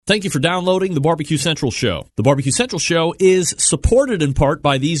Thank you for downloading the Barbecue Central Show. The Barbecue Central Show is supported in part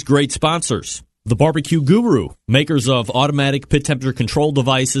by these great sponsors. The Barbecue Guru, makers of automatic pit temperature control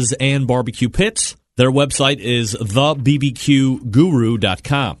devices and barbecue pits. Their website is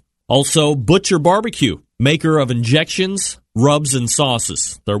thebbqguru.com. Also, Butcher Barbecue, maker of injections, rubs, and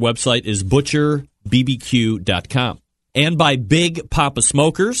sauces. Their website is butcherbbq.com. And by Big Papa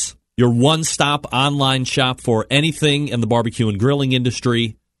Smokers, your one-stop online shop for anything in the barbecue and grilling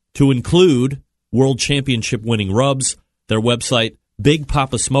industry, to include World Championship winning rubs. Their website,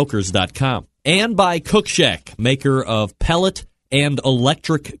 bigpapasmokers.com. And by Cook Shack, maker of pellet and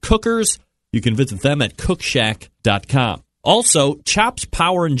electric cookers. You can visit them at cookshack.com. Also, Chops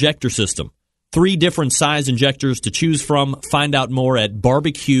Power Injector System. 3 different size injectors to choose from. Find out more at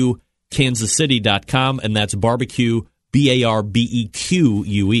barbecuekansascity.com, and that's barbecue,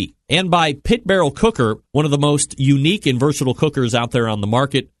 BARBEQUE. And by Pit Barrel Cooker, one of the most unique and versatile cookers out there on the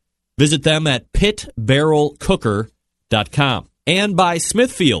market. Visit them at pitbarrelcooker.com. And by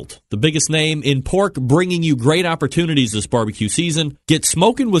Smithfield, the biggest name in pork, bringing you great opportunities this barbecue season. Get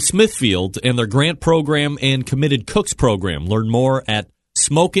smoking with Smithfield and their grant program and committed cooks program. Learn more at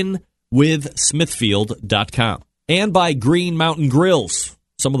smokinwithsmithfield.com. And by Green Mountain Grills,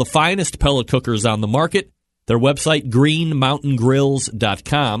 some of the finest pellet cookers on the market. Their website,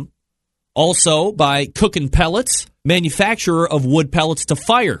 greenmountaingrills.com. Also by Cookin' Pellets, manufacturer of wood pellets to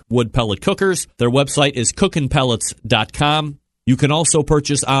fire wood pellet cookers. Their website is cookinpellets.com. You can also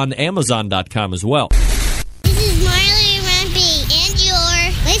purchase on Amazon.com as well. This is Marley Rumpy, and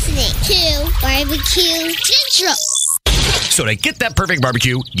you're listening to Barbecue Central. So to get that perfect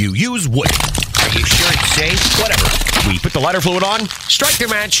barbecue, you use wood. Are you sure it's safe? Whatever. We put the lighter fluid on, strike the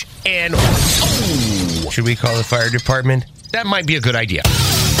match, and... Oh! Should we call the fire department? That might be a good idea.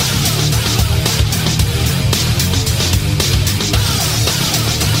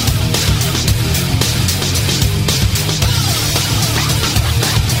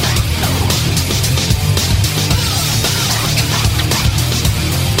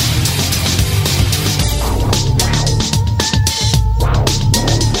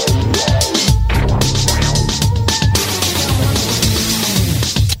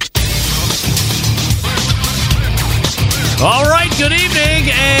 All right, good evening,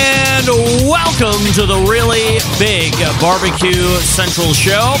 and welcome to the really big Barbecue Central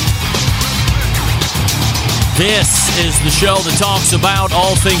Show. This is the show that talks about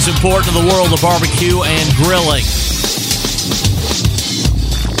all things important in the world of barbecue and grilling.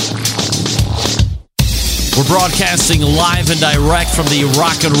 We're broadcasting live and direct from the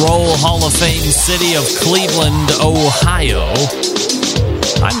Rock and Roll Hall of Fame city of Cleveland, Ohio.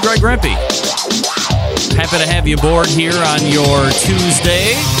 I'm Greg Rempe. Happy to have you aboard here on your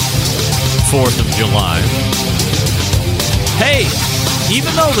Tuesday, 4th of July. Hey,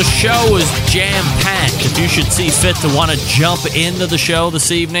 even though the show is jam-packed, if you should see fit to want to jump into the show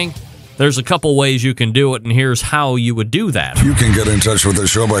this evening, there's a couple ways you can do it, and here's how you would do that. You can get in touch with the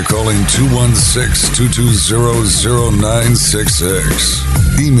show by calling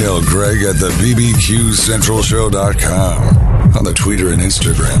 216-220-0966. Email Greg at the BBQCentralShow.com. On the Twitter and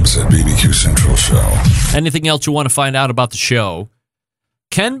Instagrams at BBQ Central Show. Anything else you want to find out about the show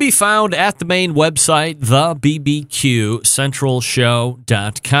can be found at the main website,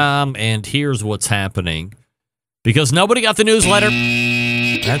 thebbqcentralshow.com. And here's what's happening. Because nobody got the newsletter.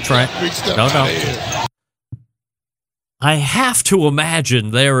 That's right. No. I have to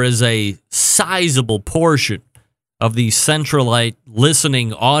imagine there is a sizable portion of the Centralite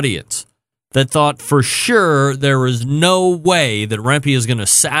listening audience that thought for sure there was no way that Rempe is going to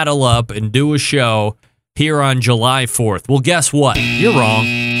saddle up and do a show here on July 4th. Well, guess what? You're wrong.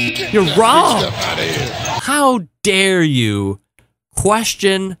 You're wrong. How dare you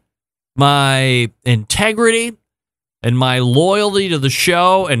question my integrity and my loyalty to the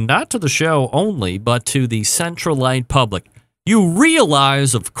show, and not to the show only, but to the Centralite public. You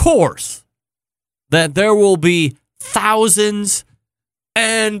realize, of course, that there will be thousands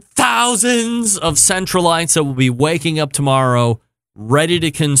and thousands of Centralites that will be waking up tomorrow ready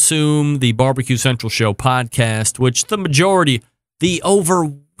to consume the Barbecue Central Show podcast, which the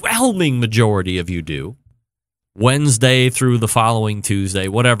overwhelming majority of you do, Wednesday through the following Tuesday,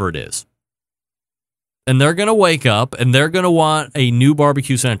 whatever it is. And they're going to wake up and they're going to want a new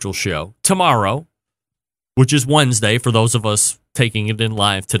Barbecue Central show tomorrow, which is Wednesday for those of us taking it in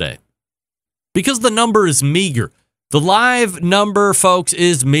live today. Because the number is meager. The live number, folks,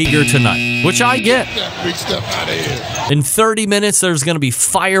 is meager tonight, which I get. In 30 minutes, there's going to be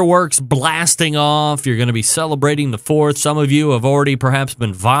fireworks blasting off. You're going to be celebrating the 4th. Some of you have already perhaps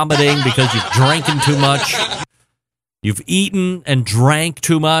been vomiting because you've drinking too much. You've eaten and drank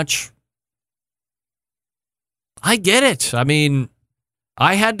too much. I get it. I mean,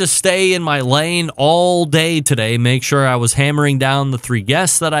 I had to stay in my lane all day today, make sure I was hammering down the 3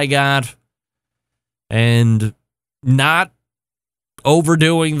 guests that I got and not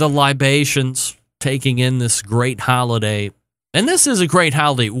overdoing the libations, taking in this great holiday. And this is a great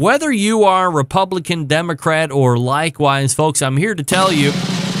holiday. Whether you are Republican, Democrat, or likewise, folks, I'm here to tell you,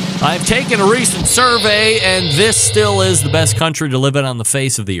 I've taken a recent survey, and this still is the best country to live in on the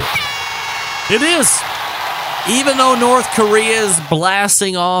face of the earth. It is. Even though North Korea is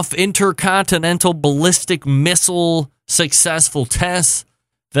blasting off intercontinental ballistic missile successful tests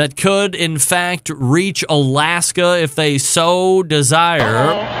that could, in fact, reach Alaska if they so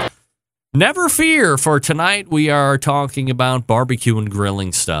desire, never fear, for tonight we are talking about barbecue and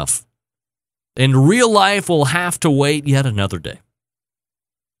grilling stuff. And real life will have to wait yet another day.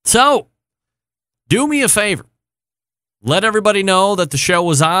 So, do me a favor. Let everybody know that the show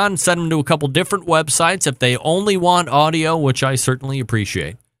was on. Send them to a couple different websites. If they only want audio, which I certainly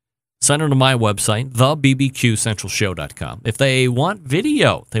appreciate, send them to my website, thebbqcentralshow.com. If they want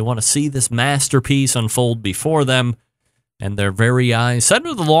video, they want to see this masterpiece unfold before them and their very eyes, send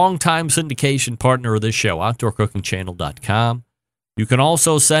them to the longtime syndication partner of this show, outdoorcookingchannel.com. You can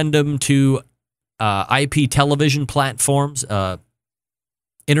also send them to IP television platforms,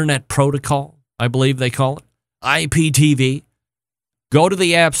 Internet Protocol, I believe they call it. IPTV. Go to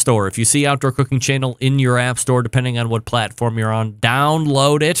the App Store. If you see Outdoor Cooking Channel in your App Store, depending on what platform you're on,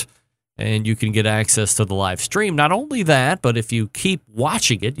 download it, and you can get access to the live stream. Not only that, but if you keep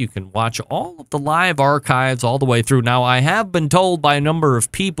watching it, you can watch all of the live archives all the way through. Now, I have been told by a number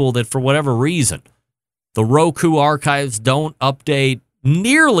of people that for whatever reason, the Roku archives don't update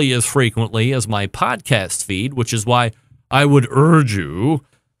nearly as frequently as my podcast feed, which is why I would urge you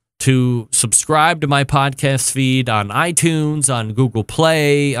to subscribe to my podcast feed on iTunes, on Google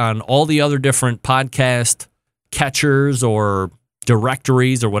Play, on all the other different podcast catchers or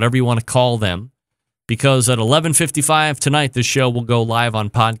directories or whatever you want to call them, because at 11:55 tonight, this show will go live on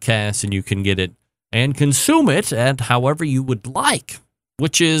podcast, and you can get it and consume it at however you would like,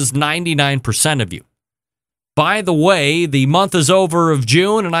 which is 99% of you. By the way, the month is over of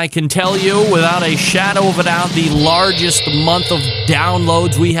June, and I can tell you without a shadow of a doubt, the largest month of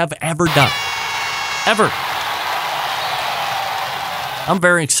downloads we have ever done. Ever. I'm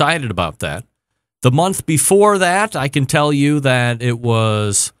very excited about that. The month before that, I can tell you that it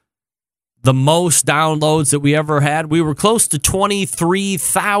was the most downloads that we ever had. We were close to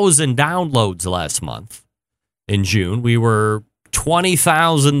 23,000 downloads last month in June. We were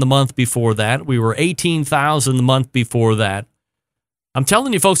 20,000 the month before that. We were 18,000 the month before that. I'm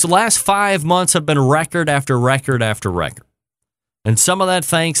telling you, folks, the last 5 months have been record after record after record. And some of that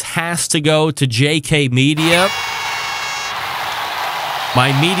thanks has to go to JK Media,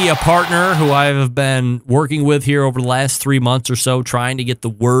 my media partner who I have been working with here over the last 3 months or so, trying to get the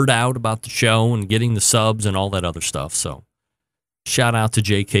word out about the show and getting the subs and all that other stuff. So shout out to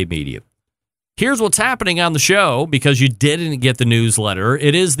JK Media. Here's what's happening on the show, because you didn't get the newsletter.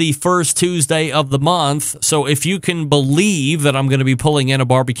 It is the first Tuesday of the month, so if you can believe that I'm going to be pulling in a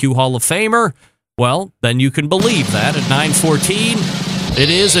Barbecue Hall of Famer, well, then you can believe that. At 9:14, it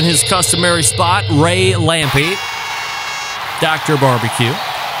is in his customary spot, Ray Lampe, Dr. Barbecue.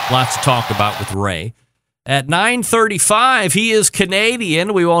 Lots to talk about with Ray. At 9:35, he is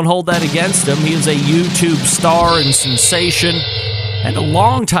Canadian. We won't hold that against him. He is a YouTube star and sensation, and a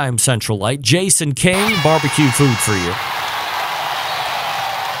longtime Centralite, Jason King, barbecue food for you.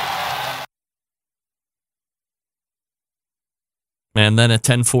 And then at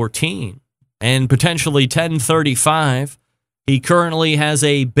 10:14 and potentially 10:35, he currently has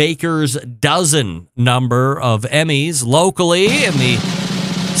a baker's dozen number of Emmys locally in the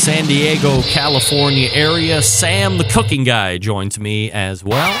San Diego, California area. Sam, the cooking guy, joins me as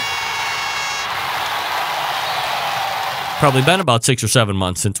well. Probably been about 6 or 7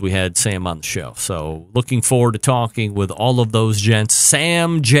 months since we had Sam on the show. So looking forward to talking with all of those gents.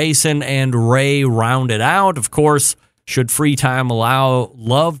 Sam, Jason, and Ray rounded out. Of course, should free time allow,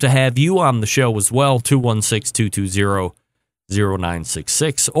 love to have you on the show as well.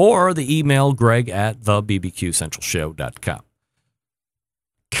 216-220-0966 or the email greg@thebbqcentralshow.com.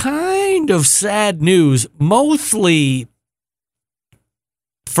 Kind of sad news, mostly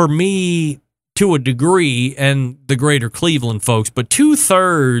for me, to a degree, and the greater Cleveland folks, but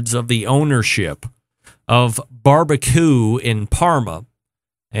 2/3 of the ownership of Barbecue in Parma,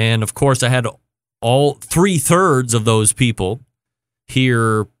 and of course I had all 3/3 of those people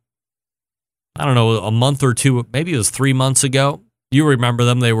here, I don't know, a month or two, maybe it was 3 months ago, You remember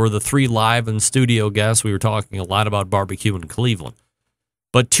them. They were the 3 live and studio guests. We were talking a lot about barbecue in Cleveland.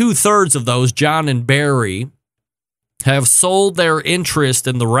 But 2/3 of those, John and Barry, have sold their interest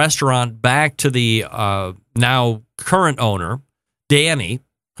in the restaurant back to the now current owner, Danny,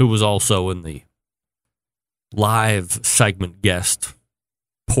 who was also in the live segment guest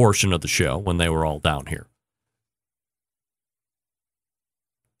portion of the show when they were all down here.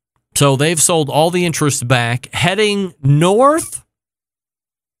 So they've sold all the interest back, heading north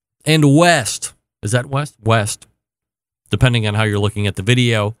and west. Is that west? West, depending on how you're looking at the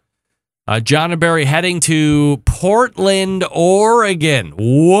video. John and Barry heading to Portland, Oregon.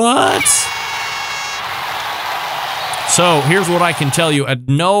 What? So here's what I can tell you. At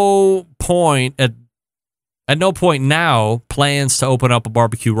no point now plans to open up a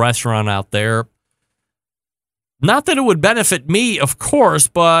barbecue restaurant out there. Not that it would benefit me, of course,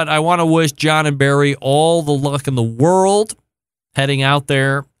 but I want to wish John and Barry all the luck in the world heading out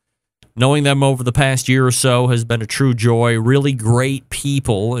there. Knowing them over the past year or so has been a true joy. Really great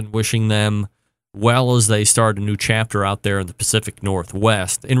people, and wishing them well as they start a new chapter out there in the Pacific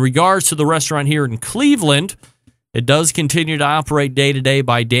Northwest. In regards to the restaurant here in Cleveland, it does continue to operate day-to-day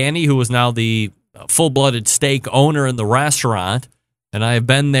by Danny, who is now the full-blooded steak owner in the restaurant. And I have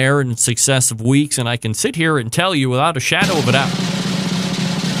been there in successive weeks, and I can sit here and tell you without a shadow of a doubt,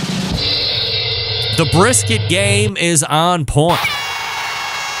 the brisket game is on point.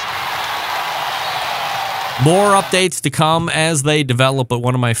 More updates to come as they develop at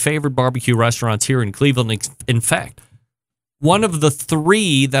one of my favorite barbecue restaurants here in Cleveland. In fact, one of the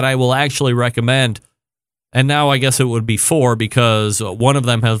 3 that I will actually recommend, and now I guess it would be 4 because one of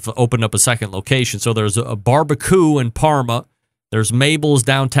them has opened up a second location. So there's a BBQ in Parma, there's Mabel's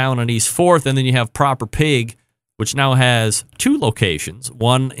downtown on East 4th, and then you have Proper Pig, which now has 2 locations,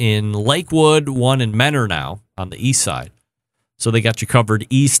 one in Lakewood, one in Menor now on the east side. So they got you covered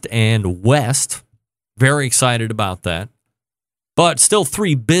east and west. Very excited about that. But still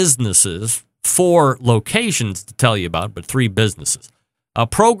 3 businesses, 4 locations to tell you about, but 3 businesses. A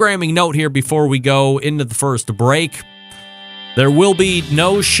programming note here before we go into the first break. There will be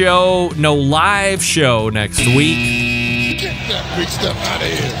no live show next week. Get that big stuff out of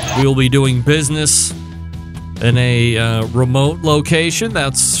here. We will be doing business in a remote location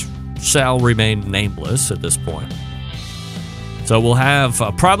that shall remain nameless at this point. So we'll have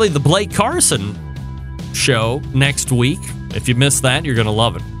probably the Blake Carson show next week. If you missed that, you're going to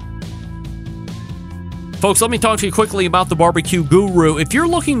love it. Folks, let me talk to you quickly about the Barbecue Guru. If you're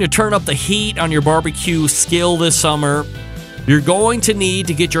looking to turn up the heat on your barbecue skill this summer, you're going to need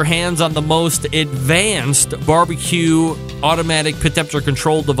to get your hands on the most advanced barbecue automatic pit temperature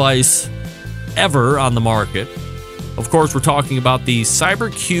control device ever on the market. Of course, we're talking about the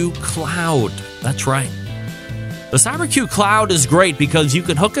CyberQ Cloud. That's right. The CyberQ Cloud is great because you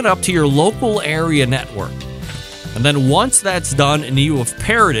can hook it up to your local area network. And then once that's done and you have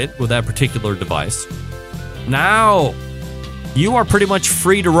paired it with that particular device, now you are pretty much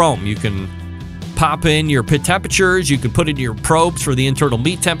free to roam. You can pop in your pit temperatures, you can put in your probes for the internal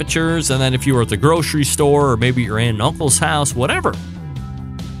meat temperatures, and then if you were at the grocery store or maybe you're in an uncle's house, whatever,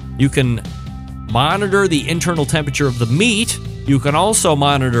 you can monitor the internal temperature of the meat. You can also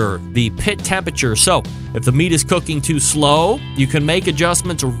monitor the pit temperature. So if the meat is cooking too slow, you can make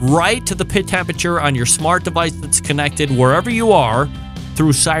adjustments right to the pit temperature on your smart device that's connected wherever you are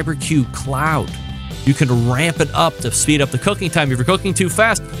through CyberQ Cloud. You can ramp it up to speed up the cooking time. If you're cooking too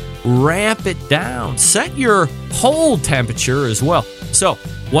fast, ramp it down. Set your hold temperature as well. So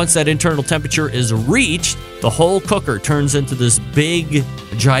once that internal temperature is reached, the whole cooker turns into this big,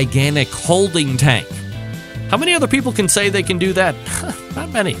 gigantic holding tank. How many other people can say they can do that? Not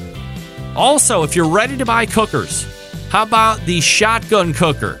many. Also, if you're ready to buy cookers, how about the Shotgun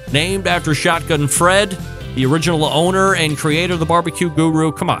Cooker, named after Shotgun Fred, the original owner and creator of the Barbecue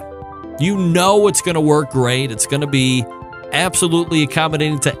Guru? Come on. You know it's going to work great. It's going to be absolutely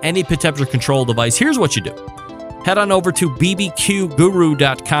accommodating to any pit temperature control device. Here's what you do. Head on over to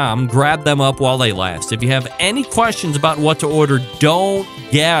bbqguru.com. Grab them up while they last. If you have any questions about what to order, don't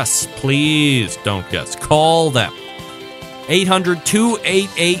guess. Please don't guess. Call them.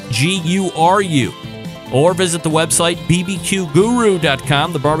 800-288-GURU. Or visit the website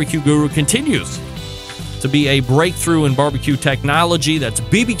bbqguru.com. The Barbecue Guru continues to be a breakthrough in barbecue technology. That's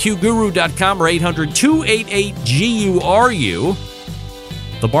bbqguru.com or 800-288-GURU.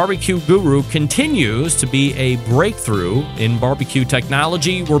 The Barbecue Guru continues to be a breakthrough in barbecue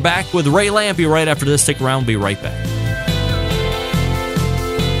technology. We're back with Ray Lampe right after this. Stick around. We'll be right back.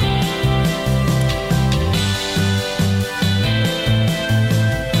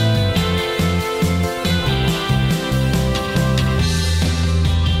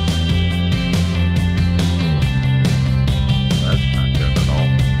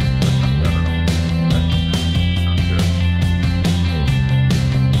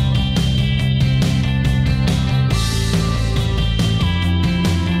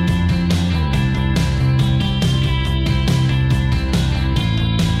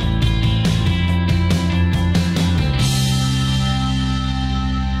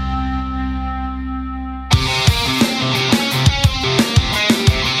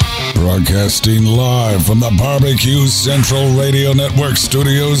 Broadcasting live from the BBQ Central Radio Network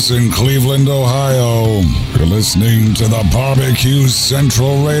studios in Cleveland, Ohio. You're listening to the BBQ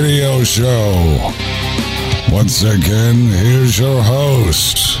Central Radio Show. Once again, here's your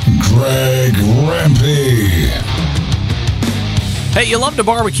host, Greg Rempe. Hey, you love to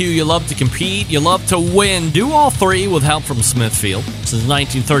barbecue, you love to compete, you love to win. Do all three with help from Smithfield. Since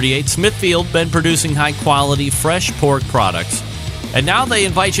 1938, Smithfield been producing high-quality, fresh pork products. And now they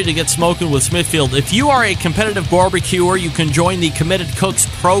invite you to get smoking with Smithfield. If you are a competitive barbecuer, you can join the Committed Cooks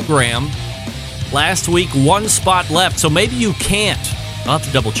program. Last week, one spot left, so maybe you can't. I'll have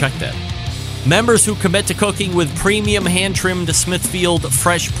to double-check that. Members who commit to cooking with premium hand-trimmed Smithfield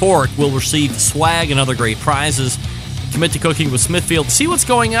fresh pork will receive swag and other great prizes. Commit to cooking with Smithfield. See what's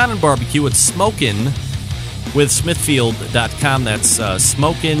going on in barbecue at smokinwithsmithfield.com. That's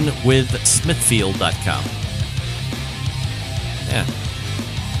smokinwithsmithfield.com. Yeah.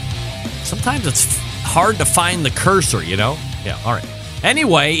 Sometimes it's hard to find the cursor, you know? Yeah, all right.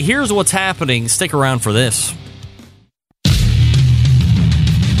 Anyway, here's what's happening. Stick around for this.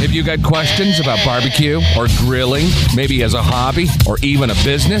 Have you got questions about barbecue or grilling, maybe as a hobby or even a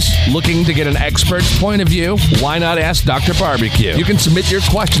business? Looking to get an expert's point of view? Why not ask Dr. Barbecue? You can submit your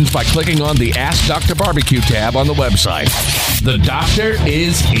questions by clicking on the Ask Dr. Barbecue tab on the website. The doctor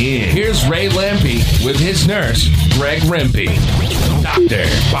is in. Here's Ray Lampe with his nurse, Greg Rempe. Dr.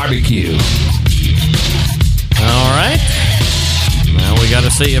 Barbecue. All right. Now we got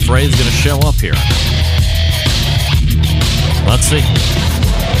to see if Ray's going to show up here. Let's see.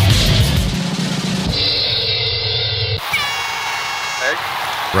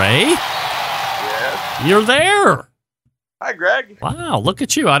 Ray? Yes. You're there. Hi, Greg. Wow, look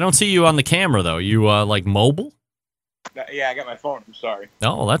at you. I don't see you on the camera, though. You, like, mobile? Yeah, I got my phone. I'm sorry.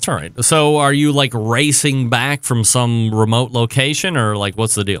 Oh, that's all right. So are you, like, racing back from some remote location, or, like,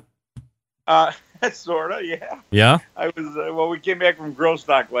 what's the deal? Sort of, yeah. Yeah? I was, we came back from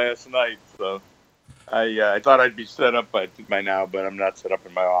Grillstock last night, so I thought I'd be set up by now, but I'm not set up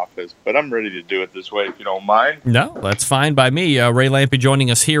in my office. But I'm ready to do it this way, if you don't mind. No, that's fine by me. Ray Lampe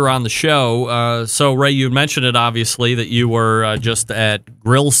joining us here on the show. So, Ray, you mentioned it, obviously, that you were just at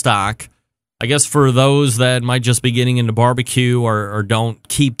Grillstock. I guess for those that might just be getting into barbecue or don't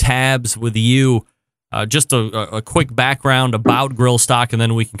keep tabs with you, just a quick background about Grillstock, and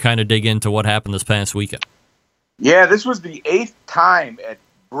then we can kind of dig into what happened this past weekend. Yeah, this was the 8th time at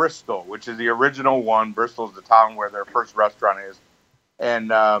Bristol, which is the original one. Bristol is the town where their first restaurant is.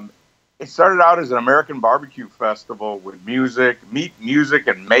 And it started out as an American barbecue festival with music, meat, music,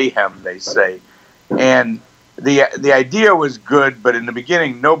 and mayhem, they say. And the idea was good, but in the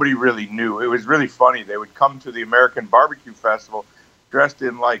beginning, nobody really knew. It was really funny. They would come to the American barbecue festival dressed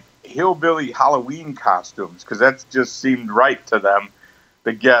in, like, hillbilly Halloween costumes, because that just seemed right to them,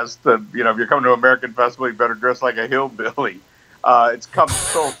 the guests. If you're coming to an American festival, you better dress like a hillbilly. It's come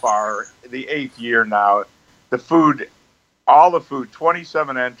so far, the 8th year now. The food, all the food,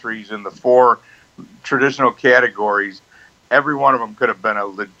 27 entries in the 4 traditional categories. Every one of them could have been a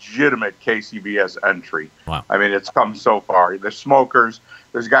legitimate KCBS entry. Wow. I mean, it's come so far. The smokers,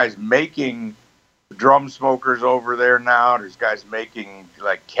 there's guys making drum smokers over there now. There's guys making,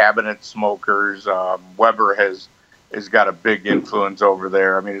 like, cabinet smokers. Weber has got a big influence over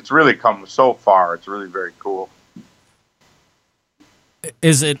there. I mean, it's really come so far. It's really very cool.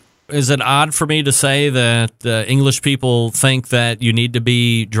 Is it odd for me to say that English people think that you need to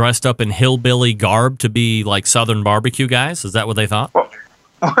be dressed up in hillbilly garb to be like Southern barbecue guys? Is that what they thought?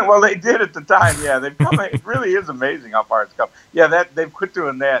 Well, they did at the time. Yeah, they've come. It really is amazing how far it's come. Yeah, they've quit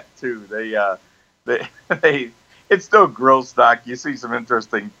doing that too. It's still Grillstock. You see some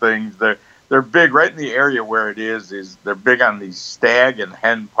interesting things. They're big right in the area where it is they're big on these stag and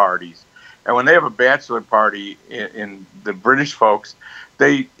hen parties. And when they have a bachelor party in the British folks,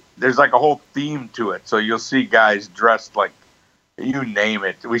 there's like a whole theme to it. So you'll see guys dressed like, you name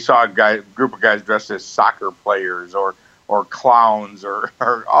it. We saw a group of guys dressed as soccer players or clowns or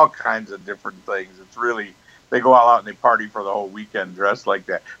all kinds of different things. It's really, they go all out and they party for the whole weekend dressed like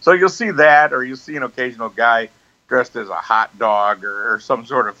that. So you'll see that, or you'll see an occasional guy dressed as a hot dog or some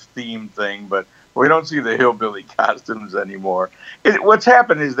sort of theme thing, but we don't see the hillbilly costumes anymore. What's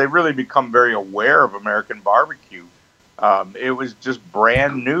happened is they've really become very aware of American barbecue. It was just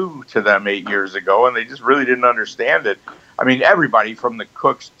brand new to them 8 years ago, and they just really didn't understand it. I mean, everybody from the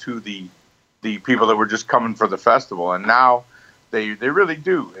cooks to the people that were just coming for the festival, and now they really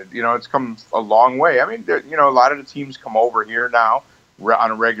do. It's come a long way. I mean, a lot of the teams come over here now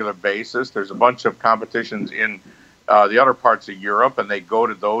on a regular basis. There's a bunch of competitions in the other parts of Europe, and they go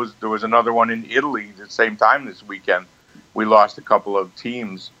to those. There was another one in Italy at the same time this weekend. We lost a couple of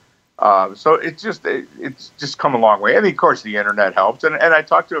teams So it's just come a long way. And of course, the internet helps. And I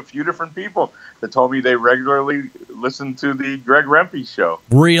talked to a few different people that told me they regularly listen to the Greg Rempe show.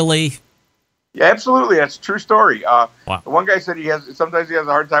 Really? Yeah, absolutely. That's a true story. Wow. One guy said sometimes he has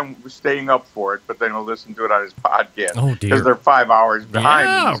a hard time staying up for it, but then he'll listen to it on his podcast. Oh, dear. Because they're 5 hours behind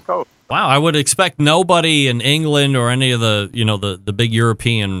the East Coast. Wow, I would expect nobody in England or any of the big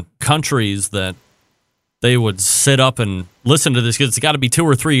European countries that they would sit up and listen to this, because it's got to be 2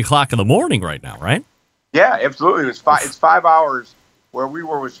 or 3 o'clock in the morning right now, right? Yeah, absolutely. It's 5 hours. Where we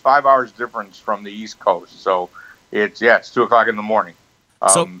were was 5 hours difference from the East Coast. So it's 2 o'clock in the morning.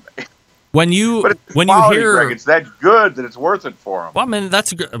 When you hear, Greg, it's that good that it's worth it for them. Well, I mean,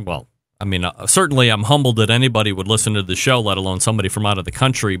 that's good. Well, I mean, certainly I'm humbled that anybody would listen to the show, let alone somebody from out of the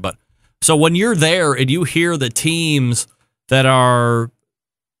country. But so when you're there and you hear the teams that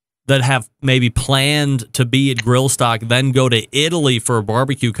have maybe planned to be at Grillstock, then go to Italy for a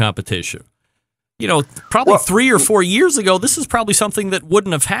barbecue competition. Probably 3 or 4 years ago, this is probably something that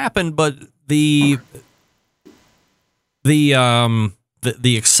wouldn't have happened, but the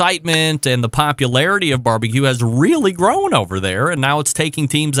excitement and the popularity of barbecue has really grown over there, and now it's taking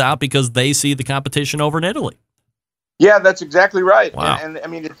teams out because they see the competition over in Italy. Yeah, that's exactly right. Wow. And I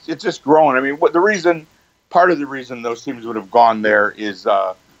mean, it's just growing. I mean, part of the reason those teams would have gone there is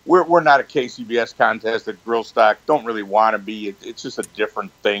we're not a KCBS contest at Grillstock. Don't really want to be. It's just a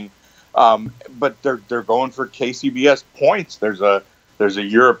different thing. But they're going for KCBS points. There's a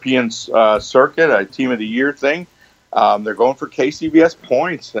European circuit, a Team of the Year thing. They're going for KCBS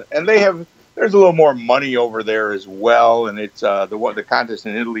points, and there's a little more money over there as well. And it's the contest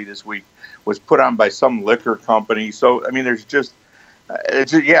in Italy this week was put on by some liquor company. So I mean, it's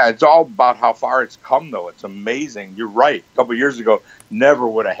all about how far it's come, though. It's amazing. You're right. A couple of years ago, never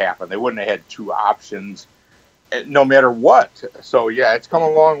would have happened. They wouldn't have had 2 options, no matter what. So yeah, it's come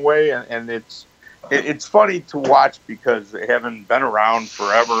a long way, and it's funny to watch because having been around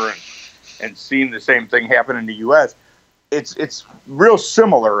forever and seen the same thing happen in the U.S., it's real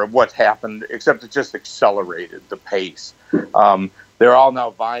similar of what's happened, except it just accelerated the pace. They're all now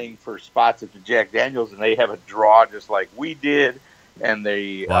vying for spots at the Jack Daniels, and they have a draw just like we did, and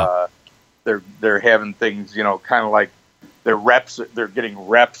they're having things, kind of like they're getting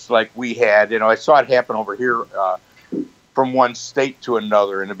reps like we had. I saw it happen over here from one state to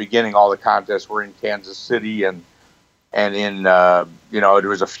another. In the beginning, all the contests were in Kansas City, and in there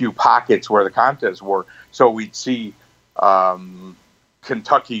was a few pockets where the contests were. So we'd see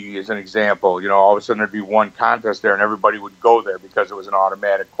Kentucky as an example. All of a sudden there'd be one contest there, and everybody would go there because it was an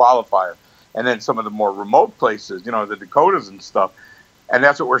automatic qualifier. And then some of the more remote places, the Dakotas and stuff. And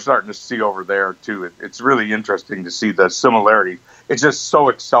that's what we're starting to see over there too. It's really interesting to see the similarity. It's just so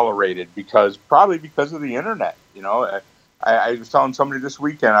accelerated probably because of the internet. I was telling somebody this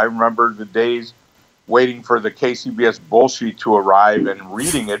weekend, I remember the days waiting for the KCBS bullshit to arrive and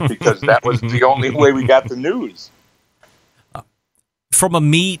reading it because that was the only way we got the news. From a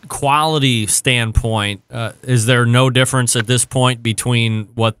meat quality standpoint, is there no difference at this point between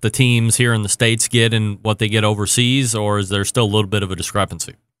what the teams here in the States get and what they get overseas, or is there still a little bit of a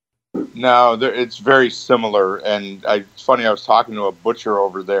discrepancy? No, it's very similar. And it's funny, I was talking to a butcher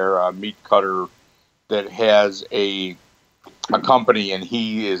over there, a meat cutter that has a company, and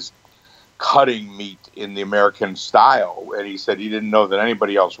he is cutting meat in the American style. And he said he didn't know that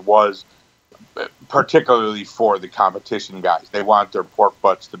anybody else was, particularly for the competition guys. They want their pork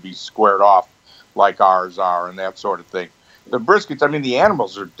butts to be squared off like ours are and that sort of thing. The briskets, I mean, the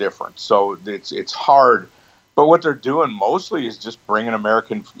animals are different, so it's hard. But what they're doing mostly is just bringing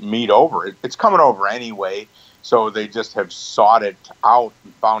American meat over. It's coming over anyway, so they just have sought it out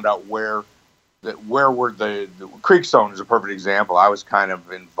and found out where were the Creekstone is a perfect example. I was kind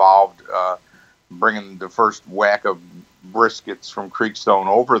of involved bringing the first whack of briskets from Creekstone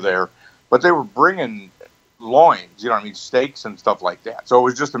over there. But they were bringing loins, steaks and stuff like that. So it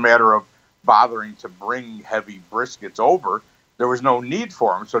was just a matter of bothering to bring heavy briskets over. There was no need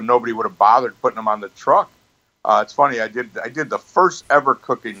for them, so nobody would have bothered putting them on the truck. It's funny, I did the first ever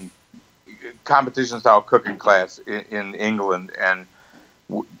competition-style cooking class in England, and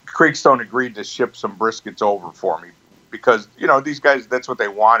Creekstone agreed to ship some briskets over for me because, these guys, that's what they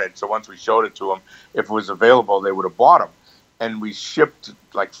wanted. So once we showed it to them, if it was available, they would have bought them. And we shipped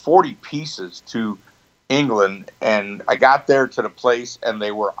like 40 pieces to England, and I got there to the place, and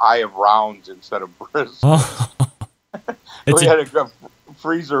they were eye of rounds instead of briskets. Oh. We had a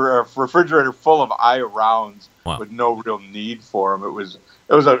refrigerator full of eye of rounds. Wow. With no real need for them. It was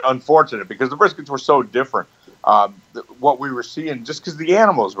unfortunate because the briskets were so different. What we were seeing, just because the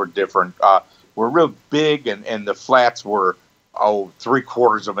animals were different, were real big, and the flats were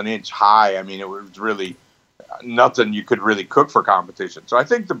 3/4 of an inch high. I mean, it was really nothing you could really cook for competition. So I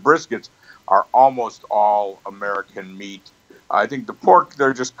think the briskets are almost all American meat. I think the pork,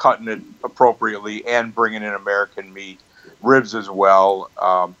 they're just cutting it appropriately and bringing in American meat. Ribs as well.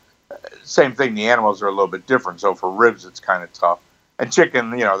 Same thing, the animals are a little bit different. So for ribs, it's kind of tough. And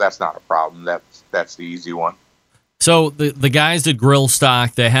chicken, that's not a problem. That's the easy one. So the guys at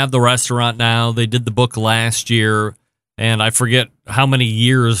Grillstock, they have the restaurant now. They did the book last year. And I forget how many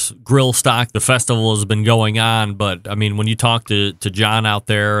years Grillstock, the festival, has been going on. But, I mean, when you talk to John out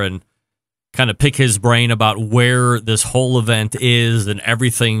there and kind of pick his brain about where this whole event is and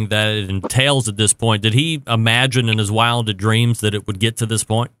everything that it entails at this point, did he imagine in his wildest dreams that it would get to this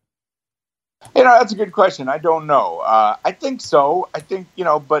point? That's a good question. I don't know. I think so. I think,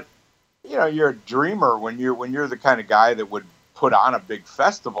 but, you're a dreamer when you're the kind of guy that would put on a big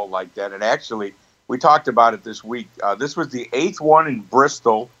festival like that. And actually, we talked about it this week. This was the 8th one in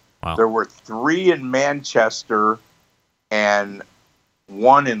Bristol. Wow. There were 3 in Manchester and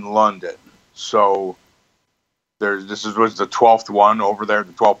 1 in London. So was the 12th one over there,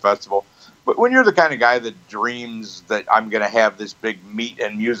 the 12th festival. But when you're the kind of guy that dreams that I'm going to have this big meat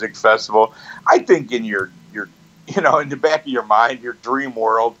and music festival, I think in your in the back of your mind, your dream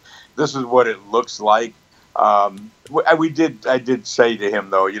world, this is what it looks like. I did say to him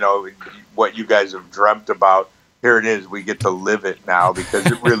though, what you guys have dreamt about, here it is. We get to live it now because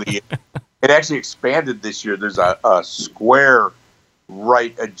it really, it actually expanded this year. There's a square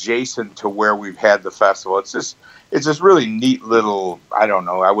right adjacent to where we've had the festival. It's this really neat little, I don't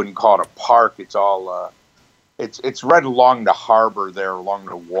know, I wouldn't call it a park. It's all, it's right along the harbor there, along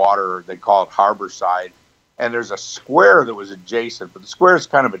the water. They call it Harborside. And there's a square that was adjacent, but the square is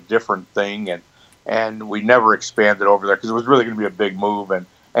kind of a different thing. And we never expanded over there because it was really going to be a big move. And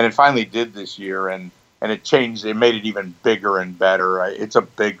it finally did this year. And it changed. It made it even bigger and better. It's a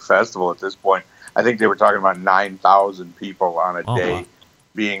big festival at this point. I think they were talking about 9,000 people on a day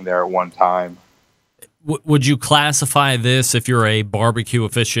being there at one time. Would you classify this, if you're a barbecue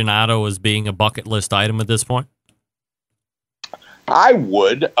aficionado, as being a bucket list item at this point? I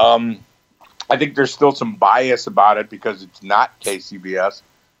would. I think there's still some bias about it because it's not KCBS.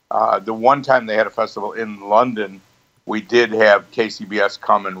 The one time they had a festival in London, we did have KCBS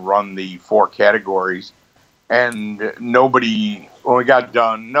come and run the 4 categories. And nobody, when we got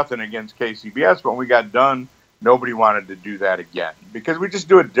done, nothing against KCBS, but when we got done, nobody wanted to do that again because we just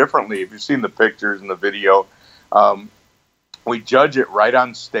do it differently. If you've seen the pictures and the video, we judge it right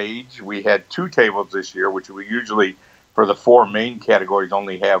on stage. We had 2 tables this year, which we usually, for the 4 main categories,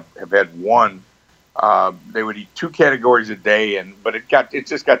 only have had 1. They would eat 2 categories a day, but it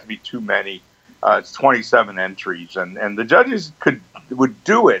just got to be too many. It's 27 entries, and the judges would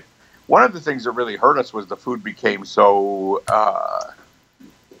do it. One of the things that really hurt us was the food became so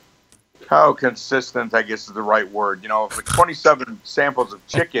consistent, I guess is the right word. If 27 samples of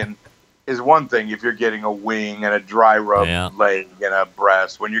chicken is one thing, if you're getting a wing and a dry rub leg and a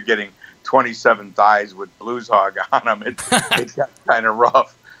breast, when you're getting 27 thighs with Blues Hog on them, it got kind of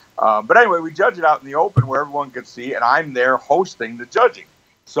rough. But anyway, we judge it out in the open where everyone could see, and I'm there hosting the judging.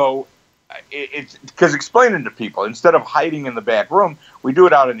 So it's because explaining to people, instead of hiding in the back room, we do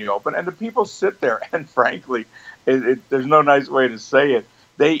it out in the open, and the people sit there, and frankly, there's no nice way to say it.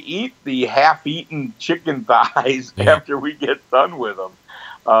 They eat the half-eaten chicken thighs after we get done with them.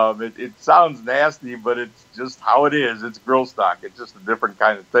 It sounds nasty, but it's just how it is. It's Grillstock. It's just a different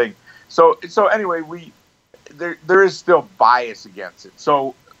kind of thing. So anyway, there is still bias against it.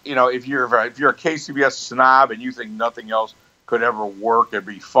 So if you're a KCBS snob and you think nothing else could ever work, it'd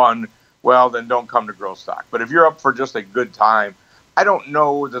be fun, well, then don't come to Grillstock. But if you're up for just a good time, I don't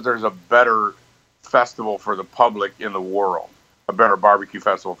know that there's a better festival for the public in the world, a better barbecue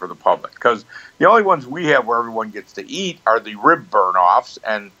festival for the public. Because the only ones we have where everyone gets to eat are the rib burn-offs,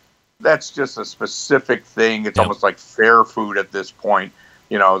 and that's just a specific thing. It's almost like fair food at this point.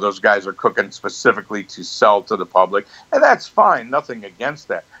 Those guys are cooking specifically to sell to the public, and that's fine. Nothing against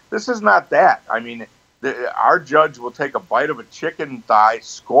that. This is not that. I mean, our judge will take a bite of a chicken thigh,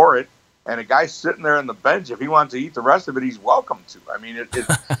 score it, and a guy sitting there on the bench, if he wants to eat the rest of it, he's welcome to. I mean,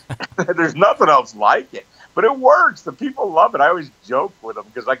 there's nothing else like it. But it works. The people love it. I always joke with them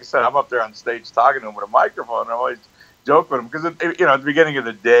because, like I said, I'm up there on stage talking to them with a microphone. I always joke with them because, at the beginning of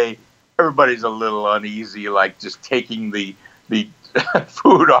the day, everybody's a little uneasy, like just taking the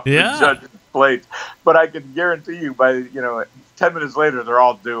food off the judge's plate. But I can guarantee you by, 10 minutes later, they're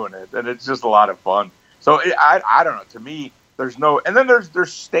all doing it. And it's just a lot of fun. So I don't know. To me, there's no, and then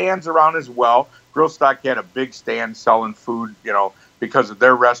there's stands around as well. Grillstock had a big stand selling food, because of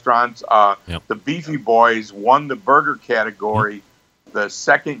their restaurants. Yep. The Beefy Boys won the burger category the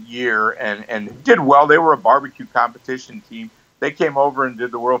second year and did well. They were a barbecue competition team. They came over and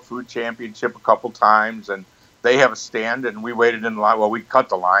did the World Food Championship a couple times, and they have a stand, and we waited in line. Well, we cut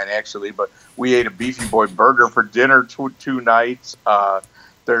the line, actually, but we ate a Beefy Boy burger for dinner two nights.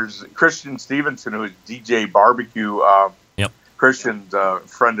 There's Christian Stevenson, who is DJ Barbecue. Christian's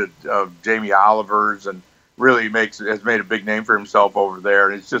friend of Jamie Oliver's, and really has made a big name for himself over there.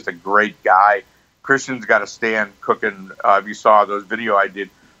 And he's just a great guy. Christian's got a stand cooking. If you saw those video I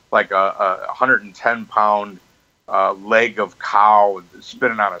did, like a 110-pound leg of cow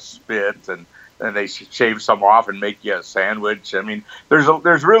spinning on a spit, and they shave some off and make you a sandwich. I mean,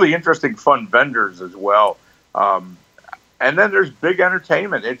 there's really interesting, fun vendors as well. And then there's big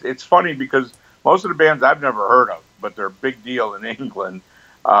entertainment. It's funny because most of the bands I've never heard of, but they're a big deal in England.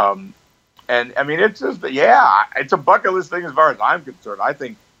 And I mean, it's just, it's a bucket list thing as far as I'm concerned. I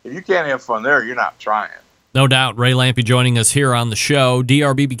think if you can't have fun there, you're not trying. No doubt. Ray Lampe joining us here on the show.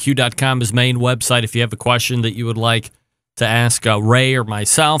 drbbq.com, his main website. If you have a question that you would like to ask Ray or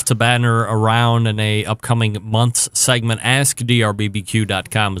myself to banter around in a upcoming month's segment,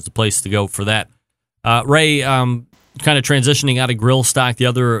 askdrbbq.com is the place to go for that. Ray, kind of transitioning out of Grillstock, the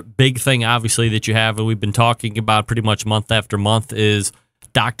other big thing, obviously, that you have, and we've been talking about pretty much month after month, is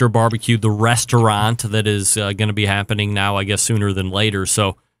Dr. Barbecue, the restaurant that is going to be happening now, I guess, sooner than later.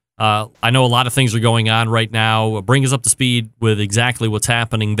 So I know a lot of things are going on right now. Bring us up to speed with exactly what's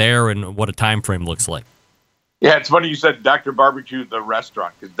happening there and what a time frame looks like. Yeah, it's funny you said Dr. Barbecue, the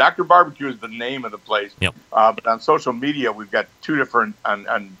restaurant, because Dr. Barbecue is the name of the place. Yep. But on social media, we've got two different,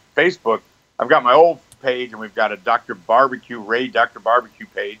 on Facebook, I've got my old page, and we've got a Dr. Barbecue, Ray Dr. Barbecue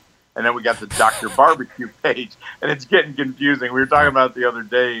page, and then we got the Dr. Barbecue page, and it's getting confusing. We were talking about it the other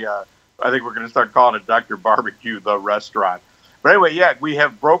day. I think we're going to start calling it Dr. Barbecue, the restaurant. But anyway, yeah, we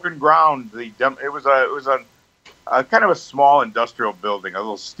have broken ground. It was a kind of a small industrial building. A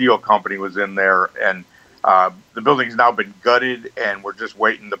little steel company was in there, and the building's now been gutted, and we're just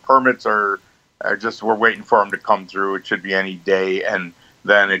waiting. The permits we're waiting for them to come through. It should be any day, and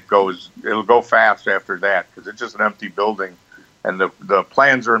then it'll go fast after that because it's just an empty building, and the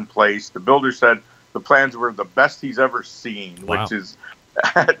plans are in place. The builder said the plans were the best he's ever seen, wow. Which is,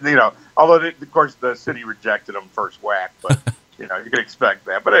 although of course the city rejected them first whack, but you can expect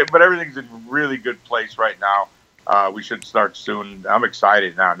that. But everything's in really good place right now. We should start soon. I'm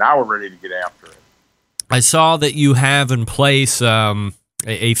excited now. Now we're ready to get after it. I saw that you have in place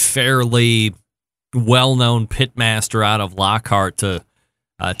a fairly well-known pitmaster out of Lockhart to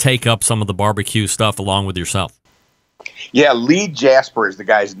take up some of the barbecue stuff along with yourself. Yeah, Lee Jasper is the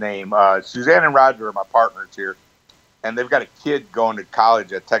guy's name. Suzanne and Roger are my partners here, and they've got a kid going to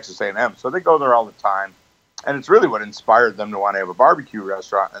college at Texas A&M, so they go there all the time. And it's really what inspired them to want to have a barbecue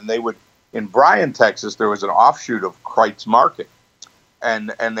restaurant. And in Bryan, Texas, there was an offshoot of Kreitz Market,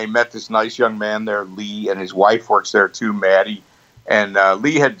 and they met this nice young man there, Lee, and his wife works there too, Maddie. And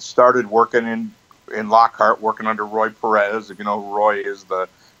Lee had started working in Lockhart, working under Roy Perez. If you know who Roy is, the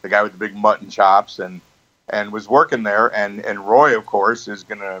guy with the big mutton chops, and was working there. And Roy, of course,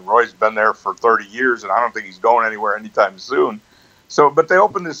 Roy's been there for 30 years, and I don't think he's going anywhere anytime soon. So, but they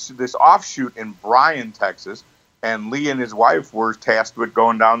opened this offshoot in Bryan, Texas, and Lee and his wife were tasked with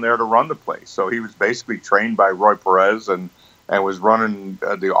going down there to run the place. So he was basically trained by Roy Perez and was running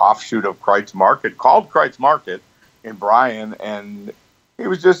the offshoot of Kreitz Market, called Kreitz Market in Bryan, and he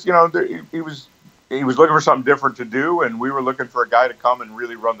was just, he was looking for something different to do, and we were looking for a guy to come and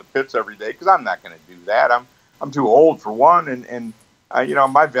really run the pits every day, because I'm not going to do that. I'm too old for one, and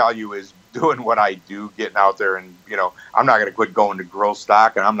my value is doing what I do, getting out there, and I'm not going to quit going to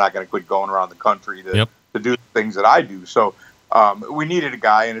Grillstock, and I'm not going to quit going around the country to do the things that I do. So we needed a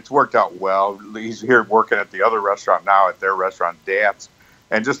guy, and it's worked out well. He's here working at the other restaurant now, at their restaurant, Dat's,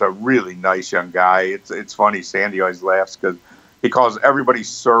 and just a really nice young guy. It's funny, Sandy always laughs because he calls everybody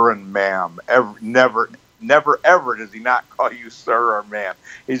sir and ma'am. Never, ever does he not call you sir or ma'am.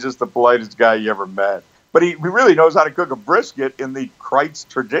 He's just the politest guy you ever met. But he really knows how to cook a brisket in the Kreitz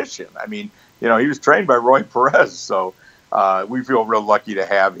tradition. I mean, he was trained by Roy Perez, so we feel real lucky to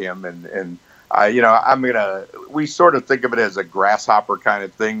have him. And we sort of think of it as a grasshopper kind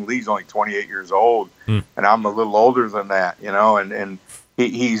of thing. Lee's only 28 years old, and I'm a little older than that, and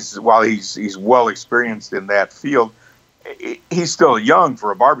he's well experienced in that field. He's still young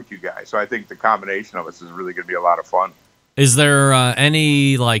for a barbecue guy, so I think the combination of us is really going to be a lot of fun. Is there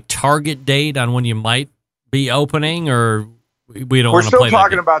any target date on when you might be opening, or we don't? We're still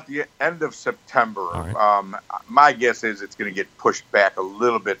talking about the end of September. Right. My guess is it's going to get pushed back a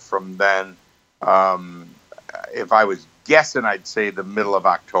little bit from then. If I was guessing I'd say the middle of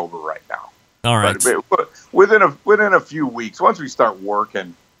October right now. All right. But within a few weeks, once we start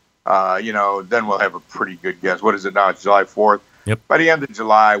working, then we'll have a pretty good guess. What is it now? It's July 4th. Yep. By the end of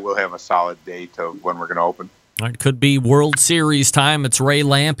July, we'll have a solid date of when we're going to open. All right, could be World Series time. It's Ray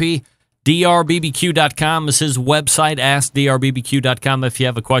Lampe. drbbq.com is his website. Ask drbbq.com if you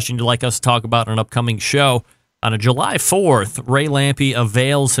have a question you'd like us to talk about on an upcoming show. On a July 4th, Ray Lampe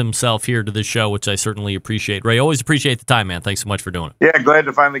avails himself here to this show, which I certainly appreciate. Ray, always appreciate the time, man. Thanks so much for doing it. Yeah, glad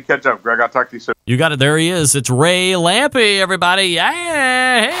to finally catch up, Greg. I'll talk to you soon. You got it. There he is. It's Ray Lampe, everybody.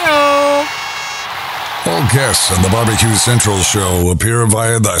 Yeah, hey-o. All guests on the Barbecue Central show appear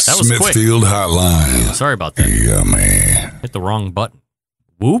via the Smithfield Hotline. Sorry about that. Yummy. Hit the wrong button.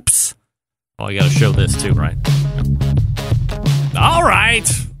 Whoops. Oh, I got to show this too, right? All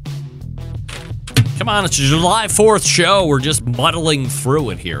right. Come on, it's a July 4th show. We're just muddling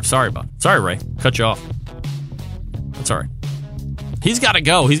through it here. Sorry, Ray. Cut you off. That's all right. He's got to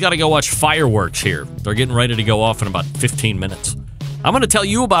go. He's got to go watch fireworks here. They're getting ready to go off in about 15 minutes. I'm going to tell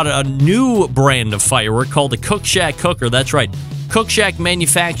you about a new brand of firework called the Cook Shack Cooker. That's right. Cook Shack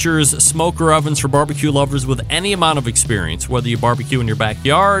manufactures smoker ovens for barbecue lovers with any amount of experience, whether you barbecue in your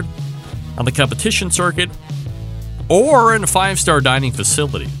backyard, on the competition circuit, or in a 5-star dining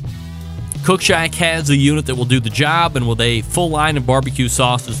facility. Cook Shack has a unit that will do the job, and with a full line of barbecue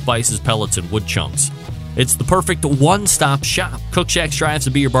sauces, spices, pellets, and wood chunks. It's the perfect one-stop shop. Cook Shack strives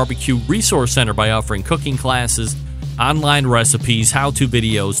to be your barbecue resource center by offering cooking classes, online recipes, how-to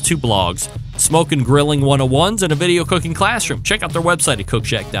videos, 2 blogs, smoke and grilling 101s, and a video cooking classroom. Check out their website at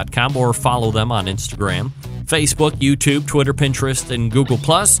cookshack.com or follow them on Instagram, Facebook, YouTube, Twitter, Pinterest, and Google+.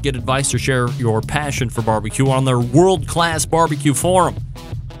 Get advice to share your passion for barbecue on their world-class barbecue forum.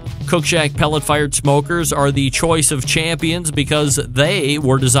 Cook Shack pellet-fired smokers are the choice of champions because they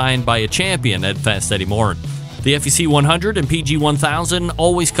were designed by a champion, Ed Fast Eddie Morin. The FEC 100 and PG 1000,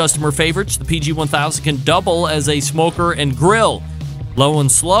 always customer favorites. The PG 1000 can double as a smoker and grill. Low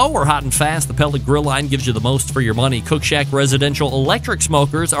and slow or hot and fast, the pellet grill line gives you the most for your money. Cook Shack residential electric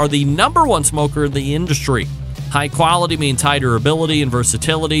smokers are the #1 smoker in the industry. High quality means high durability and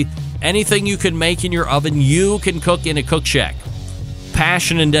versatility. Anything you can make in your oven, you can cook in a Cook Shack.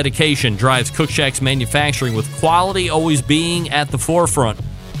 Passion and dedication drives Cook Shack's manufacturing, with quality always being at the forefront.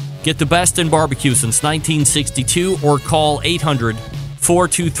 Get the best in barbecue since 1962 or call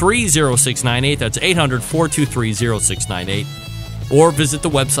 800-423-0698. That's 800-423-0698. Or visit the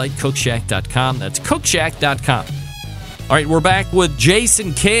website cookshack.com. That's cookshack.com. All right, we're back with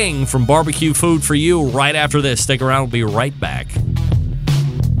Jason King from Barbecue Food for You right after this. Stick around. We'll be right back.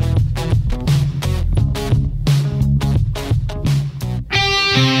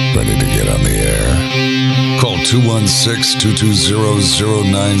 Ready to get on the air? Call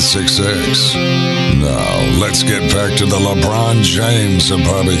 216-220-0966. Now, let's get back to the LeBron James of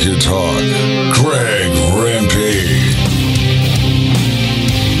barbecue talk. Greg Rempe.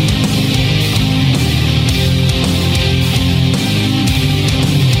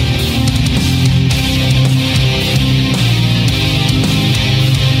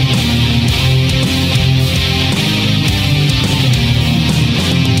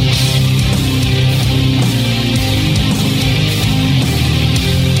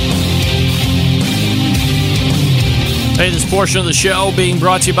 Hey, this portion of the show being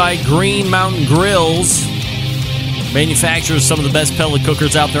brought to you by Green Mountain Grills. Manufacturers some of the best pellet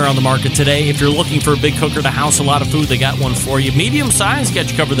cookers out there on the market today. If you're looking for a big cooker to house a lot of food, they got one for you. Medium size,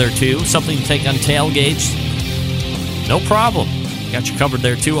 got you covered there too. Something to take on tailgates, no problem. Got you covered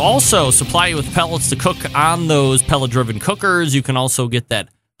there too. Also, supply you with pellets to cook on those pellet-driven cookers. You can also get that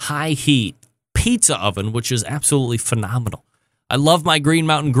high-heat pizza oven, which is absolutely phenomenal. I love my Green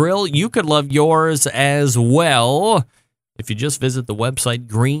Mountain Grill. You could love yours as well if you just visit the website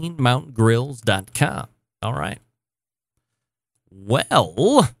greenmountaingrills.com. All right.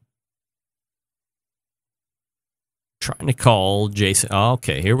 Well, trying to call Jason.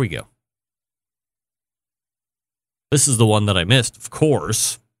 Okay, here we go. This is the one that I missed, of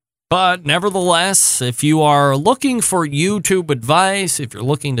course. But nevertheless, if you are looking for YouTube advice, if you're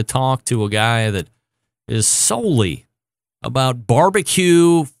looking to talk to a guy that is solely about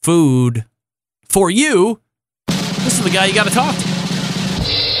barbecue food for you, this is the guy you got to talk to.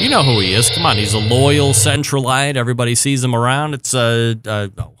 You know who he is. Come on, he's a loyal Centralite. Everybody sees him around. It's oh,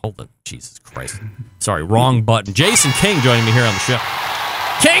 hold on, Jesus Christ. Sorry, wrong button. Jason King joining me here on the show.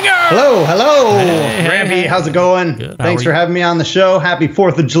 Kinger! Hello. Hey, Rampy, hey. how's it going? Good. Thanks for having me on the show. Happy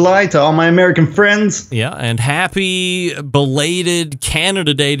 4th of July to all my American friends. Yeah, and happy belated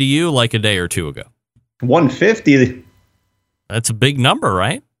Canada Day to you like a day or two ago. 150. That's a big number,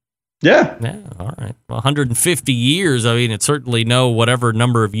 right? Yeah. Yeah, all right. Well, 150 years. I mean, it's certainly no whatever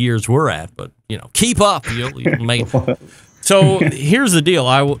number of years we're at, but keep up. You'll make. So here's the deal.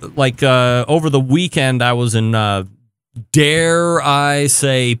 Over the weekend, I was in, dare I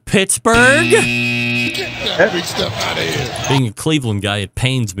say, Pittsburgh. Get that big stuff out of here. Being a Cleveland guy, it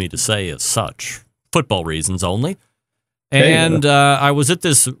pains me to say as such. Football reasons only. And I was at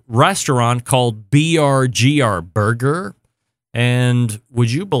this restaurant called BRGR Burger. And would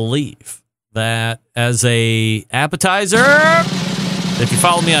you believe that as a appetizer, if you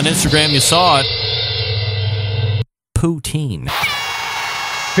followed me on Instagram, you saw it, poutine.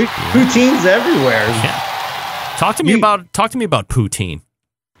 Poutine's everywhere. Yeah. Talk to me about poutine.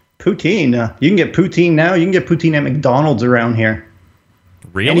 Poutine. You can get poutine now. You can get poutine at McDonald's around here.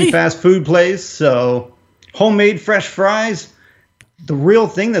 Really? Any fast food place. So homemade fresh fries. The real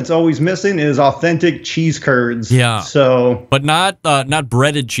thing that's always missing is authentic cheese curds. Yeah. So, but not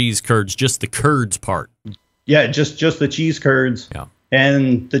breaded cheese curds, just the curds part. Yeah, just the cheese curds. Yeah.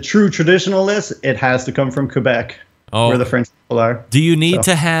 And the true traditionalist, it has to come from Quebec, where the French people are. Do you need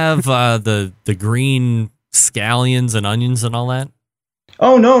to have the green scallions and onions and all that?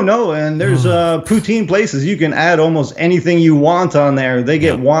 Oh, no. And there's poutine places. You can add almost anything you want on there. They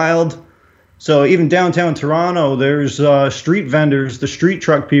get wild. So even downtown Toronto, there's street vendors, the street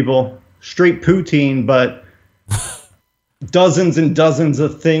truck people, straight poutine, but dozens and dozens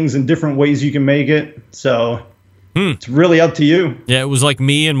of things and different ways you can make it. So it's really up to you. Yeah, it was like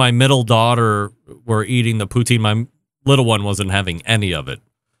me and my middle daughter were eating the poutine. My little one wasn't having any of it.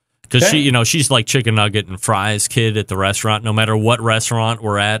 Because she's like chicken nugget and fries kid at the restaurant. No matter what restaurant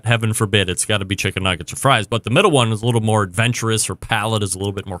we're at, heaven forbid, it's got to be chicken nuggets or fries. But the middle one is a little more adventurous. Her palate is a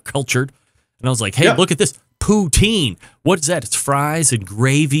little bit more cultured. And I was like, hey, look at this poutine. What is that? It's fries and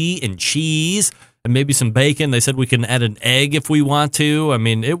gravy and cheese and maybe some bacon. They said we can add an egg if we want to. I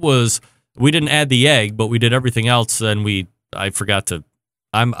mean, we didn't add the egg, but we did everything else. And I forgot to,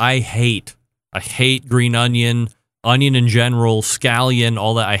 I hate green onion in general, scallion,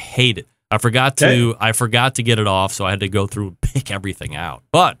 all that. I hate it. I forgot to get it off. So I had to go through and pick everything out,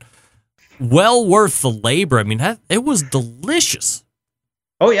 but well worth the labor. I mean, it was delicious.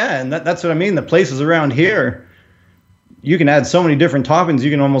 Oh, yeah, and that's what I mean. The places around here, you can add so many different toppings. You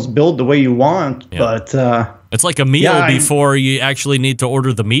can almost build the way you want. Yeah. But it's like a meal before you actually need to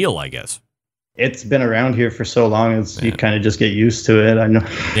order the meal, I guess. It's been around here for so long, you kind of just get used to it. I know.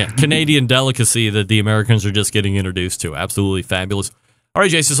 Yeah, Canadian delicacy that the Americans are just getting introduced to. Absolutely fabulous. All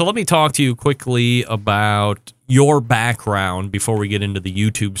right, Jason, so let me talk to you quickly about your background before we get into the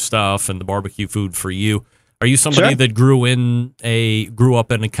YouTube stuff and the barbecue food for you. Are you somebody that grew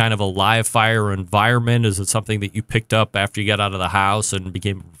up in a kind of a live fire environment? Is it something that you picked up after you got out of the house and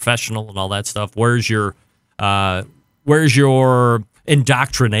became a professional and all that stuff? Where's your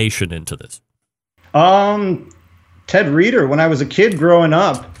indoctrination into this? Ted Reeder, when I was a kid growing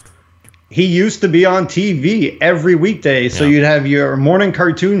up, he used to be on TV every weekday. So you'd have your morning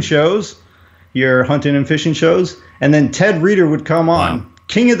cartoon shows, your hunting and fishing shows, and then Ted Reeder would come on.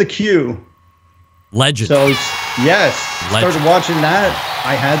 King of the Q. Legend. So yes, started watching that.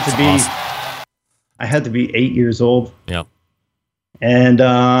 I had to be 8 years old. Yeah. And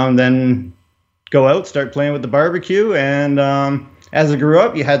then go out, start playing with the barbecue. And as I grew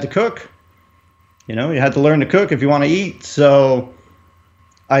up, you had to cook. You had to learn to cook if you want to eat. So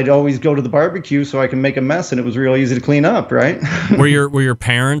I'd always go to the barbecue so I can make a mess, and it was real easy to clean up, right? Were your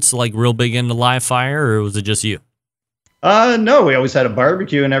parents like real big into live fire, or was it just you? No, we always had a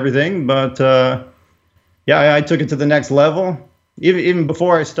barbecue and everything, but I took it to the next level. Even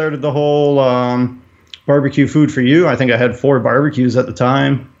before I started the whole barbecue food for you, I think I had 4 barbecues at the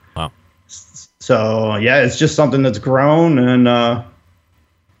time. Wow. So it's just something that's grown and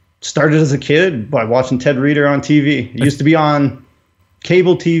started as a kid by watching Ted Reeder on TV. It used to be on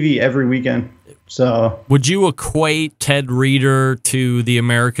cable TV every weekend. So would you equate Ted Reeder to the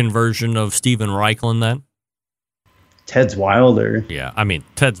American version of Steven Raichlen then? Ted's wilder. Yeah, I mean,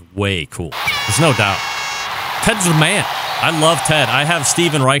 Ted's way cool. There's no doubt. Ted's the man. I love Ted. I have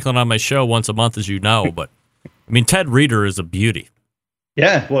Steven Raichlen on my show once a month, as you know, but I mean, Ted Reeder is a beauty.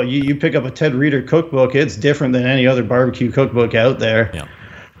 Yeah, well, you pick up a Ted Reeder cookbook, it's different than any other barbecue cookbook out there. Yeah.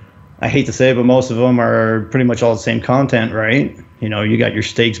 I hate to say it, but most of them are pretty much all the same content, right? You got your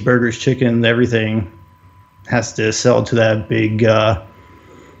steaks, burgers, chicken, everything has to sell to that big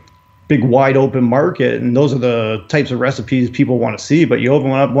wide open market, and those are the types of recipes people want to see. But you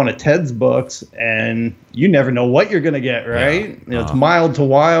open up one of Ted's books and you never know what you're going to get, right? It's mild to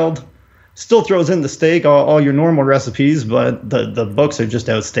wild, still throws in the steak, all your normal recipes, but the books are just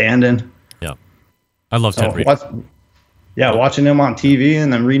outstanding. Yeah, I love Ted Reeder. Yeah, watching him on TV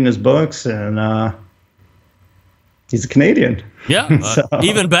and then reading his books, and he's a Canadian. Yeah, So-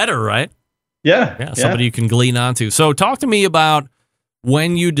 even better, right? Yeah, Somebody you can glean onto. So talk to me about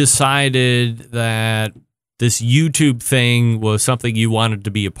when you decided that this YouTube thing was something you wanted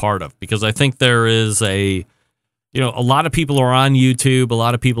to be a part of, because I think there is a lot of people are on YouTube, a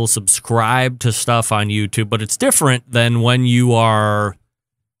lot of people subscribe to stuff on YouTube, but it's different than when you are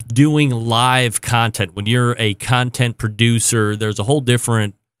doing live content. When you're a content producer, there's a whole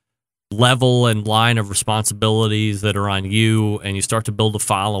different level and line of responsibilities that are on you, and you start to build a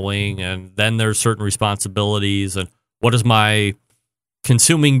following, and then there's certain responsibilities, and what does my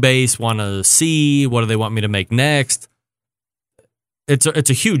consuming base want to see? What do they want me to make next? It's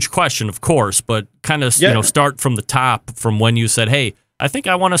a huge question, of course, but kind of start from the top, from when you said, hey, I think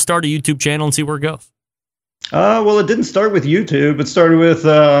I want to start a YouTube channel and see where it goes. Well, it didn't start with YouTube. It started with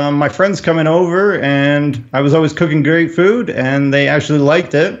my friends coming over, and I was always cooking great food, and they actually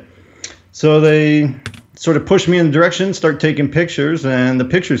liked it. So they sort of pushed me in the direction, start taking pictures, and the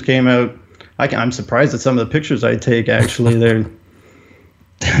pictures came out. I'm surprised at some of the pictures I take, actually. They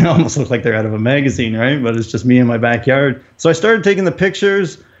almost look like they're out of a magazine, right? But it's just me in my backyard. So I started taking the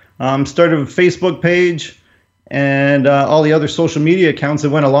pictures, started a Facebook page, and all the other social media accounts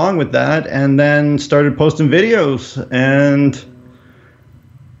that went along with that, and then started posting videos. And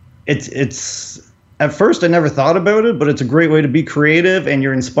it's at first I never thought about it, but it's a great way to be creative, and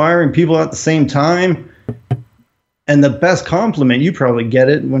you're inspiring people at the same time. And the best compliment, you probably get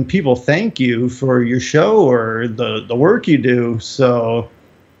it when people thank you for your show or the work you do. So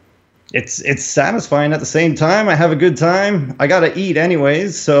it's satisfying at the same time. I have a good time. I got to eat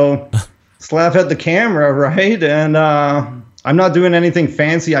anyways, so slap at the camera, right? And I'm not doing anything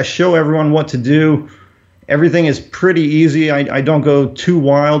fancy. I show everyone what to do. Everything is pretty easy. I don't go too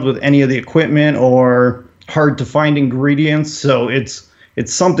wild with any of the equipment or hard to find ingredients. So it's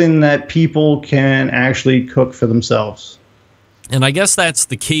something that people can actually cook for themselves. And I guess that's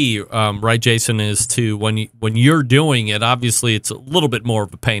the key, right, Jason, is to when you're doing it, obviously it's a little bit more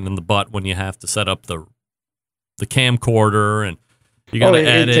of a pain in the butt when you have to set up the camcorder and you got to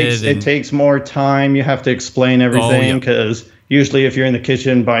edit. It takes more time. You have to explain everything because usually if you're in the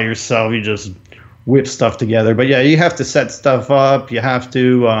kitchen by yourself, you just whip stuff together. But yeah, you have to set stuff up. You have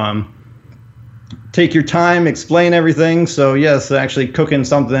to take your time, explain everything. So yes, actually cooking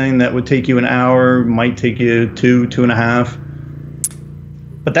something that would take you an hour might take you 2.5.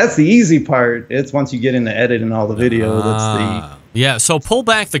 But that's the easy part. It's once you get into editing all the video. Yeah, so pull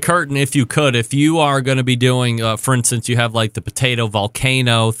back the curtain if you could. If you are going to be doing, for instance, you have like the potato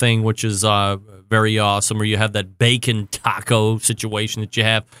volcano thing, which is very awesome, or you have that bacon taco situation that you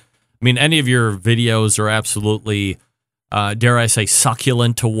have. I mean, any of your videos are absolutely, dare I say,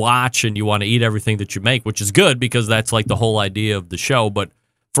 succulent to watch, and you want to eat everything that you make, which is good because that's like the whole idea of the show. But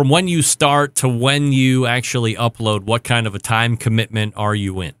from when you start to when you actually upload, what kind of a time commitment are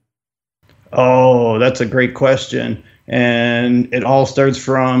you in? Oh, that's a great question. And it all starts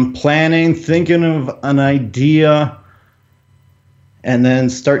from planning, thinking of an idea, and then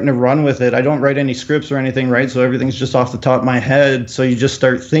starting to run with it. I don't write any scripts or anything, right? So everything's just off the top of my head. So you just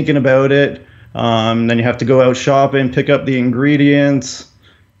start thinking about it. Then you have to go out shopping, pick up the ingredients,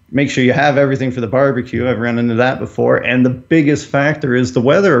 make sure you have everything for the barbecue. I've run into that before. And the biggest factor is the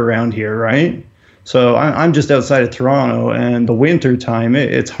weather around here, right? So I'm just outside of Toronto, and the winter time,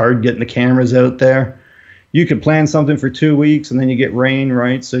 it's hard getting the cameras out there. You could plan something for 2 weeks and then you get rain,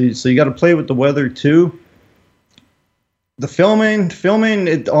 right? So you got to play with the weather too. The filming,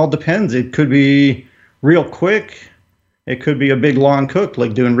 it all depends. It could be real quick. It could be a big long cook,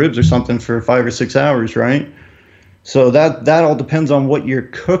 like doing ribs or something for 5 or 6 hours, right? So that all depends on what you're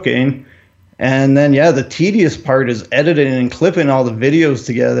cooking. And then, yeah, the tedious part is editing and clipping all the videos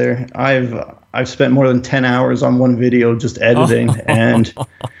together. I've spent more than 10 hours on one video just editing. And,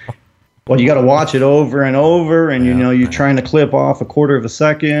 well, you got to watch it over and over. And, you're trying to clip off a quarter of a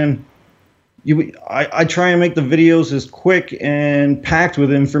second. I try and make the videos as quick and packed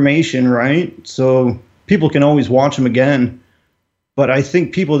with information, right? So people can always watch them again. But I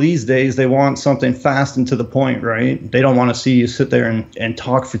think people these days, they want something fast and to the point, right? They don't want to see you sit there and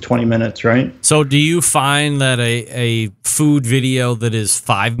talk for 20 minutes, right? So do you find that a food video that is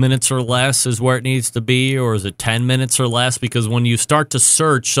 5 minutes or less is where it needs to be, or is it 10 minutes or less? Because when you start to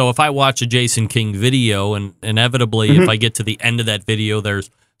search, so if I watch a Jason King video, and inevitably if I get to the end of that video, there's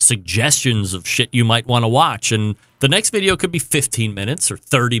suggestions of shit you might want to watch, and the next video could be 15 minutes or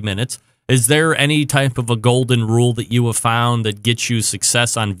 30 minutes. Is there any type of a golden rule that you have found that gets you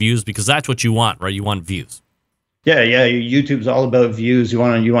success on views? Because that's what you want, right? You want views. Yeah, YouTube's all about views. You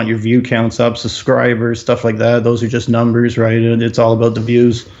want your view counts up, subscribers, stuff like that. Those are just numbers, right? And it's all about the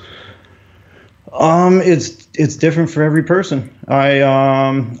views. It's different for every person.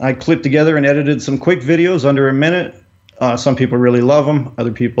 I clipped together and edited some quick videos under a minute. Some people really love them,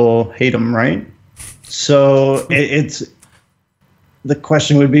 other people hate them, right? So it's the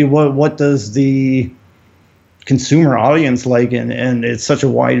question would be what does the consumer audience like, and it's such a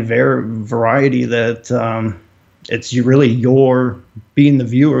wide variety that it's really your being the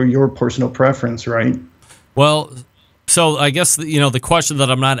viewer, your personal preference, right? Well, so I guess the question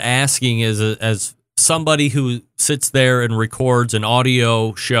that I'm not asking is as somebody who sits there and records an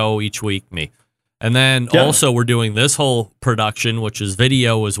audio show each week, me, and then also we're doing this whole production, which is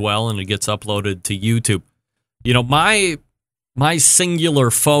video as well, and it gets uploaded to YouTube. My singular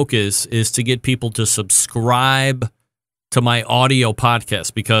focus is to get people to subscribe to my audio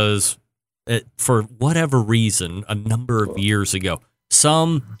podcast because for whatever reason, a number of years ago,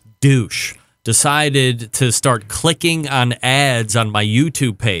 some douche decided to start clicking on ads on my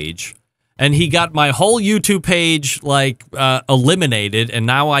YouTube page, and he got my whole YouTube page eliminated, and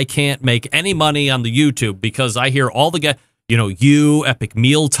now I can't make any money on the YouTube because I hear all the guys, Epic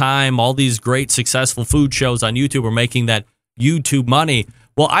Mealtime, all these great successful food shows on YouTube are making that YouTube money.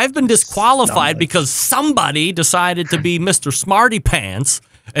 Well, I've been disqualified because somebody decided to be Mr. Smarty Pants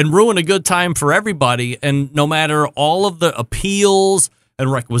and ruin a good time for everybody. And no matter all of the appeals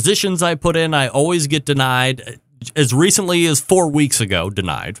and requisitions I put in, I always get denied. As recently as 4 weeks ago,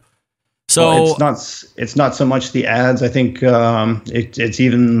 denied. So it's not so much the ads. I think it's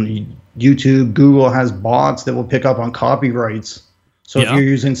even YouTube, Google has bots that will pick up on copyrights. So if you're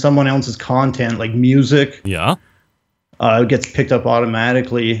using someone else's content, like music, it gets picked up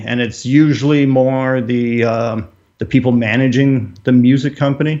automatically, and it's usually more the people managing the music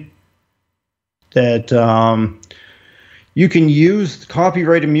company that you can use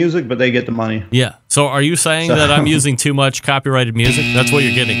copyrighted music, but they get the money. Yeah. So are you saying that I'm using too much copyrighted music? That's what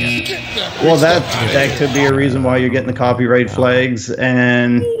you're getting at. Well, that could be a reason why you're getting the copyright flags,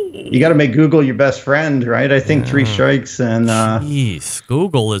 and you got to make Google your best friend, right? I think 3 strikes and... Jeez,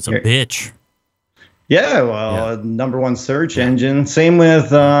 Google is a bitch. Yeah, well, number one search engine. Same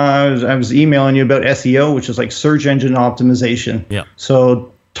with, I was emailing you about SEO, which is like search engine optimization. Yeah.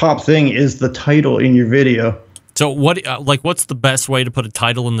 So top thing is the title in your video. So what's the best way to put a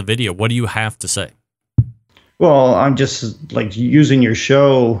title in the video? What do you have to say? Well, I'm just using your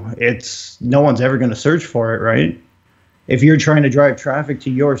show. No one's ever going to search for it, right? If you're trying to drive traffic to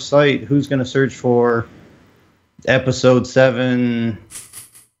your site, who's going to search for episode 7?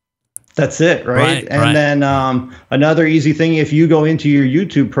 That's it, right? And then another easy thing, if you go into your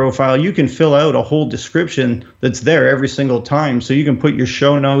YouTube profile, you can fill out a whole description that's there every single time. So you can put your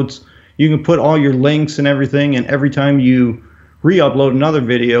show notes, you can put all your links and everything, and every time you re-upload another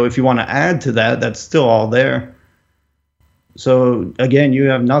video, if you want to add to that, that's still all there. So again, you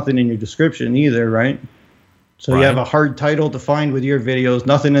have nothing in your description either, right? So you have a hard title to find with your videos,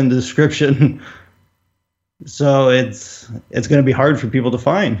 nothing in the description. So it's going to be hard for people to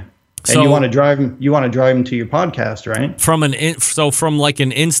find. And you want to drive them to your podcast, right? From an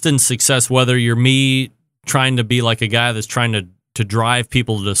instant success, whether you're me trying to be like a guy that's trying to drive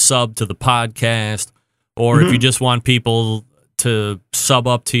people to sub to the podcast, or if you just want people to sub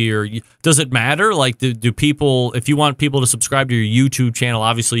up to your, does it matter? Like, do people, if you want people to subscribe to your YouTube channel,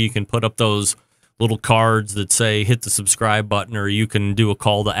 obviously you can put up those little cards that say hit the subscribe button, or you can do a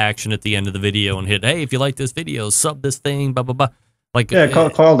call to action at the end of the video and hit, hey, if you like this video, sub this thing, blah, blah, blah.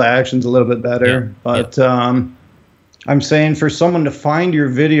 Call to action's a little bit better, but I'm saying for someone to find your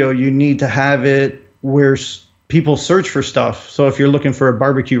video, you need to have it where people search for stuff. So if you're looking for a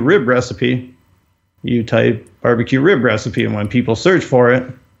barbecue rib recipe, you type barbecue rib recipe, and when people search for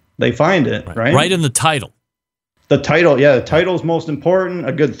it, they find it, right? Right in the title. The title, the title is most important.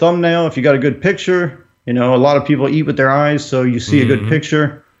 A good thumbnail, if you got a good picture. A lot of people eat with their eyes, so you see a good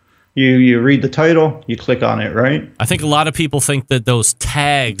picture. You read the title, you click on it, right? I think a lot of people think that those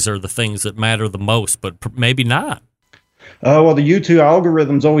tags are the things that matter the most, but maybe not. Well, the YouTube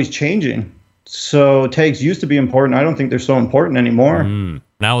algorithm's always changing. So tags used to be important. I don't think they're so important anymore.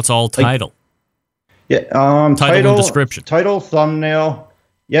 Now it's all title. Title and description. Title, thumbnail.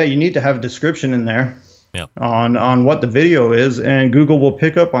 Yeah, you need to have a description in there on what the video is, and Google will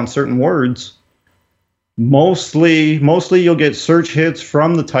pick up on certain words. Mostly you'll get search hits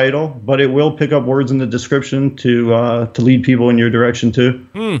from the title, but it will pick up words in the description to lead people in your direction too.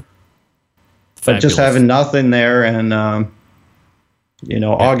 But just having nothing there, and August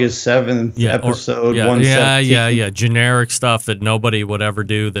 7th episode 117. Generic stuff that nobody would ever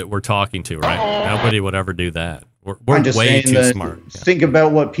do that we're talking to, right? Nobody would ever do that. We're I'm just way saying too that smart. Yeah. think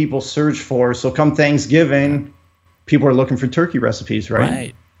about what people search for. So come Thanksgiving, people are looking for turkey recipes,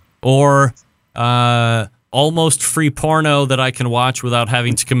 right? Or almost free porno that I can watch without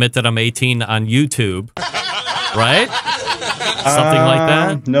having to commit that I'm 18 on YouTube. Right? Something like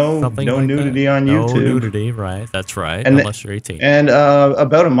that? No nudity on YouTube. No nudity, right. That's right, And unless you're 18. And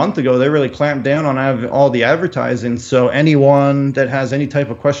about a month ago, they really clamped down on all the advertising. So anyone that has any type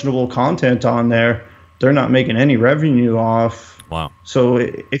of questionable content on there, they're not making any revenue off. Wow. So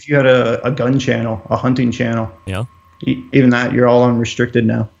if you had a gun channel, a hunting channel, Yeah. even that, you're all unrestricted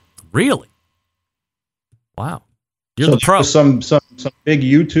now. Really? Wow. You're So the pro. Some big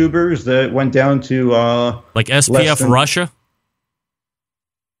YouTubers that went down to Like SPF Russia?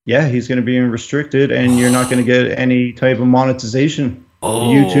 Yeah, he's going to be restricted, and you're not going to get any type of monetization.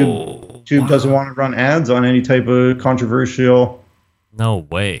 YouTube doesn't want to run ads on any type of controversial. No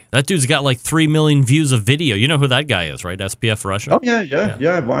way. That dude's got like 3 million views of video. You know who that guy is, right? SPF Russia? Oh, yeah.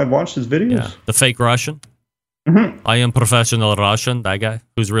 I've watched his videos. Yeah. The fake Russian? Mm-hmm. I am professional Russian, that guy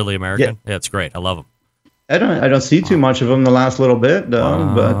who's really American. Yeah, it's great. I love him. I don't see too much of him the last little bit,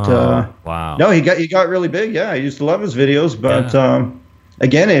 though. But wow. No, he got really big. Yeah, I used to love his videos, but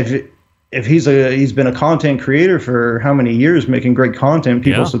again, if he's been a content creator for how many years, making great content,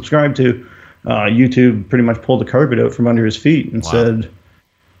 people subscribe to. YouTube pretty much pulled the carpet out from under his feet and said,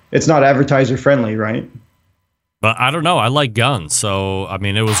 "It's not advertiser friendly, right?" But I don't know. I like guns, so I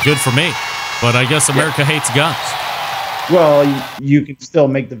mean, it was good for me. But I guess America hates guns. Well, you can still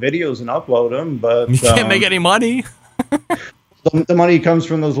make the videos and upload them, but you can't make any money. The money comes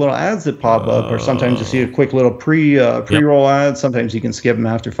from those little ads that pop up, or sometimes you see a quick little pre-roll ad. Sometimes you can skip them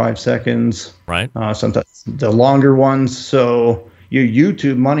after 5 seconds. Right. Sometimes the longer ones. So your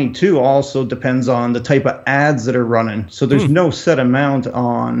YouTube money too also depends on the type of ads that are running. So there's no set amount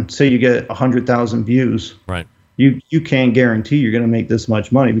on. Say you get 100,000 views. Right. You can't guarantee you're going to make this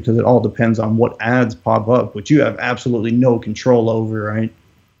much money because it all depends on what ads pop up, which you have absolutely no control over, right?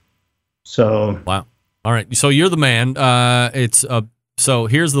 So wow. All right. So you're the man. So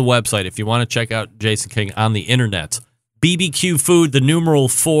here's the website if you want to check out Jason King on the internet. BBQ Food, the numeral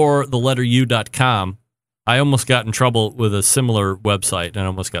 4, the letter U.com. I almost got in trouble with a similar website and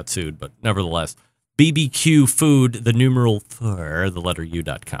almost got sued, but nevertheless, BBQ Food, the numeral 4, the letter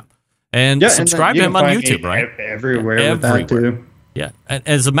U.com. And subscribe to him on YouTube, right? Everywhere. With that too. Yeah. And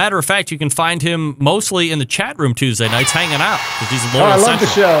as a matter of fact, you can find him mostly in the chat room Tuesday nights hanging out because he's a loyal I love the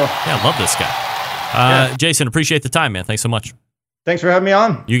show. Yeah, I love this guy. Jason, appreciate the time, man. Thanks so much. Thanks for having me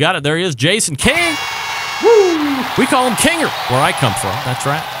on. You got it. There he is, Jason King. Woo! We call him Kinger, where I come from. That's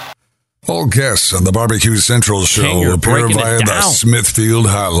right. All guests on the Barbecue Central show Kinger, appear via the Smithfield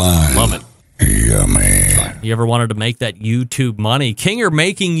Hotline. Love it. Yummy. You ever wanted to make that YouTube money? Kinger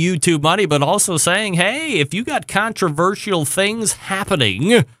making YouTube money, but also saying, hey, if you got controversial things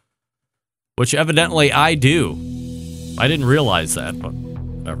happening, which evidently I do. I didn't realize that, but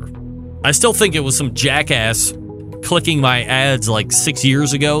whatever. I still think it was some jackass clicking my ads like 6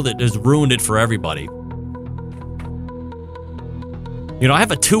 years ago that has ruined it for everybody. You know, I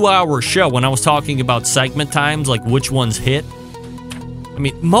have a 2-hour show when I was talking about segment times, like which ones hit. I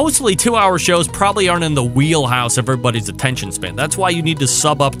mean, mostly 2-hour shows probably aren't in the wheelhouse of everybody's attention span. That's why you need to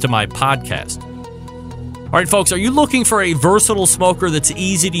sub up to my podcast. All right, folks, are you looking for a versatile smoker that's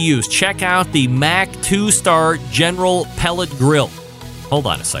easy to use? Check out the Mac 2-Star General Pellet Grill. Hold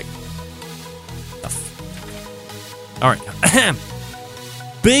on a second. All right.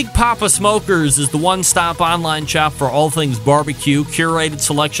 Big Papa Smokers is the one-stop online shop for all things barbecue. Curated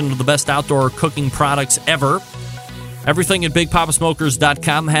selection of the best outdoor cooking products ever. Everything at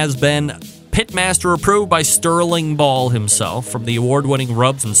BigPapaSmokers.com has been Pitmaster approved by Sterling Ball himself. From the award-winning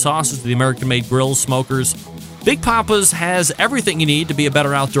rubs and sauces to the American-made grills, smokers, Big Papa's has everything you need to be a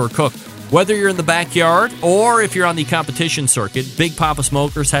better outdoor cook. Whether you're in the backyard or if you're on the competition circuit, Big Papa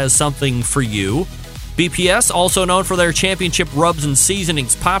Smokers has something for you. BPS, also known for their championship rubs and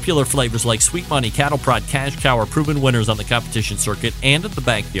seasonings, popular flavors like Sweet Money, Cattle Prod, Cash Cow are proven winners on the competition circuit and at the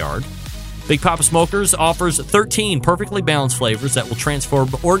backyard. Big Papa Smokers offers 13 perfectly balanced flavors that will transform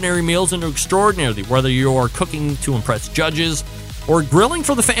ordinary meals into extraordinary. Whether you're cooking to impress judges or grilling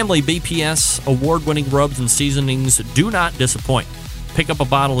for the family, BPS award-winning rubs and seasonings do not disappoint. Pick up a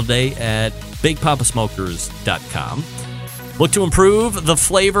bottle a day at BigPapaSmokers.com. Look to improve the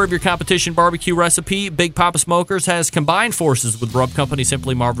flavor of your competition barbecue recipe. Big Papa Smokers has combined forces with rub company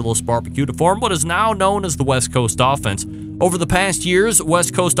Simply Marvelous Barbecue to form what is now known as the West Coast Offense. Over the past years,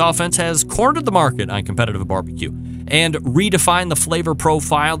 West Coast Offense has cornered the market on competitive barbecue and redefined the flavor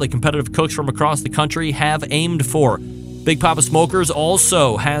profile that competitive cooks from across the country have aimed for. Big Papa Smokers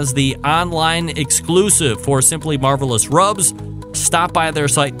also has the online exclusive for Simply Marvelous Rubs. Stop by their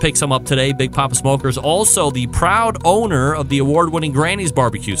site, pick some up today. Big Papa Smokers, also the proud owner of the award-winning Granny's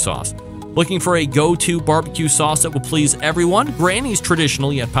barbecue sauce. Looking for a go-to barbecue sauce that will please everyone? Granny's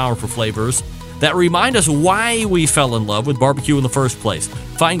traditional yet powerful flavors that remind us why we fell in love with barbecue in the first place.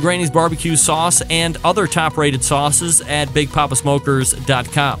 Find Granny's barbecue sauce and other top-rated sauces at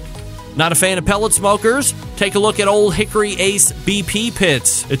BigPapaSmokers.com. Not a fan of pellet smokers? Take a look at Old Hickory Ace BP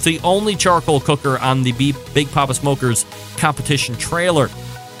Pits. It's the only charcoal cooker on the Big Papa Smokers competition trailer.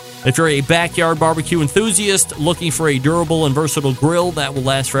 If you're a backyard barbecue enthusiast looking for a durable and versatile grill that will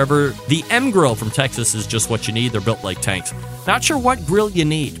last forever, the M Grill from Texas is just what you need. They're built like tanks. Not sure what grill you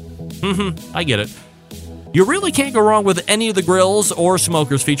need. I get it. You really can't go wrong with any of the grills or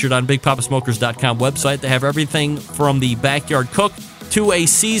smokers featured on BigPapaSmokers.com website. They have everything from the backyard cook to a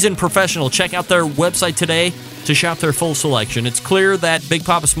seasoned professional. Check out their website today to shop their full selection. It's clear that Big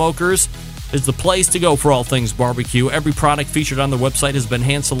Papa Smokers is the place to go for all things barbecue. Every product featured on their website has been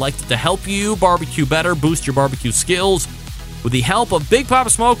hand-selected to help you barbecue better, boost your barbecue skills. With the help of Big Papa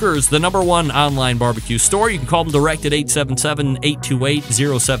Smokers, the #1 online barbecue store, you can call them direct at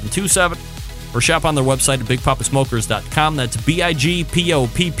 877-828-0727 or shop on their website at BigPapaSmokers.com. That's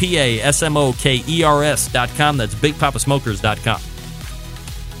BigPapaSmokers.com. That's BigPapaSmokers.com.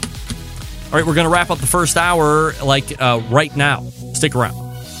 All right, we're going to wrap up the first hour right now. Stick around.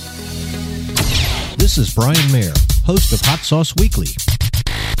 This is Brian Mayer, host of Hot Sauce Weekly,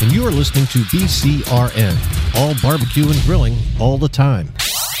 and you are listening to BCRN, all barbecue and grilling all the time.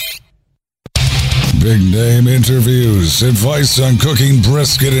 Big name interviews, advice on cooking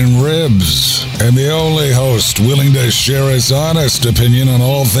brisket and ribs, and the only host willing to share his honest opinion on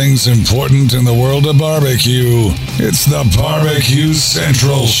all things important in the world of barbecue. It's the Barbecue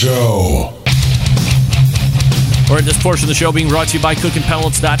Central Show. All right, this portion of the show being brought to you by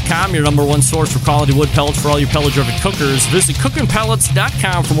CookingPellets.com, your #1 source for quality wood pellets for all your pellet-driven cookers. Visit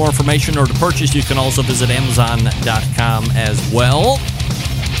CookingPellets.com for more information or to purchase. You can also visit Amazon.com as well.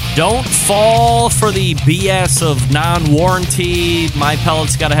 Don't fall for the BS of non-warranty. My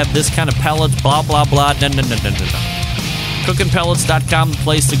pellet's got to have this kind of pellet, blah, blah, blah. No. CookingPellets.com, the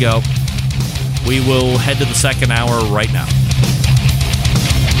place to go. We will head to the second hour right now.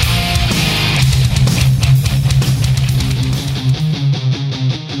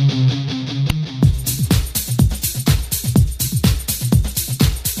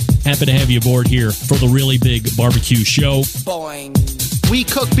 Happy to have you aboard here for the Really Big Barbecue Show. Boing. We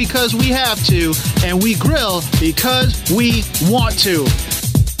cook because we have to, and we grill because we want to.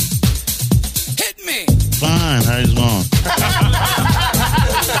 Hit me! Fine, how's it going?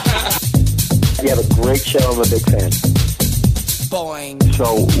 You have a great show. I'm a big fan. Boing.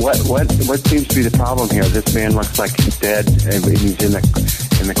 So what seems to be the problem here? This man looks like he's dead, and he's in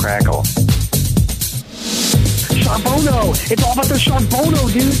the crackle. Charbono! It's all about the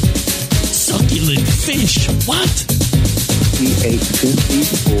charbono, dude! Succulent fish! What? He ate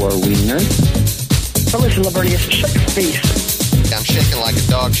 54 wieners. But listen, Lavernius, shake your face. I'm shaking like a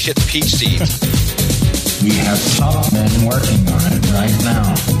dog shit peach seeds. We have top men working on it right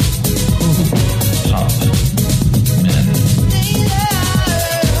now. Top men.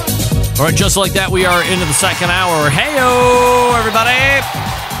 All right, just like that, we are into the second hour. Hey-o, everybody!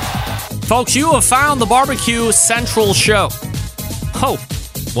 Folks, you have found the Barbecue Central Show. Oh,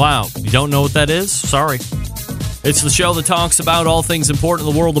 wow. You don't know what that is? Sorry. It's the show that talks about all things important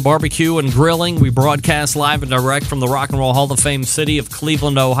in the world of barbecue and grilling. We broadcast live and direct from the Rock and Roll Hall of Fame city of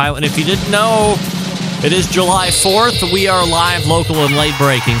Cleveland, Ohio. And if you didn't know, it is July 4th. We are live, local, and late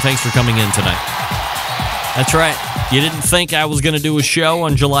breaking. Thanks for coming in tonight. That's right. You didn't think I was going to do a show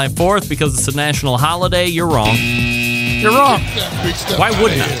on July 4th because it's a national holiday? You're wrong. You're wrong. Why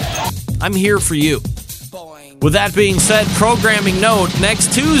wouldn't I? I'm here for you. With that being said, programming note,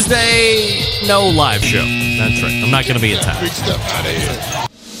 next Tuesday, no live show. That's right. I'm not going to be in town.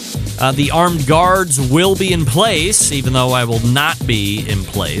 The armed guards will be in place, even though I will not be in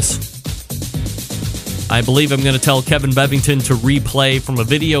place. I believe I'm going to tell Kevin Bevington to replay from a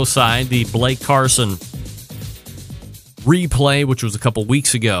video side the Blake Carson replay, which was a couple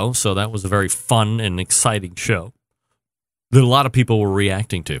weeks ago. So that was a very fun and exciting show that a lot of people were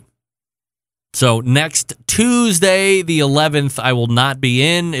reacting to. So next Tuesday, the 11th, I will not be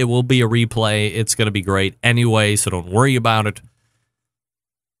in. It will be a replay. It's going to be great anyway, so don't worry about it.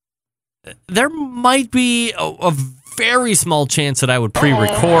 There might be a very small chance that I would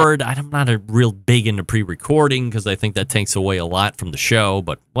pre-record. I'm not real big into pre-recording because I think that takes away a lot from the show,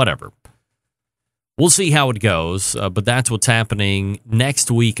 but whatever. We'll see how it goes, but that's what's happening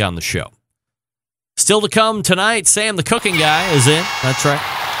next week on the show. Still to come tonight, Sam the cooking guy is in. That's right.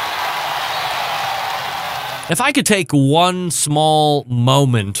 If I could take one small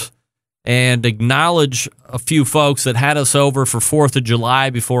moment and acknowledge a few folks that had us over for 4th of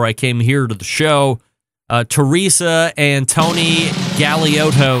July before I came here to the show, Teresa and Tony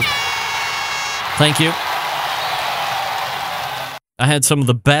Galiotto. Thank you. I had some of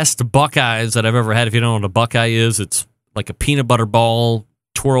the best Buckeyes that I've ever had. If you don't know what a Buckeye is, it's like a peanut butter ball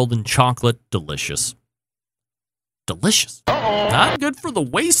twirled in chocolate. Delicious. Delicious. Not good for the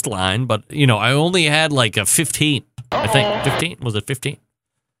waistline, but, I only had like a 15. I think 15. Was it 15?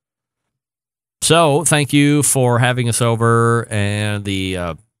 So, thank you for having us over and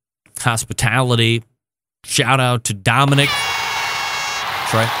the hospitality. Shout out to Dominic.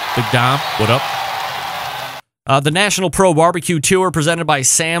 That's right. Big Dom. What up? The National Pro Barbecue Tour presented by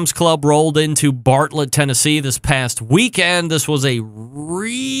Sam's Club rolled into Bartlett, Tennessee this past weekend. This was a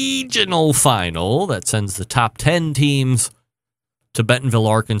regional final that sends the top 10 teams to Bentonville,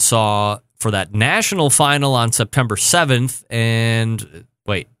 Arkansas for that national final on September 7th.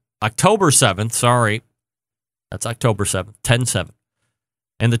 October 7th. Sorry. That's October 7th, 10-7.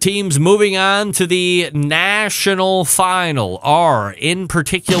 And the teams moving on to the national final are, in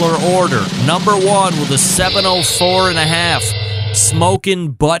particular order, number 1 with a 704.5,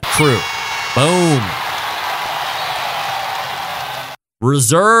 Smokin' Butt Crew. Boom.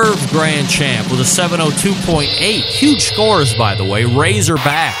 Reserve Grand Champ with a 702.8. Huge scores, by the way.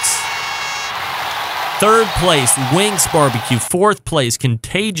 Razorbacks. 3rd place, Winks Barbecue. 4th place,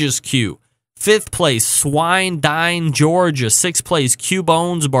 Contagious Q. 5th place, Swine Dine, Georgia. 6th place,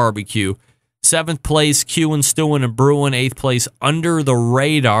 Q-Bones Barbecue. 7th place, Q and Stewin' and Brewin'. 8th place, Under the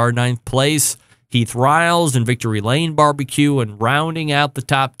Radar. 9th place, Heath Riles and Victory Lane Barbecue. And rounding out the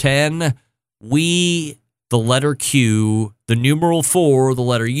top 10, we, the letter Q, the numeral 4, the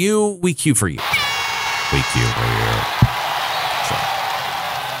letter U, we Q for you. We Q for you.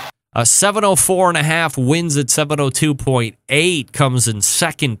 A 704.5 wins at 702.8, comes in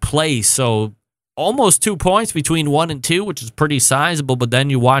 2nd place. So almost 2 points between 1 and 2, which is pretty sizable. But then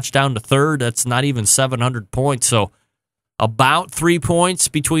you watch down to 3rd, that's not even 700 points. So about 3 points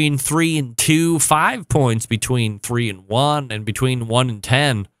between 3 and 2, 5 points between 3 and 1, and between 1 and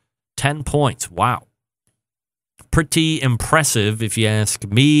 10, 10 points. Wow. Pretty impressive, if you ask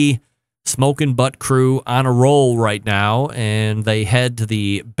me. Smokin' Butt Crew on a roll right now, and they head to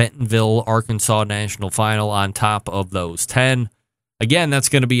the Bentonville, Arkansas National Final on top of those 10. Again, that's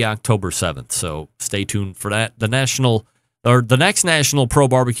going to be October 7th, so stay tuned for that. The next National Pro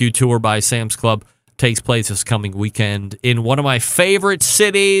Barbecue Tour by Sam's Club takes place this coming weekend in one of my favorite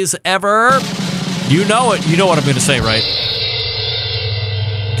cities ever. You know it. You know what I'm going to say, right?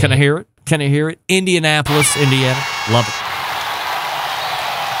 Can I hear it? Can I hear it? Indianapolis, Indiana. Love it.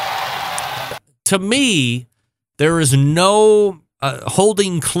 To me, there is no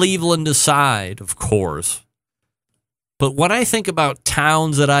holding Cleveland aside, of course. But when I think about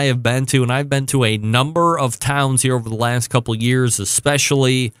towns that I have been to, and I've been to a number of towns here over the last couple of years,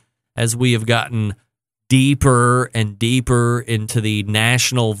 especially as we have gotten deeper and deeper into the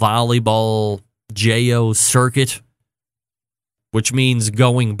National Volleyball JO circuit, which means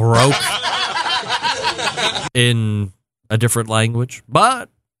going broke in a different language. But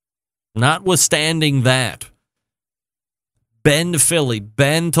notwithstanding that, been to Philly,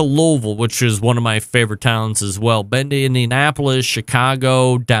 been to Louisville, which is one of my favorite towns as well, been to Indianapolis,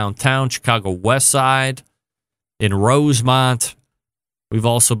 Chicago, downtown, Chicago West Side, in Rosemont. We've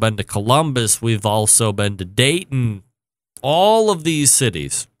also been to Columbus. We've also been to Dayton. All of these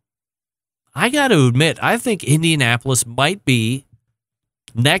cities. I got to admit, I think Indianapolis might be,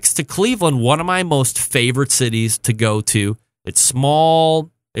 next to Cleveland, one of my most favorite cities to go to. It's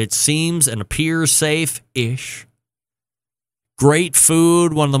small. It seems and appears safe-ish. Great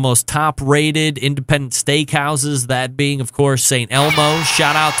food, one of the most top-rated independent steakhouses, that being, of course, St. Elmo's.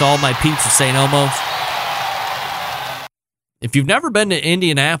 Shout out to all my peeps at St. Elmo's. If you've never been to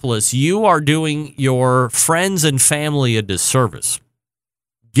Indianapolis, you are doing your friends and family a disservice.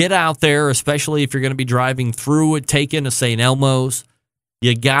 Get out there, especially if you're going to be driving through it, take in a St. Elmo's.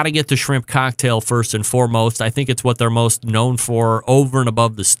 You got to get the shrimp cocktail first and foremost. I think it's what they're most known for over and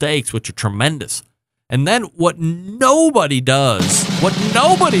above the steaks, which are tremendous. And then what nobody does, you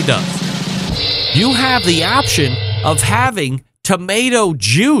have the option of having tomato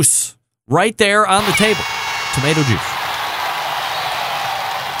juice right there on the table. Tomato juice.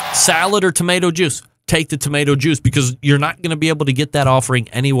 Salad or tomato juice. Take the tomato juice because you're not going to be able to get that offering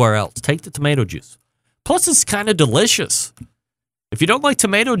anywhere else. Take the tomato juice. Plus, it's kind of delicious. If you don't like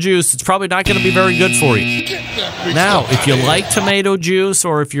tomato juice, it's probably not going to be very good for you. Now, if you like tomato juice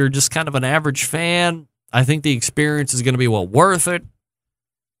or if you're just kind of an average fan, I think the experience is going to be well worth it.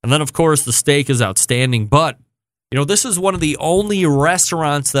 And then, of course, the steak is outstanding. But, this is one of the only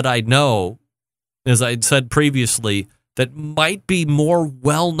restaurants that I know, as I'd said previously, that might be more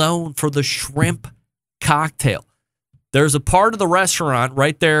well-known for the shrimp cocktail. There's a part of the restaurant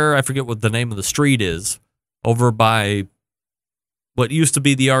right there, I forget what the name of the street is, over by what used to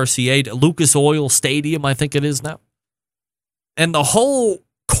be the RCA, Lucas Oil Stadium, I think it is now. And the whole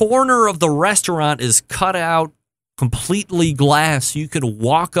corner of the restaurant is cut out completely glass. You could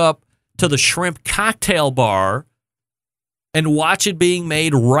walk up to the shrimp cocktail bar and watch it being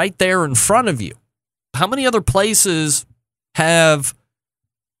made right there in front of you. How many other places have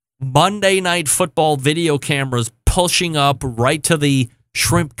Monday Night Football video cameras pushing up right to the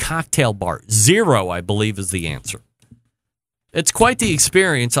shrimp cocktail bar? 0, I believe, is the answer. It's quite the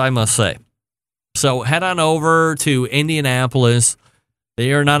experience, I must say. So head on over to Indianapolis.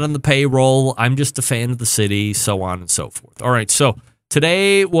 They are not on the payroll. I'm just a fan of the city, so on and so forth. All right, so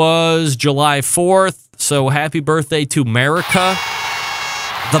today was July 4th, so happy birthday to America.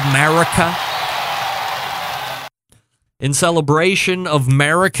 The America. In celebration of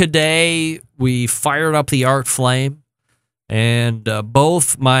America Day, we fired up the art flame, and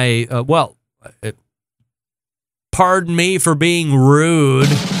both my, pardon me for being rude,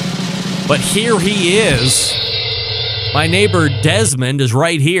 but here he is. My neighbor Desmond is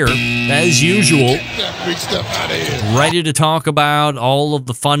right here, as usual, ready to talk about all of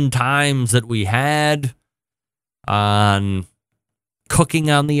the fun times that we had on cooking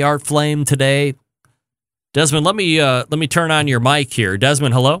on the art flame today. Desmond, let me turn on your mic here.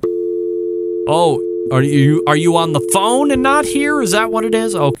 Desmond, hello? Oh, are you on the phone and not here? Is that what it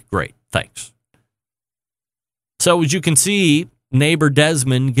is? Okay, great. Thanks. So as you can see, neighbor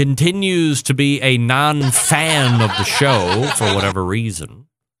Desmond continues to be a non-fan of the show for whatever reason.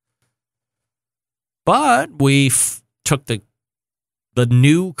 But we took the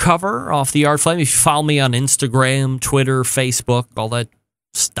new cover off the art flame. If you follow me on Instagram, Twitter, Facebook, all that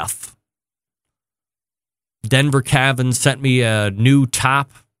stuff. Denver Cavan sent me a new top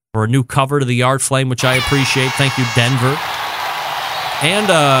or a new cover to the art flame, which I appreciate. Thank you, Denver. And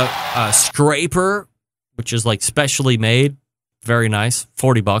a scraper, which is like specially made. Very nice.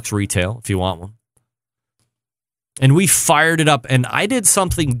 $40 retail if you want one. And we fired it up. And I did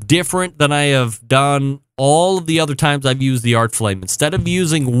something different than I have done all of the other times I've used the art flame. Instead of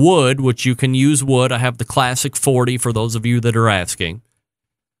using wood, which you can use wood, I have the classic 40 for those of you that are asking.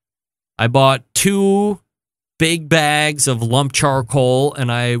 I bought 2 big bags of lump charcoal,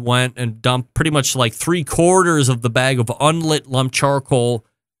 and I went and dumped pretty much like 3/4 of the bag of unlit lump charcoal,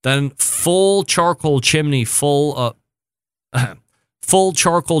 then full charcoal chimney, full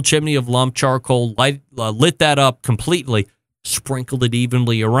charcoal chimney of lump charcoal, lit that up completely, sprinkled it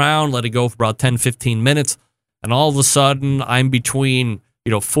evenly around, let it go for about 10-15 minutes, and all of a sudden I'm between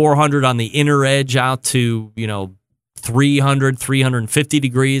 400 on the inner edge out to 300, 350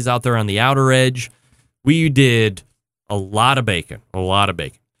 degrees out there on the outer edge. We did a lot of bacon,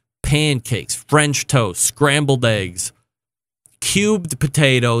 pancakes, French toast, scrambled eggs, cubed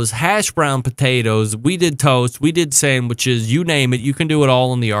potatoes, hash brown potatoes. We did toast, we did sandwiches, you name it. You can do it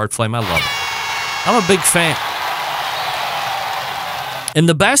all in the art flame. I love it. I'm a big fan. And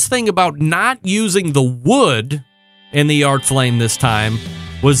the best thing about not using the wood in the art flame this time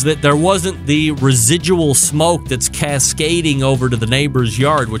was that there wasn't the residual smoke that's cascading over to the neighbor's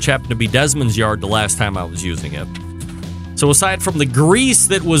yard, which happened to be Desmond's yard the last time I was using it. So aside from the grease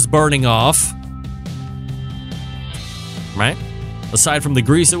that was burning off, right? Aside from the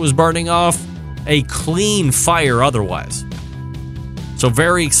grease that was burning off, a clean fire otherwise. So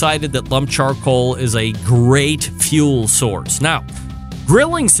very excited that lump charcoal is a great fuel source. Now,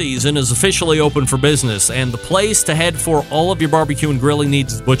 grilling season is officially open for business, and the place to head for all of your barbecue and grilling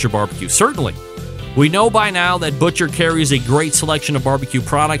needs is Butcher Barbecue. Certainly. We know by now that Butcher carries a great selection of barbecue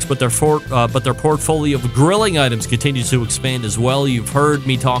products, but their portfolio of grilling items continues to expand as well. You've heard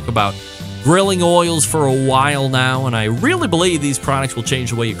me talk about grilling oils for a while now, and I really believe these products will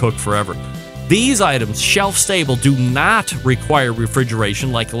change the way you cook forever. These items, shelf-stable, do not require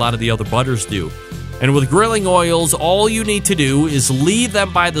refrigeration like a lot of the other butters do. And with grilling oils, all you need to do is leave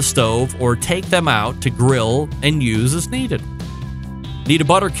them by the stove or take them out to grill and use as needed. Need a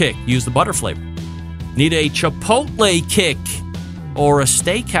butter kick? Use the butter flavor. Need a chipotle kick or a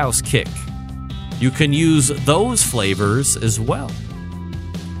steakhouse kick? You can use those flavors as well.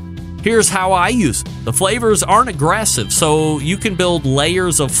 Here's how I use them. The flavors aren't aggressive, so you can build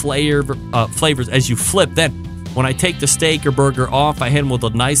layers of flavors as you flip. Then When I take the steak or burger off, I hit them with a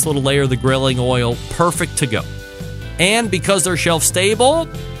nice little layer of the grilling oil. Perfect to go. And because they're shelf stable,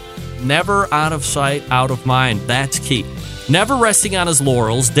 never out of sight, out of mind. That's key. Never resting on his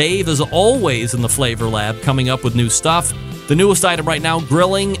laurels, Dave is always in the flavor lab coming up with new stuff. The newest item right now,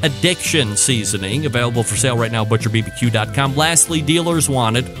 Grilling Addiction Seasoning, available for sale right now, butcherbbq.com. Lastly, dealers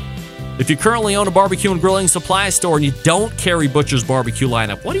wanted. If you currently own a barbecue and grilling supply store and you don't carry Butcher's barbecue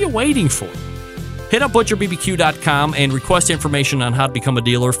lineup, what are you waiting for? Hit up butcherbbq.com and request information on how to become a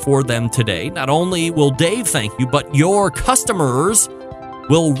dealer for them today. Not only will Dave thank you, but your customers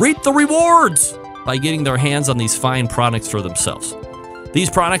will reap the rewards by getting their hands on these fine products for themselves. These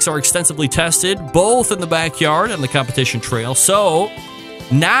products are extensively tested, both in the backyard and the competition trail. So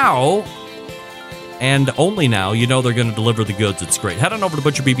now, and only now, you know they're going to deliver the goods. It's great. Head on over to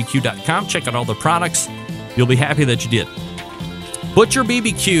butcherbbq.com. Check out all their products. You'll be happy that you did.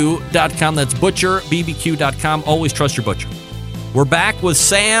 butcherbbq.com. That's butcherbbq.com. Always trust your butcher. We're back with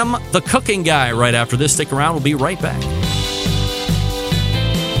Sam, the cooking guy, right after this. Stick around. We'll be right back.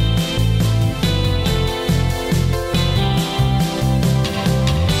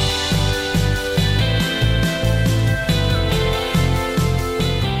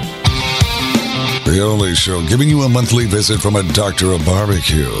 The only show giving you a monthly visit from a doctor of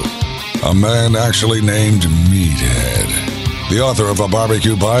barbecue. A man actually named Meathead. The author of a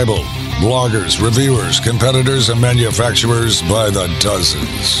barbecue Bible. Bloggers, reviewers, competitors, and manufacturers by the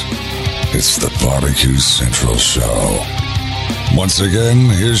dozens. It's the Barbecue Central Show. Once again,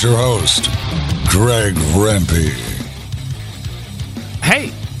 here's your host, Greg Rempe.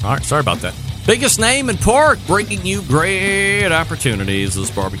 Hey! All right, sorry about that. Biggest name in pork, bringing you great opportunities this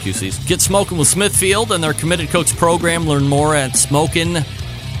barbecue season. Get smoking with Smithfield and their Committed Cooks program. Learn more at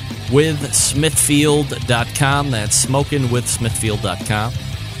smokingwithsmithfield.com. That's smokingwithsmithfield.com.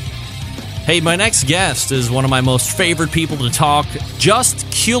 Hey, my next guest is one of my most favorite people to talk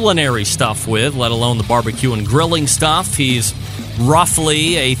just culinary stuff with, let alone the barbecue and grilling stuff. He's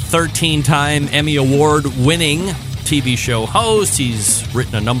roughly a 13-time Emmy Award-winning TV show host. He's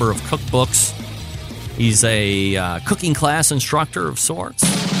written a number of cookbooks. He's a cooking class instructor of sorts.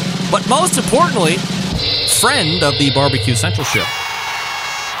 But most importantly, friend of the Barbecue Central show.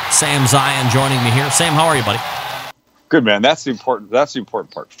 Sam Zion joining me here. Sam, how are you, buddy? Good, man. That's the important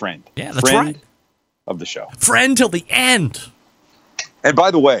part. Friend. Yeah, that's friend right. Of the show. Friend till the end. And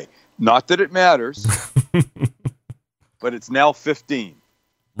by the way, not that it matters, but it's now 15.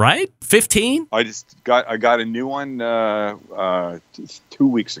 Right? 15? I got a new one 2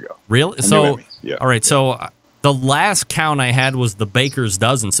 weeks ago. Really? So, yeah. All right. So the last count I had was the baker's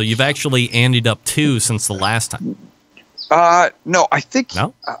dozen. So you've actually andied up 2 since the last time. No, I think.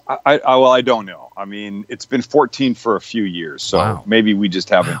 No. I don't know. I mean, it's been 14 for a few years, so maybe we just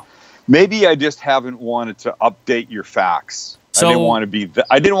haven't. Wow. Maybe I just haven't wanted to update your facts. So, I didn't want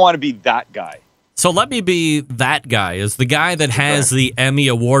to be that guy. So let me be that guy, as the guy that has the Emmy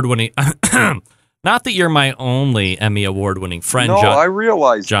Award-winning... Not that you're my only Emmy Award-winning friend, No, John, I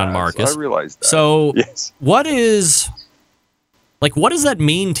realize John that. Marcus. I realize that. So yes. what does that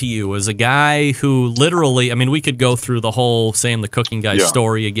mean to you as a guy who literally... I mean, we could go through the whole Sam the Cooking Guy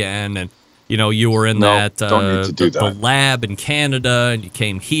story again, and you were in the lab in Canada, and you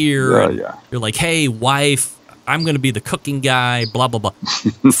came here, and you're like, hey, wife... I'm going to be the cooking guy, blah, blah, blah.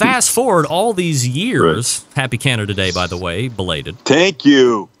 Fast forward all these years. Right. Happy Canada Day, by the way, belated. Thank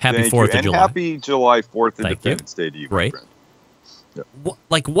you. Happy 4th of July. And happy July 4th Independence Day to you. Great. Yeah.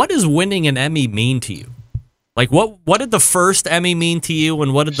 What does winning an Emmy mean to you? Like, what did the first Emmy mean to you,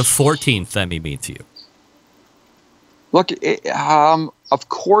 and what did the 14th Emmy mean to you? Look, of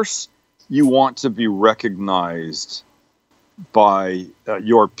course you want to be recognized by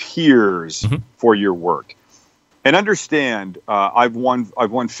your peers for your work. And understand, I've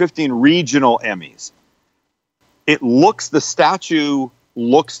won 15 regional Emmys. The statue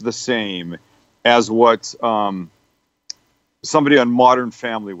looks the same as what somebody on Modern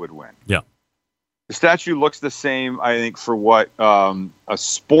Family would win. Yeah. The statue looks the same, I think, for what a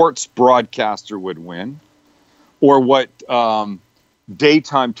sports broadcaster would win, or what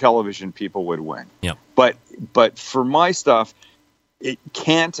daytime television people would win. Yeah. But for my stuff, it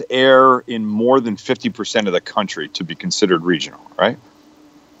can't air in more than 50% of the country to be considered regional, right?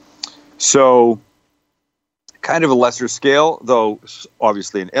 So kind of a lesser scale, though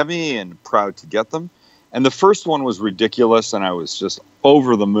obviously an Emmy, and proud to get them. And the first one was ridiculous, and I was just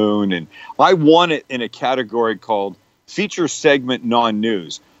over the moon. And I won it in a category called Feature Segment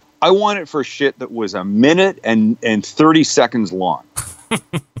Non-News. I won it for shit that was a minute and 30 seconds long.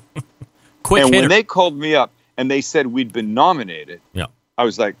 Quick and hitter. When they called me up, and they said we'd been nominated. Yeah. I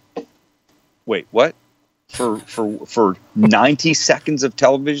was like, wait, what? for 90 seconds of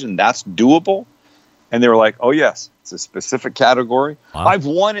television, that's doable. And they were like, oh, yes, it's a specific category. Wow. I've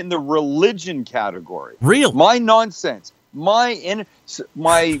won in the religion category. Real? My nonsense, my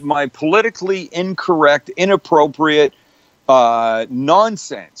politically incorrect, inappropriate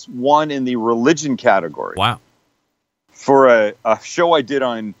nonsense won in the religion category. Wow. For a show I did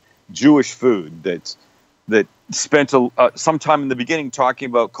on Jewish food that spent some time in the beginning talking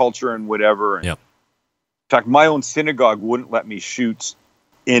about culture and whatever. And yep. In fact, my own synagogue wouldn't let me shoot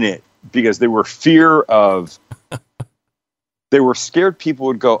in it because they were they were scared people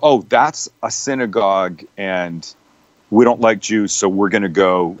would go, oh, that's a synagogue and we don't like Jews, so we're going to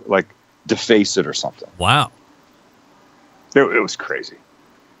go like deface it or something. Wow. It was crazy.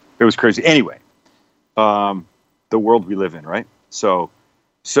 It was crazy. Anyway, the world we live in, right? So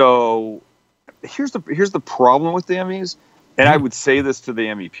here's the problem with the Emmys, and I would say this to the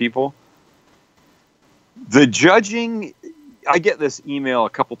Emmy people. The judging, I get this email a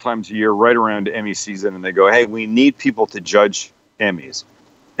couple times a year right around Emmy season, and they go, hey, we need people to judge Emmys.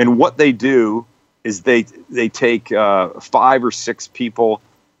 And what they do is they take 5 or 6 people,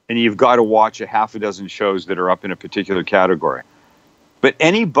 and you've got to watch a half a dozen shows that are up in a particular category. But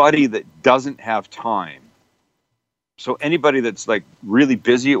anybody that doesn't have time, so anybody that's like really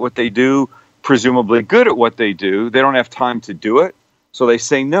busy at what they do, presumably good at what they do, they don't have time to do it, so they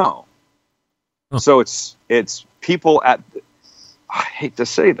say no. Huh. So it's people at, I hate to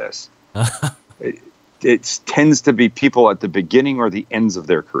say this, it tends to be people at the beginning or the ends of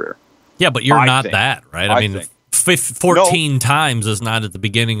their career. Yeah, but you're not that, right? I mean, 14 No. times is not at the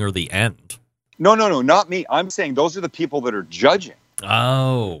beginning or the end. No, not me. I'm saying those are the people that are judging.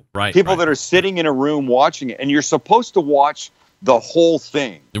 Oh, right. People that are sitting in a room watching it, and you're supposed to watch the whole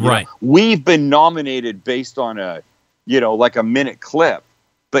thing. Right. We've been nominated based on like a minute clip,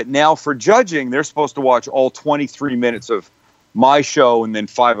 but now for judging, they're supposed to watch all 23 minutes of my show and then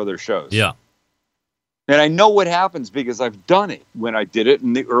 5 other shows. Yeah. And I know what happens because I've done it when I did it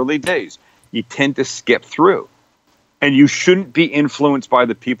in the early days. You tend to skip through, and you shouldn't be influenced by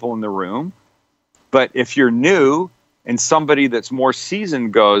the people in the room. But if you're new and somebody that's more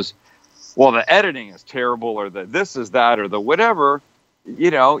seasoned goes, well, the editing is terrible, or the this is that, or the whatever,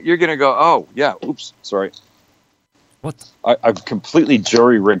 you're going to go, oh, yeah, oops, sorry. What? I've completely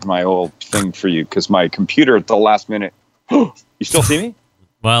jury-rigged my old thing for you because my computer at the last minute. You still see me?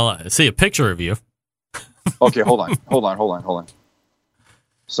 Well, I see a picture of you. Okay, hold on.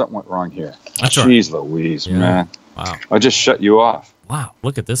 Something went wrong here. That's Jeez right. Louise, man. Wow. I just shut you off. Wow,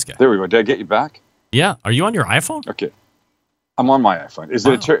 look at this guy. There we go. Did I get you back? Yeah. Are you on your iPhone? Okay. I'm on my iPhone. Is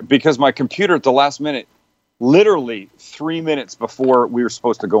it because my computer at the last minute, literally 3 minutes before we were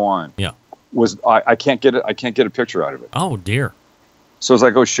supposed to go on, was I can't get it. I can't get a picture out of it. Oh dear. So I was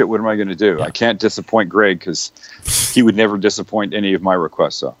like, oh shit, what am I going to do? Yeah. I can't disappoint Greg because he would never disappoint any of my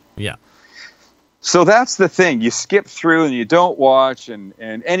requests. So yeah. So that's the thing. You skip through and you don't watch. And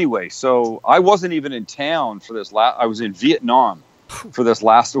anyway, so I wasn't even in town for this I was in Vietnam for this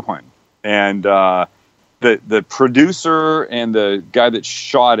last one. And the producer and the guy that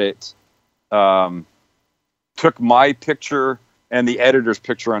shot it took my picture and the editor's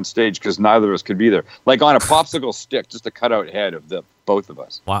picture on stage because neither of us could be there. Like on a popsicle stick, just a cutout head of both of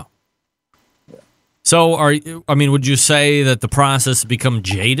us. Wow. Yeah. So would you say that the process has become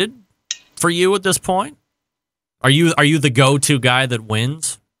jaded for you at this point? Are you the go-to guy that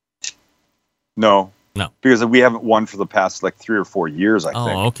wins? No, because we haven't won for the past like 3 or 4 years. I think.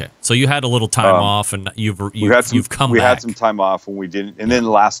 Oh, okay. So you had a little time off, and you've come back. We had some time off when we didn't, and then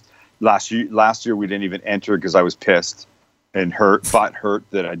last year we didn't even enter because I was pissed and hurt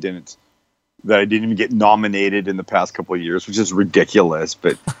that I didn't even get nominated in the past couple of years, which is ridiculous.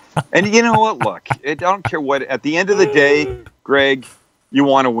 But and you know what? Look, I don't care what. At the end of the day, Greg. You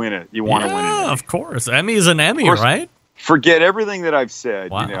want to win it. You want to win it. Yeah, of course. Emmy is an Emmy, right? Forget everything that I've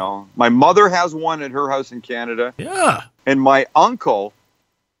said. Wow. My mother has one at her house in Canada. Yeah. And my uncle,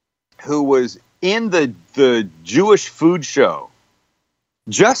 who was in the Jewish food show,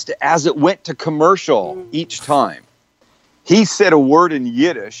 just as it went to commercial each time, he said a word in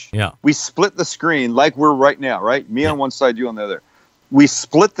Yiddish. Yeah. We split the screen like we're right now, right? Me on one side, you on the other. We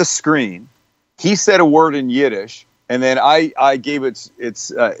split the screen. He said a word in Yiddish. And then I gave its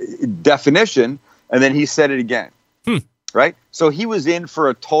definition, and then he said it again, right? So he was in for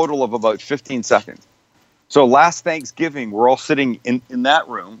a total of about 15 seconds. So last Thanksgiving, we're all sitting in that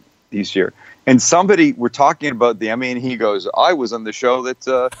room this year, and we're talking about the Emmy, and he goes, I was on the show that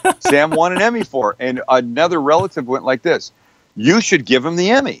Sam won an Emmy for. And another relative went like this, you should give him the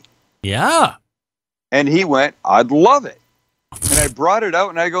Emmy. Yeah. And he went, I'd love it. And I brought it out,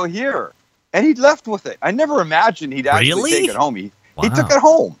 and I go, here. and he left with it. I never imagined he'd actually Really? take it home. He Wow. took it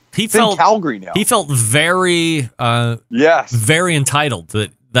home. He It's in felt Calgary now. He felt very very entitled.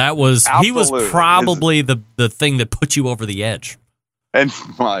 That was he was Absolutely. probably the thing that put you over the edge. And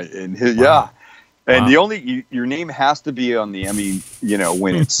the only your name has to be on the Emmy,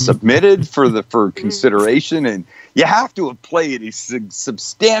 when it's submitted for consideration, and you have to have played a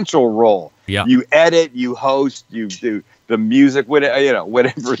substantial role. Yeah. You edit, you host, you do the music,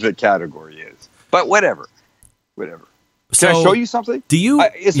 whatever the category is. But whatever. Can I show you something? Do you?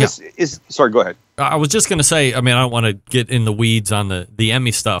 Sorry, go ahead. I was just going to say. I mean, I don't want to get in the weeds on the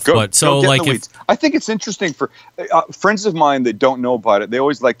Emmy stuff, but Go get in the weeds. I think it's interesting for friends of mine that don't know about it. They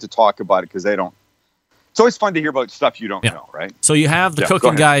always like to talk about it because they don't. It's always fun to hear about stuff you don't know, right? So you have the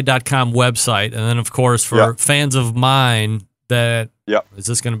cookingguy.com website, and then of course for fans of mine that is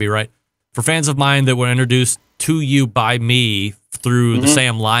this going to be right? For fans of mine that were introduced to you by me through the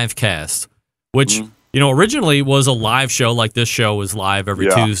Sam Livecast, which originally was a live show, like this show was live every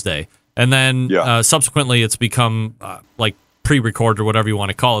Tuesday, and then subsequently it's become like pre-recorded or whatever you want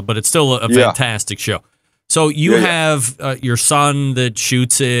to call it, but it's still a fantastic show. So you have your son that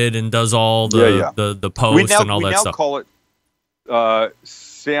shoots it and does all the posts and all that stuff. We now call it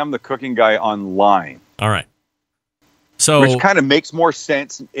Sam the Cooking Guy Online. All right. So which kind of makes more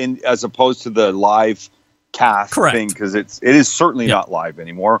sense as opposed to the live cast thing, because it is certainly not live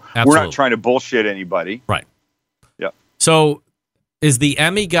anymore. Absolutely. We're not trying to bullshit anybody. Right. Yeah. So is the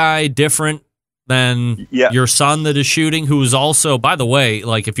Emmy guy different than your son that is shooting, who is also, by the way,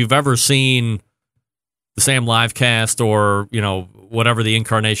 like if you've ever seen the Sam Livecast or, whatever the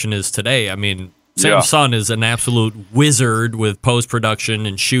incarnation is today, I mean, Sam's son is an absolute wizard with post-production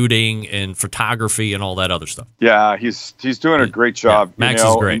and shooting and photography and all that other stuff. Yeah, he's doing a great job. Yeah, Max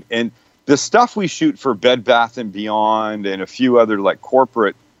is great. And the stuff we shoot for Bed Bath & Beyond and a few other like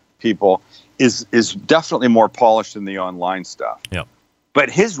corporate people is definitely more polished than the online stuff. Yeah. But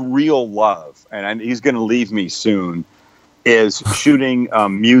his real love, and he's going to leave me soon, is shooting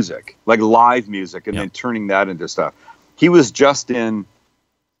music, like live music, and then turning that into stuff. He was just in,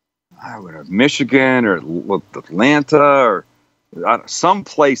 Michigan or Atlanta or some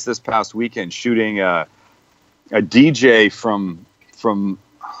place this past weekend shooting a DJ from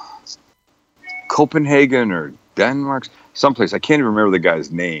Copenhagen or Denmark, someplace. I can't even remember the guy's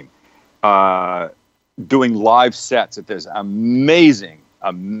name. Doing live sets at this amazing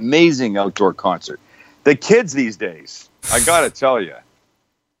outdoor concert. The kids these days, I got to tell you,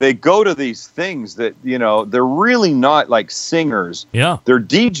 they go to these things that, they're really not like singers. Yeah. They're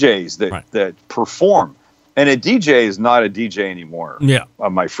DJs that perform. And a DJ is not a DJ anymore. Yeah.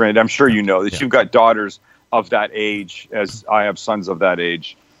 My friend, I'm sure you know that you've got daughters of that age, as I have sons of that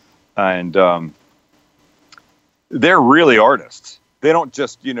age. And they're really artists. They don't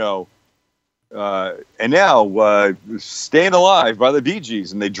just, and now Staying Alive by the Bee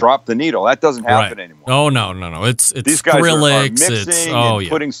Gees, and they drop the needle. That doesn't happen anymore. Oh, no. It's these guys Skrillex, are mixing and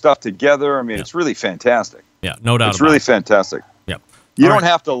putting stuff together. I mean, it's really fantastic. Yeah, no doubt. It's really fantastic. Yeah. You don't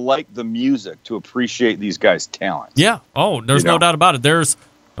have to like the music to appreciate these guys' talent. Yeah. Oh, there's no doubt about it. There's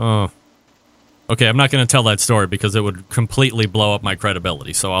okay, I'm not going to tell that story because it would completely blow up my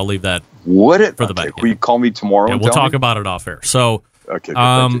credibility. So I'll leave that for the back. Will you call me tomorrow? Yeah, we'll talk about it off air. So, okay.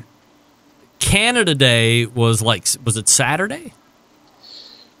 Thank you. Canada Day was it Saturday?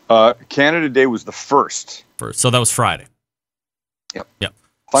 Canada Day was the first. So that was Friday. Yep.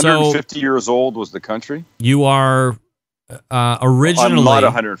 150 years old was the country. You are originally... I'm not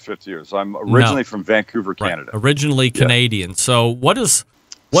 150 years. I'm originally from Vancouver, Canada. Right. Originally Canadian. So what does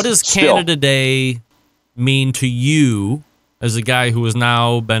Canada Day mean to you as a guy who has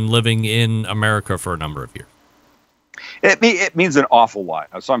now been living in America for a number of years? It means an awful lot.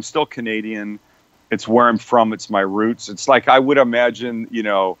 So I'm still Canadian. It's where I'm from. It's my roots. It's like I would imagine,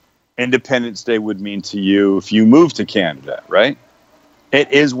 Independence Day would mean to you if you moved to Canada, right?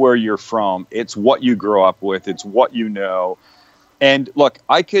 It is where you're from. It's what you grow up with. It's what you know. And look,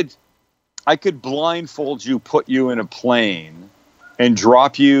 I could blindfold you, put you in a plane, and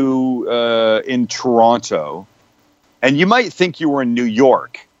drop you in Toronto, and you might think you were in New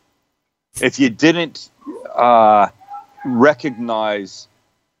York if you didn't recognize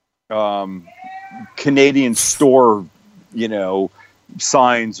Canadian store,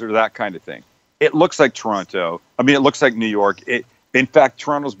 signs or that kind of thing. It looks like Toronto. I mean, it looks like New York. In fact,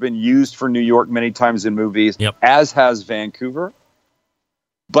 Toronto's been used for New York many times in movies, as has Vancouver.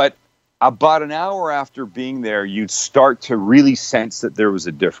 But about an hour after being there, you'd start to really sense that there was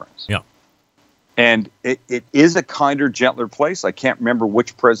a difference. Yeah. And it is a kinder, gentler place. I can't remember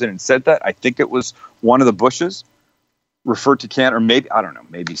which president said that. I think it was one of the Bushes. refer to Canada, or maybe, I don't know,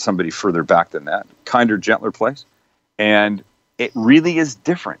 maybe somebody further back than that, kinder, gentler place. And it really is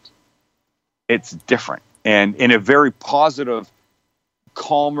different. It's different. And in a very positive,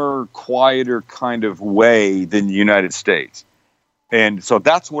 calmer, quieter kind of way than the United States. And so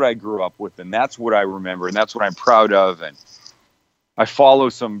that's what I grew up with, and that's what I remember, and that's what I'm proud of. And I follow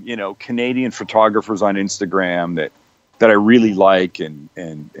some, Canadian photographers on Instagram that I really like, and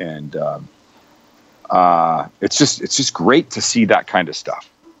it's just great to see that kind of stuff.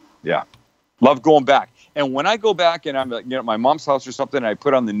 Yeah, love going back. And when I go back and I'm at my mom's house or something, and I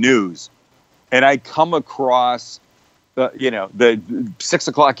put on the news, and I come across the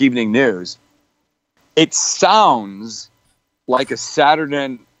 6:00 evening news, it sounds like a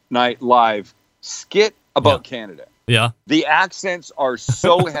Saturday Night Live skit about Canada. Yeah. The accents are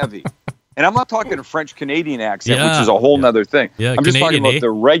so heavy. And I'm not talking a French-Canadian accent, which is a whole nother thing. Yeah, I'm just Canadian, talking about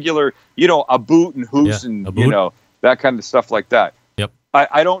the regular, a boot and hoots and, that kind of stuff like that. Yep.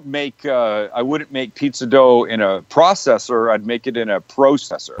 I wouldn't make pizza dough in a processor. I'd make it in a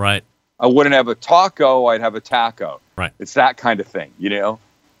processor. Right. I wouldn't have a taco. I'd have a taco. Right. It's that kind of thing,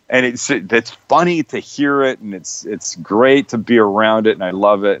 And it's funny to hear it, and it's great to be around it, and I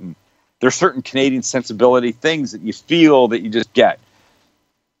love it. And there's certain Canadian sensibility things that you feel that you just get.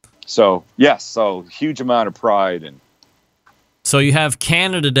 So yes, huge amount of pride. And so you have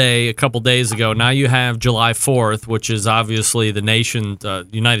Canada Day a couple days ago. Now you have July 4th, which is obviously the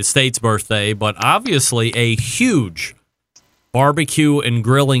United States birthday, but obviously a huge barbecue and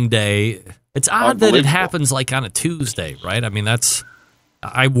grilling day. It's odd that it happens like on a Tuesday, right? I mean,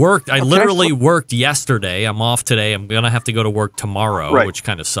 I literally worked yesterday. I'm off today. I'm going to have to go to work tomorrow, which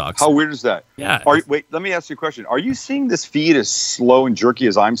kind of sucks. How weird is that? Yeah. Wait, let me ask you a question. Are you seeing this feed as slow and jerky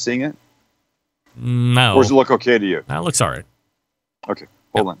as I'm seeing it? No. Or does it look okay to you? That looks all right. Okay,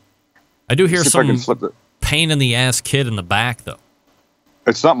 hold on. I do hear some flip it. pain in the ass kid in the back, though.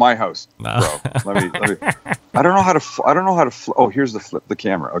 It's not my house, no. Bro. Let me. I don't know how to. Oh, here's the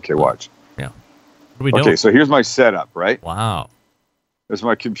camera. Okay, watch. Yeah. What are we doing? Okay, so here's my setup, right? Wow. There's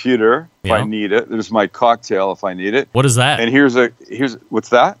my computer if I need it. There's my cocktail if I need it. What is that? And here's what's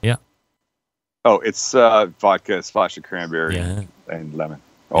that? Yeah. Oh, it's vodka, it's splash of cranberry and lemon.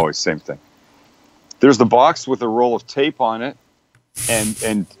 Always same thing. There's the box with a roll of tape on it,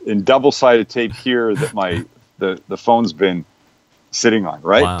 and double-sided tape here that the phone's been sitting on,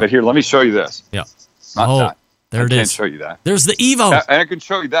 right? Wow. But here, let me show you this. Yeah. Not that. There it is. I can't show you that. There's the Evo. And I can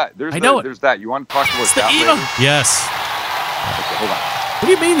show you that. I know it. There's that. You want to talk about it's that the Evo. later? Yes. Okay, hold on. What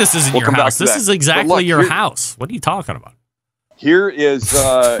do you mean this isn't your house? This is exactly your house. What are you talking about? Here is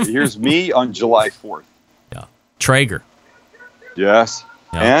here's me on July 4th. Yeah. Traeger. Yes.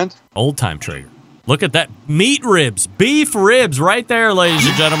 Yeah. And? Old time Traeger. Look at that. Meat ribs. Beef ribs right there, ladies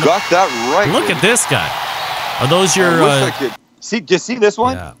and gentlemen. Got that right. Look at this guy. Are those your... I wish I could. See, do you see this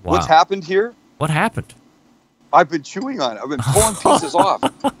one? Yeah, wow. What's happened here? What happened? I've been chewing on it. I've been pulling pieces off.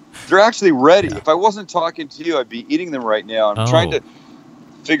 They're actually ready. Yeah. If I wasn't talking to you, I'd be eating them right now. I'm trying to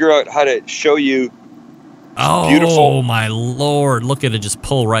figure out how to show you. Oh, beautiful. Oh, my Lord. Look at it just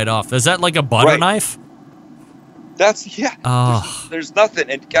pull right off. Is that like a butter knife? That's, Oh. There's nothing.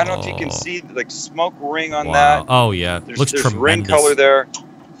 And I don't know if you can see the smoke ring on wow. that. Oh, yeah. There's tremendous. ring color there.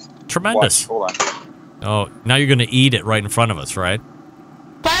 Tremendous. Watch. Hold on. Oh, now you're going to eat it right in front of us, right?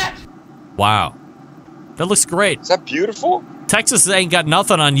 Wow. That looks great. Is that beautiful? Texas ain't got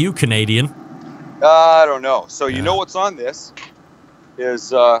nothing on you, Canadian. I don't know. So you know what's on this is,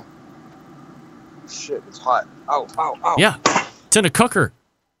 shit, it's hot. Ow, ow, ow. Yeah, it's in a cooker.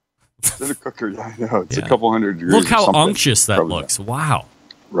 It's in a cooker, I know. It's a couple hundred degrees. Look how unctuous that looks. Wow.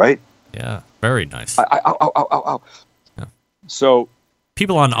 Right? Yeah, very nice. Ow. Yeah. So...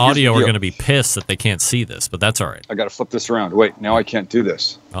 People on audio are going to be pissed that they can't see this, but that's all right. I got to flip this around. Wait, now I can't do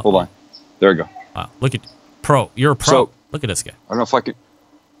this. Hold on. There we go. Wow, look at pro. You're a pro. So, look at this guy. I don't know if I can.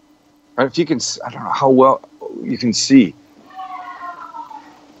 If you can, I don't know how well you can see.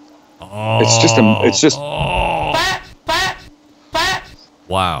 Oh, it's just.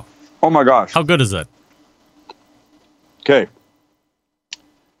 Wow. Oh my gosh. How good is that? Okay.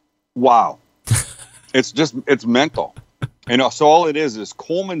 Wow. It's mental. So all it is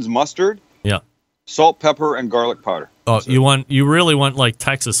Coleman's mustard, salt, pepper, and garlic powder. Oh, you really want like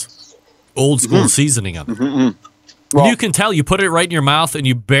Texas old school seasoning on it. Well, you can tell you put it right in your mouth and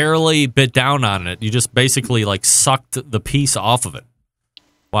you barely bit down on it. You just basically like sucked the piece off of it.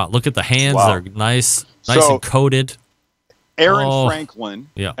 Wow, look at the hands. Wow. They're nice and coated. Aaron Franklin,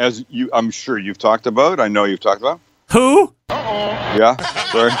 as I'm sure you've talked about. I know you've talked about. Who? Yeah,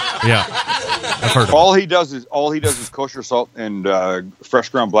 sorry. Yeah. I've heard of all he does is kosher salt and fresh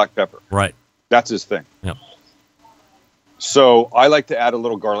ground black pepper. Right. That's his thing. Yep. So I like to add a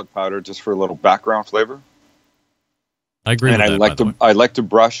little garlic powder just for a little background flavor. I agree and with that. I like to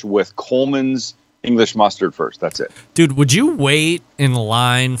brush with Coleman's English mustard first. That's it. Dude, would you wait in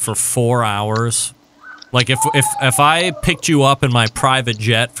line for 4 hours? Like if I picked you up in my private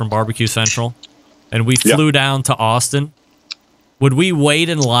jet from Barbecue Central and we flew down to Austin, would we wait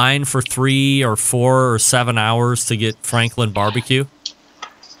in line for 3 or 4 or 7 hours to get Franklin barbecue?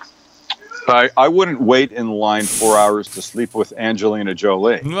 I wouldn't wait in line 4 hours to sleep with Angelina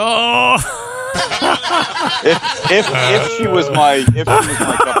Jolie. Oh. if she was my cup of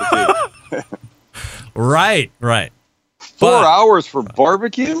tea. Right. 4 hours for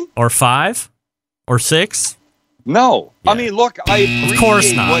barbecue? Or 5? Or 6? No. Yeah. I mean, look, I appreciate of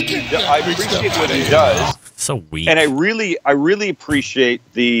course not. I appreciate what he does. So weak. And I really appreciate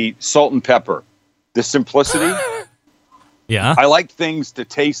the salt and pepper, the simplicity. Yeah. I like things to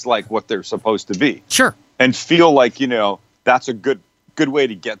taste like what they're supposed to be. Sure. And feel like, that's a good way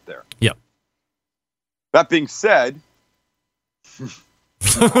to get there. Yep. That being said,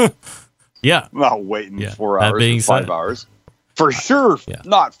 yeah. I'm not waiting 4 hours or 5 hours. For sure,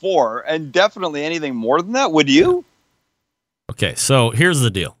 not 4. And definitely anything more than that. Would you? Okay, so here's the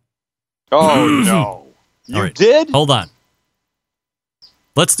deal. Oh, no. You did? Hold on.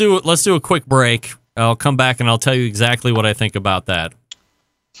 Let's do a quick break. I'll come back and I'll tell you exactly what I think about that.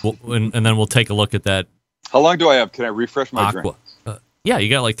 And then we'll take a look at that. How long do I have? Can I refresh my drink? Yeah, you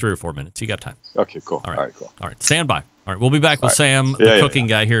got like 3 or 4 minutes. You got time. Okay, cool. All right, cool. All right, stand by. All right, we'll be back with Sam, the cooking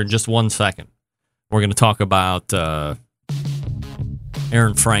guy, here in just 1 second. We're going to talk about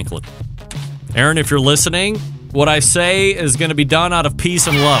Aaron Franklin. Aaron, if you're listening, what I say is going to be done out of peace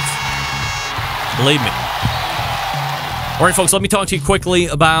and love. Believe me. All right, folks, let me talk to you quickly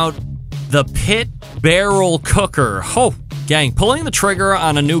about the Pit Barrel Cooker. Oh, gang, pulling the trigger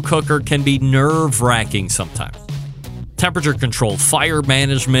on a new cooker can be nerve-wracking sometimes. Temperature control, fire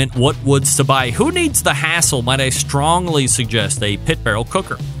management, what woods to buy. Who needs the hassle? Might I strongly suggest a Pit Barrel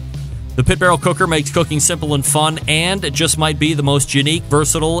Cooker. The Pit Barrel Cooker makes cooking simple and fun, and it just might be the most unique,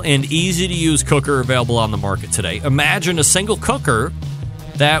 versatile, and easy-to-use cooker available on the market today. Imagine a single cooker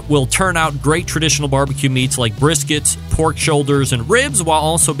that will turn out great traditional barbecue meats like briskets, pork shoulders, and ribs, while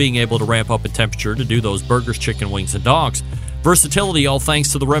also being able to ramp up in temperature to do those burgers, chicken wings, and dogs. Versatility, all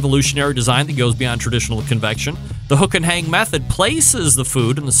thanks to the revolutionary design that goes beyond traditional convection. The hook and hang method places the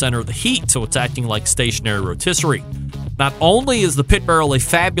food in the center of the heat, so it's acting like stationary rotisserie. Not only is the Pit Barrel a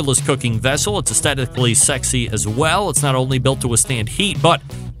fabulous cooking vessel, it's aesthetically sexy as well. It's not only built to withstand heat, but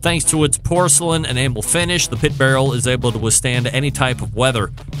thanks to its porcelain enamel finish, the Pit Barrel is able to withstand any type of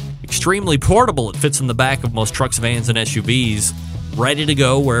weather. Extremely portable, it fits in the back of most trucks, vans, and SUVs. Ready to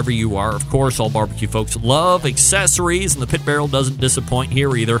go wherever you are. Of course, all barbecue folks love accessories, and the Pit Barrel doesn't disappoint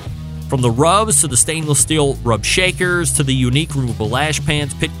here either. From the rubs to the stainless steel rub shakers to the unique removable lash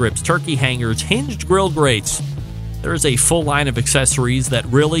pans, pit grips, turkey hangers, hinged grill grates. There is a full line of accessories that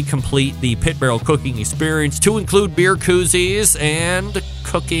really complete the Pit Barrel cooking experience, to include beer koozies and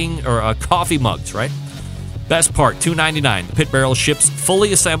cooking or coffee mugs, right? Best part, $2.99. The Pit Barrel ships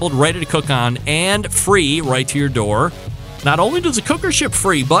fully assembled, ready to cook on, and free right to your door. Not only does the cooker ship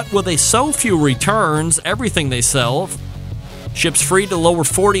free, but with so few returns, everything they sell ships free to lower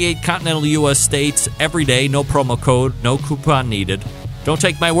 48 continental U.S. states every day. No promo code, no coupon needed. Don't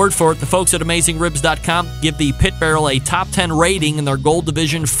take my word for it. The folks at AmazingRibs.com give the Pit Barrel a top 10 rating in their gold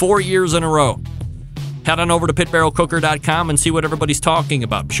division 4 years in a row. Head on over to pitbarrelcooker.com and see what everybody's talking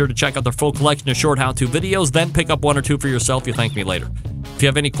about. Be sure to check out their full collection of short how-to videos, then pick up 1 or 2 for yourself. You'll thank me later. If you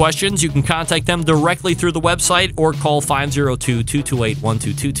have any questions, you can contact them directly through the website or call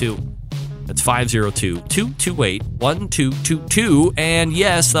 502-228-1222. That's 502-228-1222. And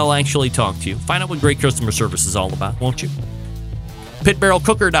yes, they'll actually talk to you. Find out what great customer service is all about, won't you?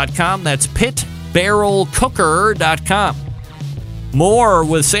 pitbarrelcooker.com. That's pitbarrelcooker.com. More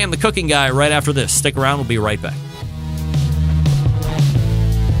with Sam the Cooking Guy right after this. Stick around. We'll be right back.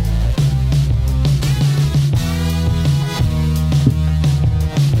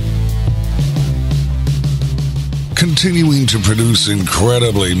 Continuing to produce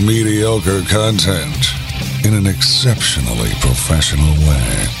incredibly mediocre content in an exceptionally professional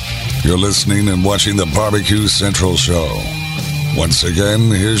way. You're listening and watching the Barbecue Central Show. Once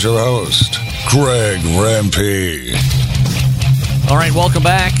again, here's your host, Greg Rempe. All right, welcome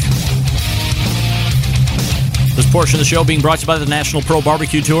back. This portion of the show being brought to you by the National Pro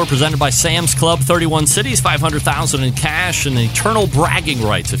Barbecue Tour, presented by Sam's Club. 31 cities, $500,000 in cash, and eternal bragging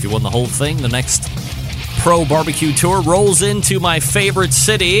rights if you won the whole thing. The next Pro Barbecue Tour rolls into my favorite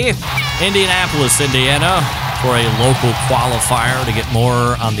city, Indianapolis, Indiana, for a local qualifier to get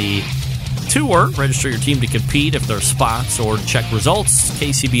more on the Tour. Register your team to compete if there are spots or to check results.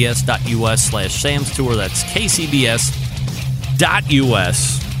 kcbs.us/Sam's Tour. That's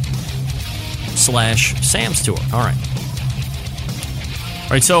kcbs.us/Sam's Tour. All right.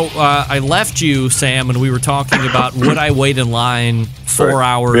 All right, so I left you, Sam, and we were talking about would I wait in line 4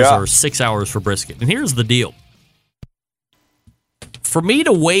 hours or 6 hours for brisket. And here's the deal. For me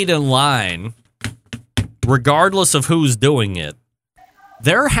to wait in line, regardless of who's doing it,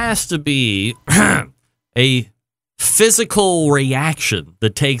 there has to be a physical reaction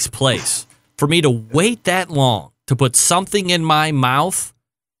that takes place. For me to wait that long to put something in my mouth,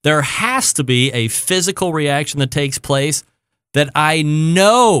 there has to be a physical reaction that takes place that I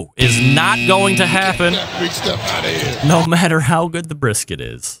know is not going to happen no matter how good the brisket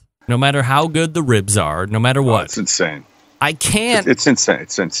is, no matter how good the ribs are, no matter what. It's insane. I can't. It's insane.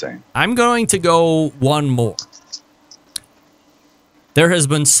 It's insane. I'm going to go one more. There has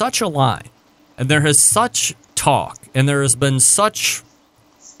been such a line, and there has such talk, and there has been such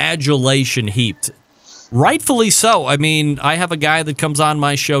adulation heaped. Rightfully so. I mean, I have a guy that comes on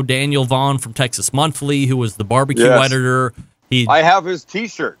my show, Daniel Vaughn from Texas Monthly, who was the barbecue editor. I have his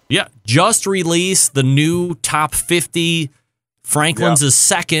T-shirt. Yeah, just released the new top 50. Franklin's is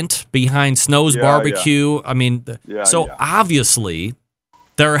second behind Snow's Barbecue. I mean, obviously,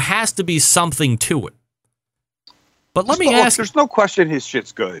 there has to be something to it. But let me ask. There's no question his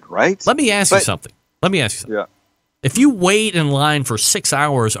shit's good, right? Let me ask you something. Yeah. If you wait in line for 6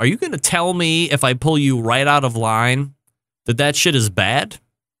 hours, are you going to tell me if I pull you right out of line that shit is bad?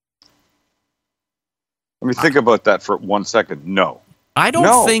 Let me think about that for 1 second. No. I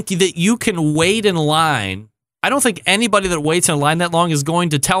don't think that you can wait in line. I don't think anybody that waits in line that long is going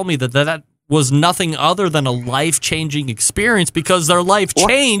to tell me that was nothing other than a life-changing experience because their life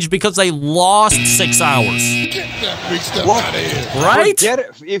changed because they lost 6 hours. Get that big stuff out of here. Right?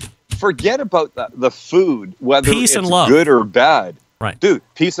 Forget about the food, whether peace it's and love. good or bad. Right. Dude,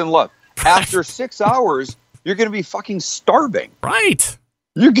 peace and love. After 6 hours, you're going to be fucking starving. Right.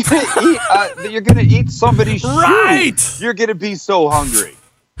 You're gonna eat. You're gonna eat somebody's shoe. You're gonna be so hungry.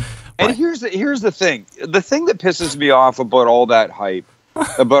 And here's the thing. The thing that pisses me off about all that hype,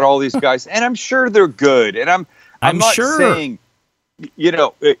 about all these guys, and I'm sure they're good. And I'm not sure. saying,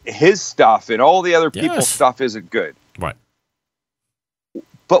 his stuff and all the other people's stuff isn't good. Right.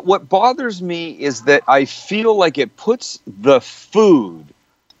 But what bothers me is that I feel like it puts the food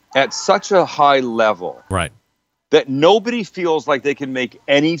at such a high level. Right. That nobody feels like they can make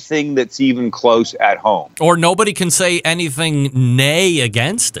anything that's even close at home. Or nobody can say anything nay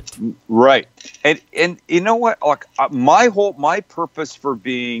against it. Right. And you know what? Like my purpose for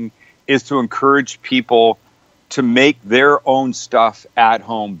being is to encourage people to make their own stuff at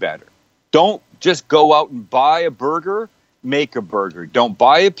home better. Don't just go out and buy a burger, make a burger. Don't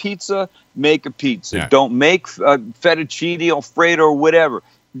buy a pizza, make a pizza. Yeah. Don't make fettuccine Alfredo or whatever.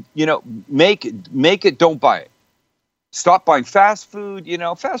 Make it, don't buy it. Stop buying fast food.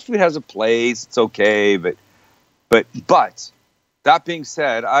 Fast food has a place. It's okay. But that being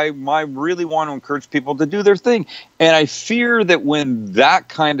said, I really want to encourage people to do their thing. And I fear that when that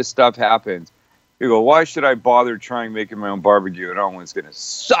kind of stuff happens, you go, why should I bother trying making my own barbecue? And it's going to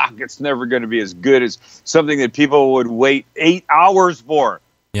suck. It's never going to be as good as something that people would wait 8 hours for.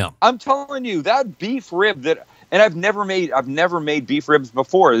 Yeah. I'm telling you, that beef rib and I've never made beef ribs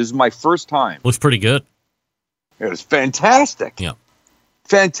before. This is my first time. Looks pretty good. It was fantastic. Yeah.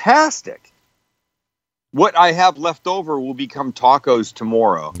 Fantastic. What I have left over will become tacos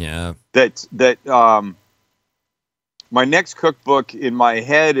tomorrow. Yeah. My next cookbook in my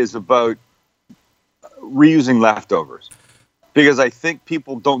head is about reusing leftovers because I think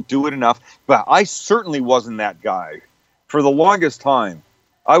people don't do it enough. But I certainly wasn't that guy. For the longest time,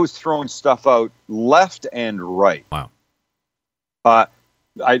 I was throwing stuff out left and right. Wow.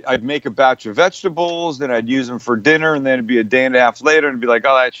 I'd make a batch of vegetables, then I'd use them for dinner, and then it'd be a day and a half later, and be like,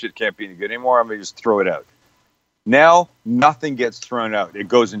 oh, that shit can't be any good anymore. I'm going to just throw it out. Now, nothing gets thrown out. It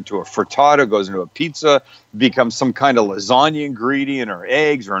goes into a frittata, goes into a pizza, becomes some kind of lasagna ingredient or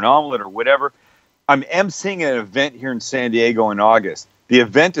eggs or an omelet or whatever. I'm emceeing an event here in San Diego in August. The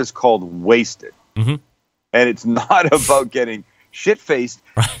event is called Wasted. Mm-hmm. And it's not about getting shit-faced.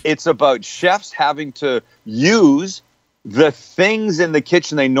 It's about chefs having to use the things in the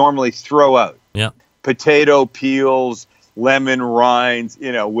kitchen they normally throw out. Yeah. Potato peels, lemon rinds,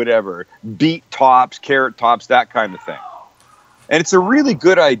 whatever. Beet tops, carrot tops, that kind of thing. And it's a really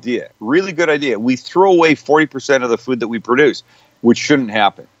good idea. Really good idea. We throw away 40% of the food that we produce, which shouldn't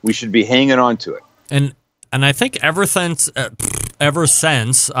happen. We should be hanging on to it. And I think ever since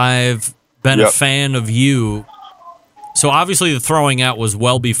I've been a fan of you. So obviously the throwing out was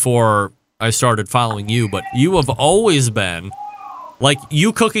well before I started following you, but you have always been, like,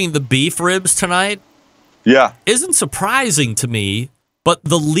 you cooking the beef ribs tonight. Yeah. Isn't surprising to me, but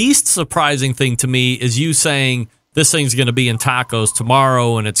the least surprising thing to me is you saying this thing's going to be in tacos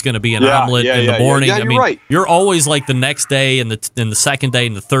tomorrow and it's going to be an omelet in the morning. Yeah, you're right. You're always like the next day and the second day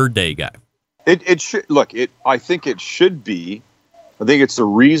and the third day guy. It should look. I think it should be. I think it's a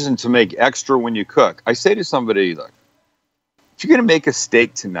reason to make extra when you cook. I say to somebody, look, if you're going to make a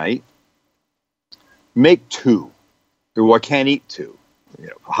steak tonight, make 2. Well, I can't eat 2.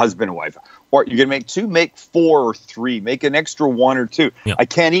 Husband and wife. Or you're going to make 2, make 4 or 3. Make an extra 1 or 2. Yeah. I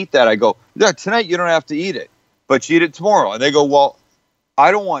can't eat that. I go, yeah, tonight you don't have to eat it, but you eat it tomorrow. And they go, well,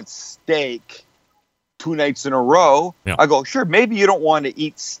 I don't want steak 2 nights in a row. Yeah. I go, sure, maybe you don't want to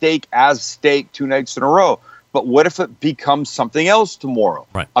eat steak as steak 2 nights in a row. But what if it becomes something else tomorrow?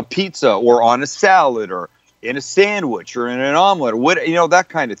 Right. A pizza or on a salad or in a sandwich or in an omelet or that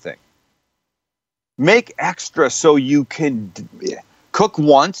kind of thing. Make extra so you can cook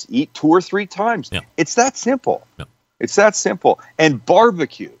once, eat 2 or 3 times. Yeah. It's that simple. Yeah. It's that simple. And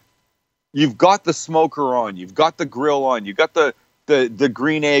barbecue, you've got the smoker on, you've got the grill on, you've got the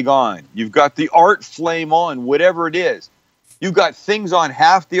green egg on, you've got the art flame on, whatever it is. You've got things on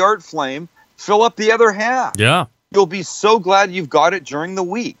half the art flame, fill up the other half. Yeah. You'll be so glad you've got it during the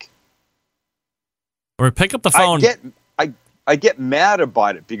week. Or pick up the phone. I get mad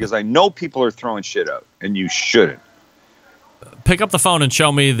about it because I know people are throwing shit out, and you shouldn't. Pick up the phone and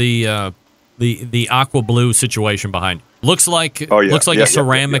show me the aqua blue situation behind. Looks like a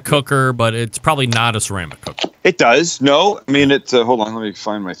ceramic cooker, but it's probably not a ceramic cooker. It does. No, I mean it. Hold on, let me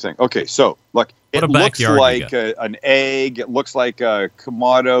find my thing. Okay, so look, it looks like an egg. It looks like a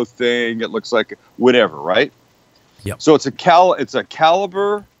Kamado thing. It looks like whatever, right? Yep. So it's a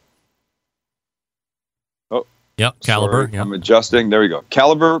caliber. Oh, yep, caliber. Sorry, yep. I'm adjusting. There we go.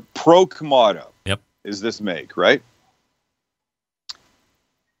 Caliber Pro Kamado. Yep. Is this make, right?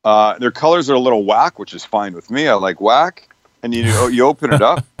 Their colors are a little whack, which is fine with me. I like whack. And you open it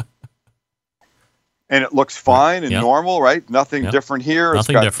up, and it looks fine and normal, right? Nothing different here.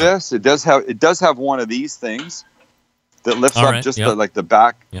 Nothing it's got different. this. It does have one of these things that lifts All up right, just yep. the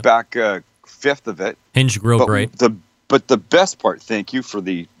back fifth of it. Hinge grill grate. But the best part, thank you for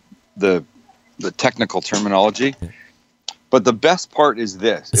the technical terminology. But the best part is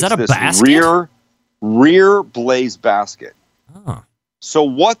this. Is that a this basket? Rear blaze basket. Oh. So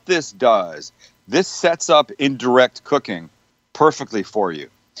what this does, this sets up indirect cooking perfectly for you.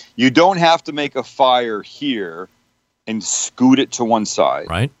 You don't have to make a fire here and scoot it to one side.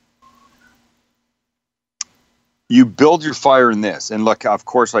 Right. You build your fire in this. And look, of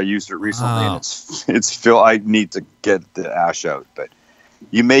course I used it recently and it's Phil. I need to get the ash out, but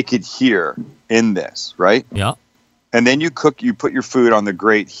you make it here in this, right? Yeah. And then you put your food on the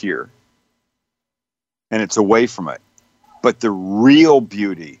grate here. And it's away from it. But the real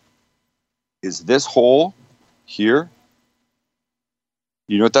beauty is this hole here.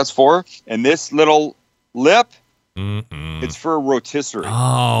 You know what that's for? And this little lip, it's for a rotisserie.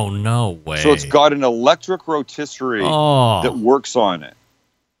 Oh, no way. So it's got an electric rotisserie that works on it.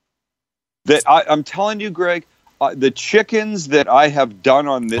 That I'm telling you, Greg, the chickens that I have done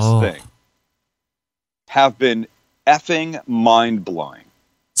on this thing have been effing mind-blowing.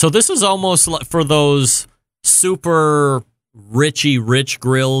 So this is almost like for those super rich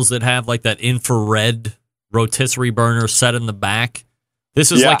grills that have like that infrared rotisserie burner set in the back.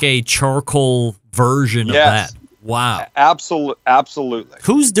 This is like a charcoal version of that. Wow. Absolutely.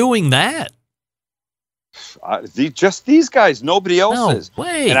 Who's doing that? Just these guys. Nobody else is.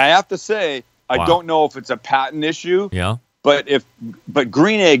 Way. And I have to say, I don't know if it's a patent issue. Yeah. But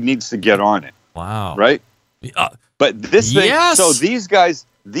Green Egg needs to get on it. Wow. Right? But this thing, yes. so these guys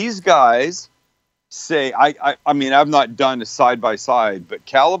say, I mean, I've not done a side by side, but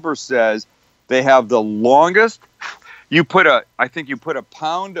Caliber says they have the longest. I think you put a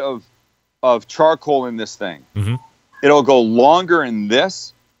pound of charcoal in this thing. Mm-hmm. It'll go longer in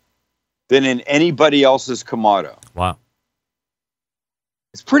this than in anybody else's Kamado. Wow.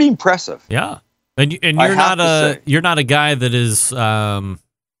 It's pretty impressive. Yeah. And you're not a guy that is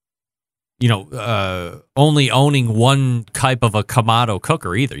only owning one type of a Kamado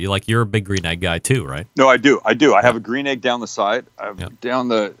cooker either. You're a big Green Egg guy too, right? No, I do. I have a Green Egg down the side. I have down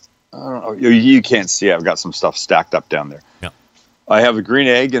the. I don't know. You can't see. I've got some stuff stacked up down there. Yeah. I have a Green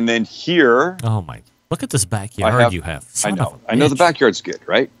Egg, and then here. Oh my! Look at this backyard you have. I know. I know the backyard's good,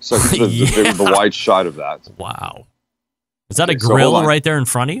 right? So here's the wide shot of that. Wow. Is that a grill right there in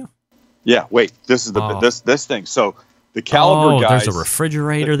front of you? Yeah. Wait. This is this thing. So the Caliber guys. There's a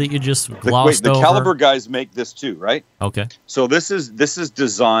refrigerator that you just glossed over. The over. Caliber guys make this too, right? Okay. So this is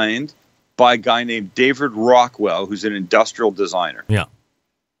designed by a guy named David Rockwell, who's an industrial designer. Yeah.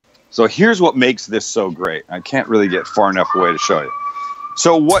 So here's what makes this so great. I can't really get far enough away to show you.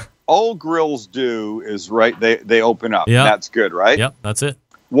 So what all grills do is, right, they open up. Yeah. That's good, right? Yep, that's it.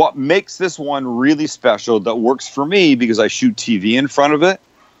 What makes this one really special that works for me, because I shoot TV in front of it,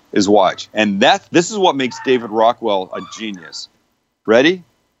 is watch. And this is what makes David Rockwell a genius. Ready?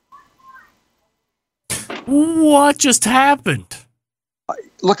 What just happened?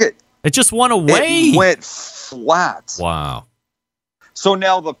 Look at it. Just went away. It went flat. Wow. So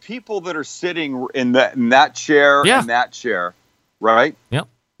now the people that are sitting in that chair and that chair, right? Yep.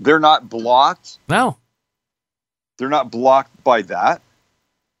 They're not blocked. No. They're not blocked by that.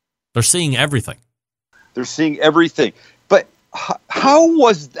 They're seeing everything. They're seeing everything. But how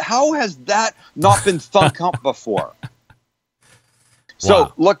has that not been thunk up before?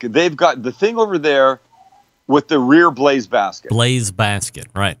 So look, they've got the thing over there with the rear blaze basket. Blaze basket,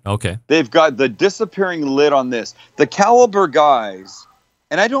 right? Okay. They've got the disappearing lid on this. The Caliber guys,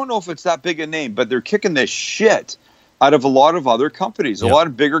 and I don't know if it's that big a name, but they're kicking this shit out of a lot of other companies, a lot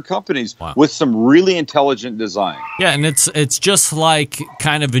of bigger companies with some really intelligent design. Yeah, and it's just like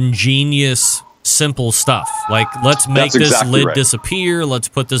kind of ingenious, simple stuff. Like, let's make this lid disappear. Let's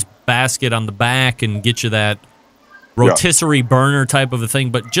put this basket on the back and get you that rotisserie burner type of a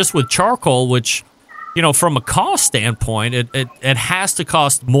thing. But just with charcoal, which, you know, from a cost standpoint, it has to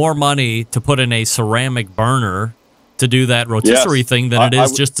cost more money to put in a ceramic burner to do that rotisserie thing than it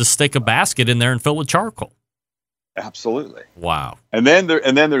is just to stick a basket in there and fill with charcoal. Absolutely. Wow. And then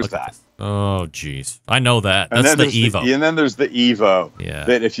there's that. Oh, geez. I know that. That's the Evo. And then there's the Evo. Yeah.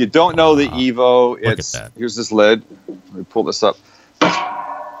 That if you don't know the Evo, it's here's this lid. Let me pull this up.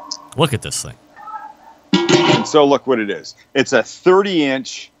 Look at this thing. And so look what it is. It's a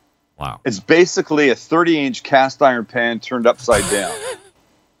 30-inch. Wow. It's basically a 30-inch cast iron pan turned upside down.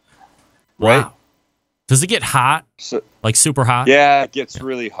 Right? Wow. Does it get hot? Like super hot? Yeah, it gets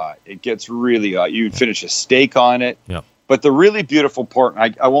really hot. It gets really hot. You finish a steak on it. Yep. But the really beautiful part,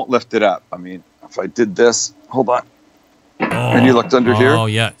 I won't lift it up. I mean, if I did this, hold on. And you looked under here. Oh,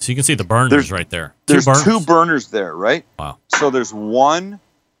 yeah. So you can see the burners right there. There's two burners there, right? Wow. So there's one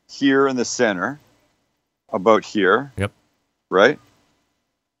here in the center, about here. Yep. Right?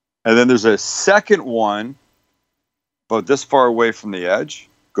 And then there's a second one about this far away from the edge.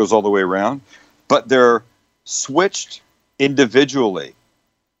 Goes all the way around. But they're switched individually,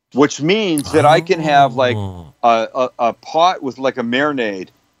 which means that I can have like a pot with like a marinade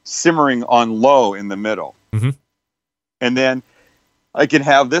simmering on low in the middle. Mm-hmm. And then I can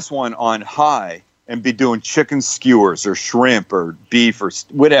have this one on high and be doing chicken skewers or shrimp or beef or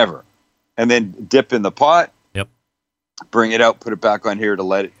whatever. And then dip in the pot, bring it out, put it back on here to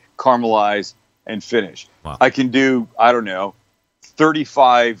let it caramelize and finish. Wow. I can do, I don't know,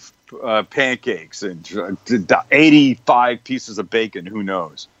 35 pancakes and 85 pieces of bacon. Who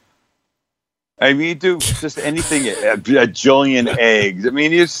knows? I mean, you do just anything, a jillion eggs. I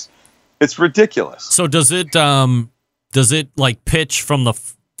mean, it's ridiculous. So does it like pitch from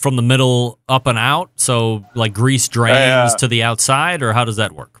the middle up and out? So like grease drains to the outside, or how does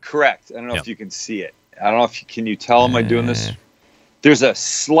that work? Correct. I don't know if you can see it. I don't know if can you tell? Am I doing this? There's a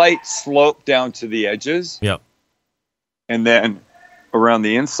slight slope down to the edges. Yep. And then around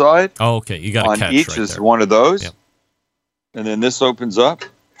the inside. Oh, okay. You got on catch each right is there. one of those. Yep. And then this opens up.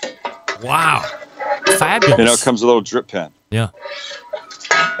 Wow. Fabulous. And out comes a little drip pen. Yeah.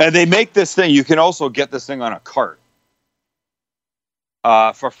 And they make this thing. You can also get this thing on a cart. For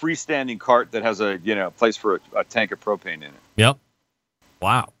a freestanding cart that has a place for a tank of propane in it. Yep.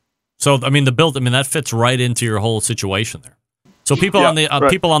 Wow. So I mean that fits right into your whole situation there. So people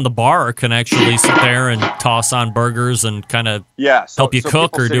people on the bar can actually sit there and toss on burgers and kind of help you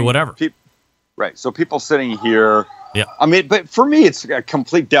cook or do whatever. Right. So people sitting here. Yeah. I mean, but for me, it's a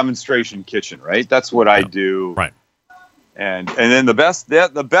complete demonstration kitchen, right? That's what I do. Right. And then the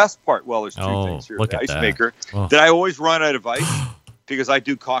best part. Well, there's two things here. Look The at ice that. maker that I always run out of ice because I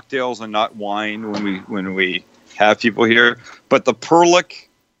do cocktails and not wine when we have people here. But the Perlick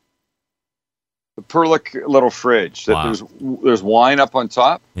little fridge that there's wine up on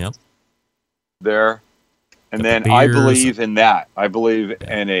top. Yep. There. And Got then the I beers. believe in that. I believe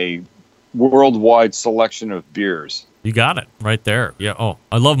in a worldwide selection of beers. You got it right there. Yeah. Oh,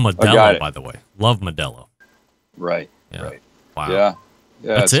 I love Modelo, by the way. Love Modelo. Right. Yeah. Right. Wow. Yeah.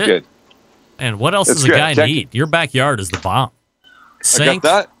 That's it's it. good. And what else It's does a good. guy Thank need? Your backyard is the bomb. Sink. I got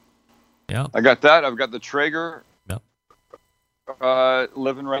that. Yeah. I got that. I've got the Traeger. Yep.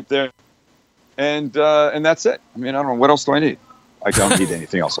 Living right there. And that's it. I mean, I don't know. What else do I need? I don't need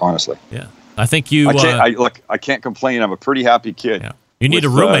anything else, honestly. Yeah. I think you. I can't complain. I'm a pretty happy kid. Yeah. You need a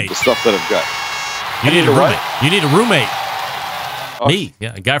roommate. The stuff that I've got. You need a roommate. You need a roommate. Oh, Me,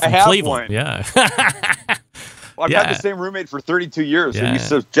 yeah, a guy from Cleveland. One. Yeah. Well, I've had the same roommate for 32 years. Are you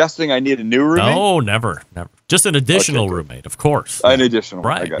suggesting I need a new roommate? No, never. Just an additional roommate, of course. An additional,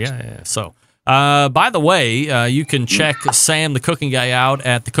 right? I got you. Yeah. So, by the way, you can check Sam the Cooking Guy out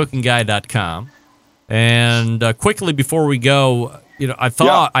at thecookingguy.com. And quickly before we go, I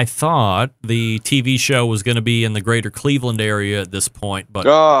thought the TV show was going to be in the greater Cleveland area at this point, but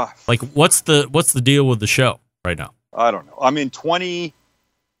what's the deal with the show right now? I don't know. I'm in 20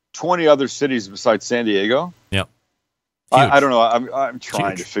 other cities besides San Diego. Yep. I don't know. I'm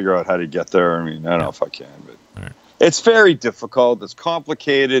trying to figure out how to get there. I mean, I don't know if I can, but it's very difficult. It's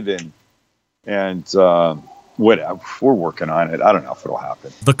complicated, and whatever. We're working on it. I don't know if it'll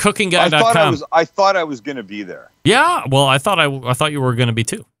happen. TheCookingGuy.com. I thought I was going to be there. Yeah. Well, I thought you were going to be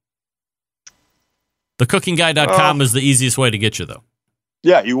too. TheCookingGuy.com is the easiest way to get you, though.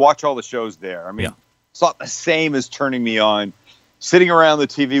 Yeah, you watch all the shows there. I mean, it's not the same as turning me on, sitting around the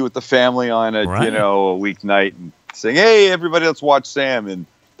TV with the family on a weeknight and saying, "Hey, everybody, let's watch Sam." And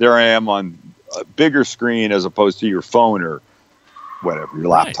there I am on a bigger screen as opposed to your phone or whatever, your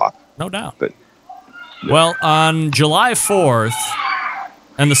laptop. No doubt. But well, on July 4th,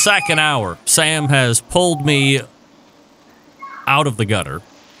 and the second hour, Sam has pulled me out of the gutter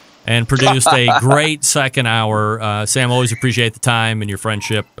and produced a great second hour. Sam, always appreciate the time and your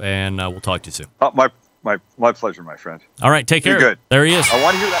friendship, and we'll talk to you soon. My pleasure, my friend. All right, take care. You're good. There he is. I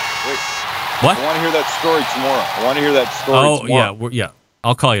want to hear that. What? I want to hear that story tomorrow. tomorrow. Oh, yeah.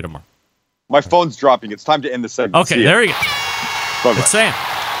 I'll call you tomorrow. My phone's dropping. It's time to end the segment. Okay, there you go. Bye-bye. It's Sam.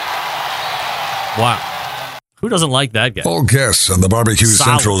 Wow. Who doesn't like that guy? All guests on the Barbecue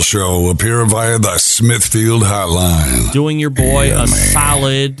Central show appear via the Smithfield Hotline. Doing your boy a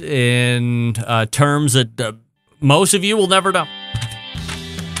solid in terms that most of you will never know.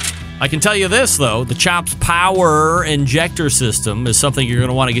 I can tell you this, though. The Chops Power Injector System is something you're going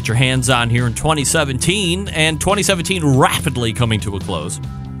to want to get your hands on here in 2017, and 2017 rapidly coming to a close.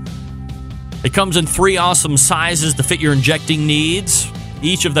 It comes in 3 awesome sizes to fit your injecting needs.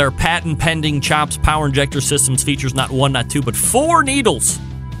 Each of their patent-pending Chops Power Injector Systems features not 1, not 2, but 4 needles,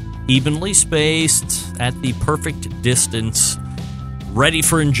 evenly spaced at the perfect distance, ready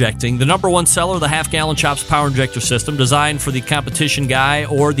for injecting. The number one seller, the half-gallon Chops Power Injector System, designed for the competition guy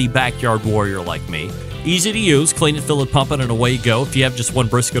or the backyard warrior like me. Easy to use, clean it, fill it, pump it, and away you go. If you have just one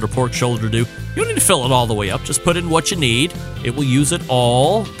brisket or pork shoulder to do, you don't need to fill it all the way up. Just put in what you need. It will use it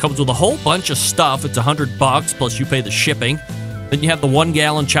all. Comes with a whole bunch of stuff. It's $100, plus you pay the shipping. Then you have the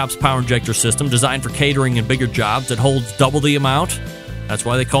 1-gallon Chops Power Injector System, designed for catering and bigger jobs. It holds double the amount. That's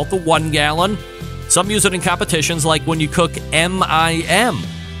why they call it the 1-gallon. Some use it in competitions like when you cook MIM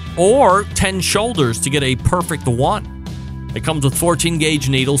or 10 shoulders to get a perfect 1. It comes with 14-gauge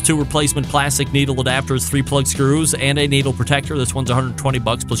needles, 2 replacement plastic needle adapters, 3 plug screws, and a needle protector. This one's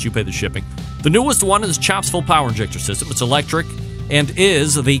 $120, plus you pay the shipping. The newest one is Chops Full Power Injector System. It's electric and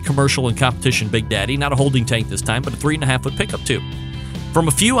is the commercial and competition Big Daddy. Not a holding tank this time, but a 3.5-foot pickup tube. From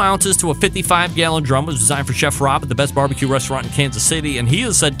a few ounces to a 55-gallon drum was designed for Chef Rob at the best barbecue restaurant in Kansas City, and he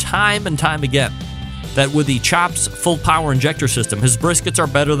has said time and time again that with the Chops Full Power Injector System, his briskets are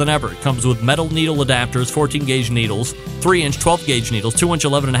better than ever. It comes with metal needle adapters, 14-gauge needles, 3-inch 12-gauge needles, 2-inch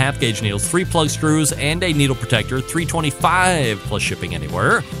 11.5-gauge needles, 3 plug screws, and a needle protector, $325 plus shipping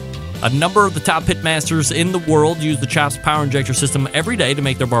anywhere. A number of the top pitmasters in the world use the Chops Power Injector System every day to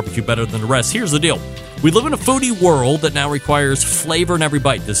make their barbecue better than the rest. Here's the deal. We live in a foodie world that now requires flavor in every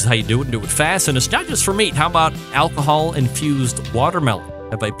bite. This is how you do it, and do it fast. And it's not just for meat. How about alcohol-infused watermelon?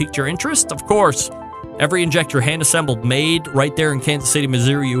 Have I piqued your interest? Of course. Every injector hand-assembled, made right there in Kansas City,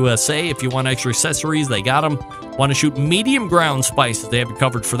 Missouri, USA. If you want extra accessories, they got them. Want to shoot medium ground spices? They have you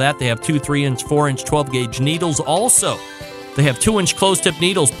covered for that. They have 2 3-inch, 4-inch, 12-gauge needles also. They have 2-inch closed-tip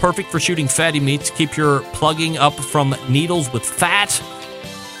needles, perfect for shooting fatty meats. Keep your plugging up from needles with fat.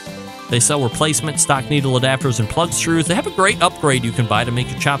 They sell replacement stock needle adapters and plug screws. They have a great upgrade you can buy to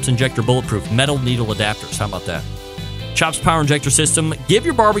make your Chops injector bulletproof. Metal needle adapters. How about that? Chops Power Injector System. Give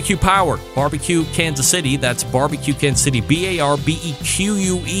your barbecue power. Barbecue Kansas City. That's Barbecue Kansas City.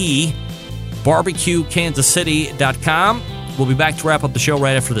 BARBEQUE. BarbecueKansasCity.com. We'll be back to wrap up the show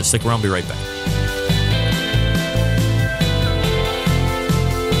right after this. Stick around. Be right back.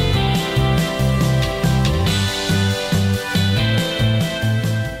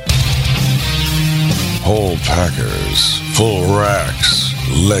 Whole packers, full racks,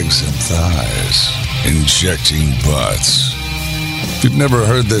 legs and thighs, injecting butts. If you've never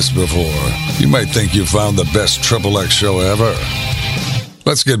heard this before, you might think you found the best XXX show ever.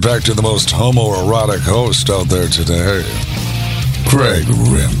 Let's get back to the most homoerotic host out there today. Greg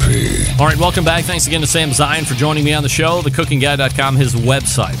Rempe. All right, welcome back. Thanks again to Sam Zion for joining me on the show. TheCookingGuy.com, his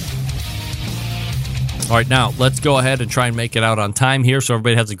website. All right, now let's go ahead and try and make it out on time here so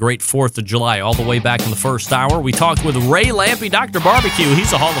everybody has a great 4th of July. All the way back in the first hour, we talked with Ray Lampe, Dr. Barbecue.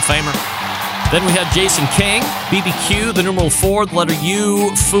 He's a Hall of Famer. Then we had Jason King, BBQ, the numeral 4, the letter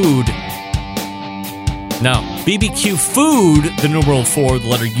U, food. No, BBQ Food, the numeral 4, the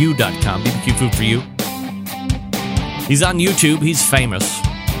letter U.com. BBQ Food for you. He's on YouTube. He's famous.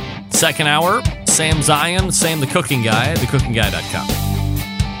 Second hour, Sam Zion, Sam the Cooking Guy, TheCookingGuy.com.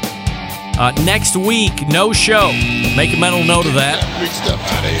 Next week, no show. Make a mental note of that.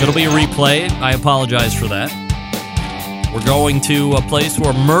 It'll be a replay. I apologize for that. We're going to a place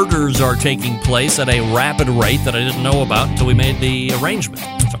where murders are taking place at a rapid rate that I didn't know about until we made the arrangement.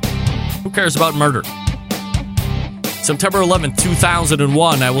 So, who cares about murder? September 11th,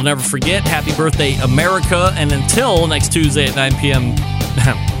 2001. I will never forget. Happy birthday, America. And until next Tuesday at 9 p.m.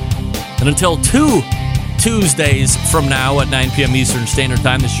 and until 2 Tuesdays from now at 9 p.m. Eastern Standard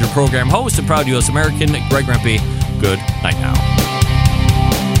Time, this is your program host and proud U.S. American, Greg Rempe. Good night now.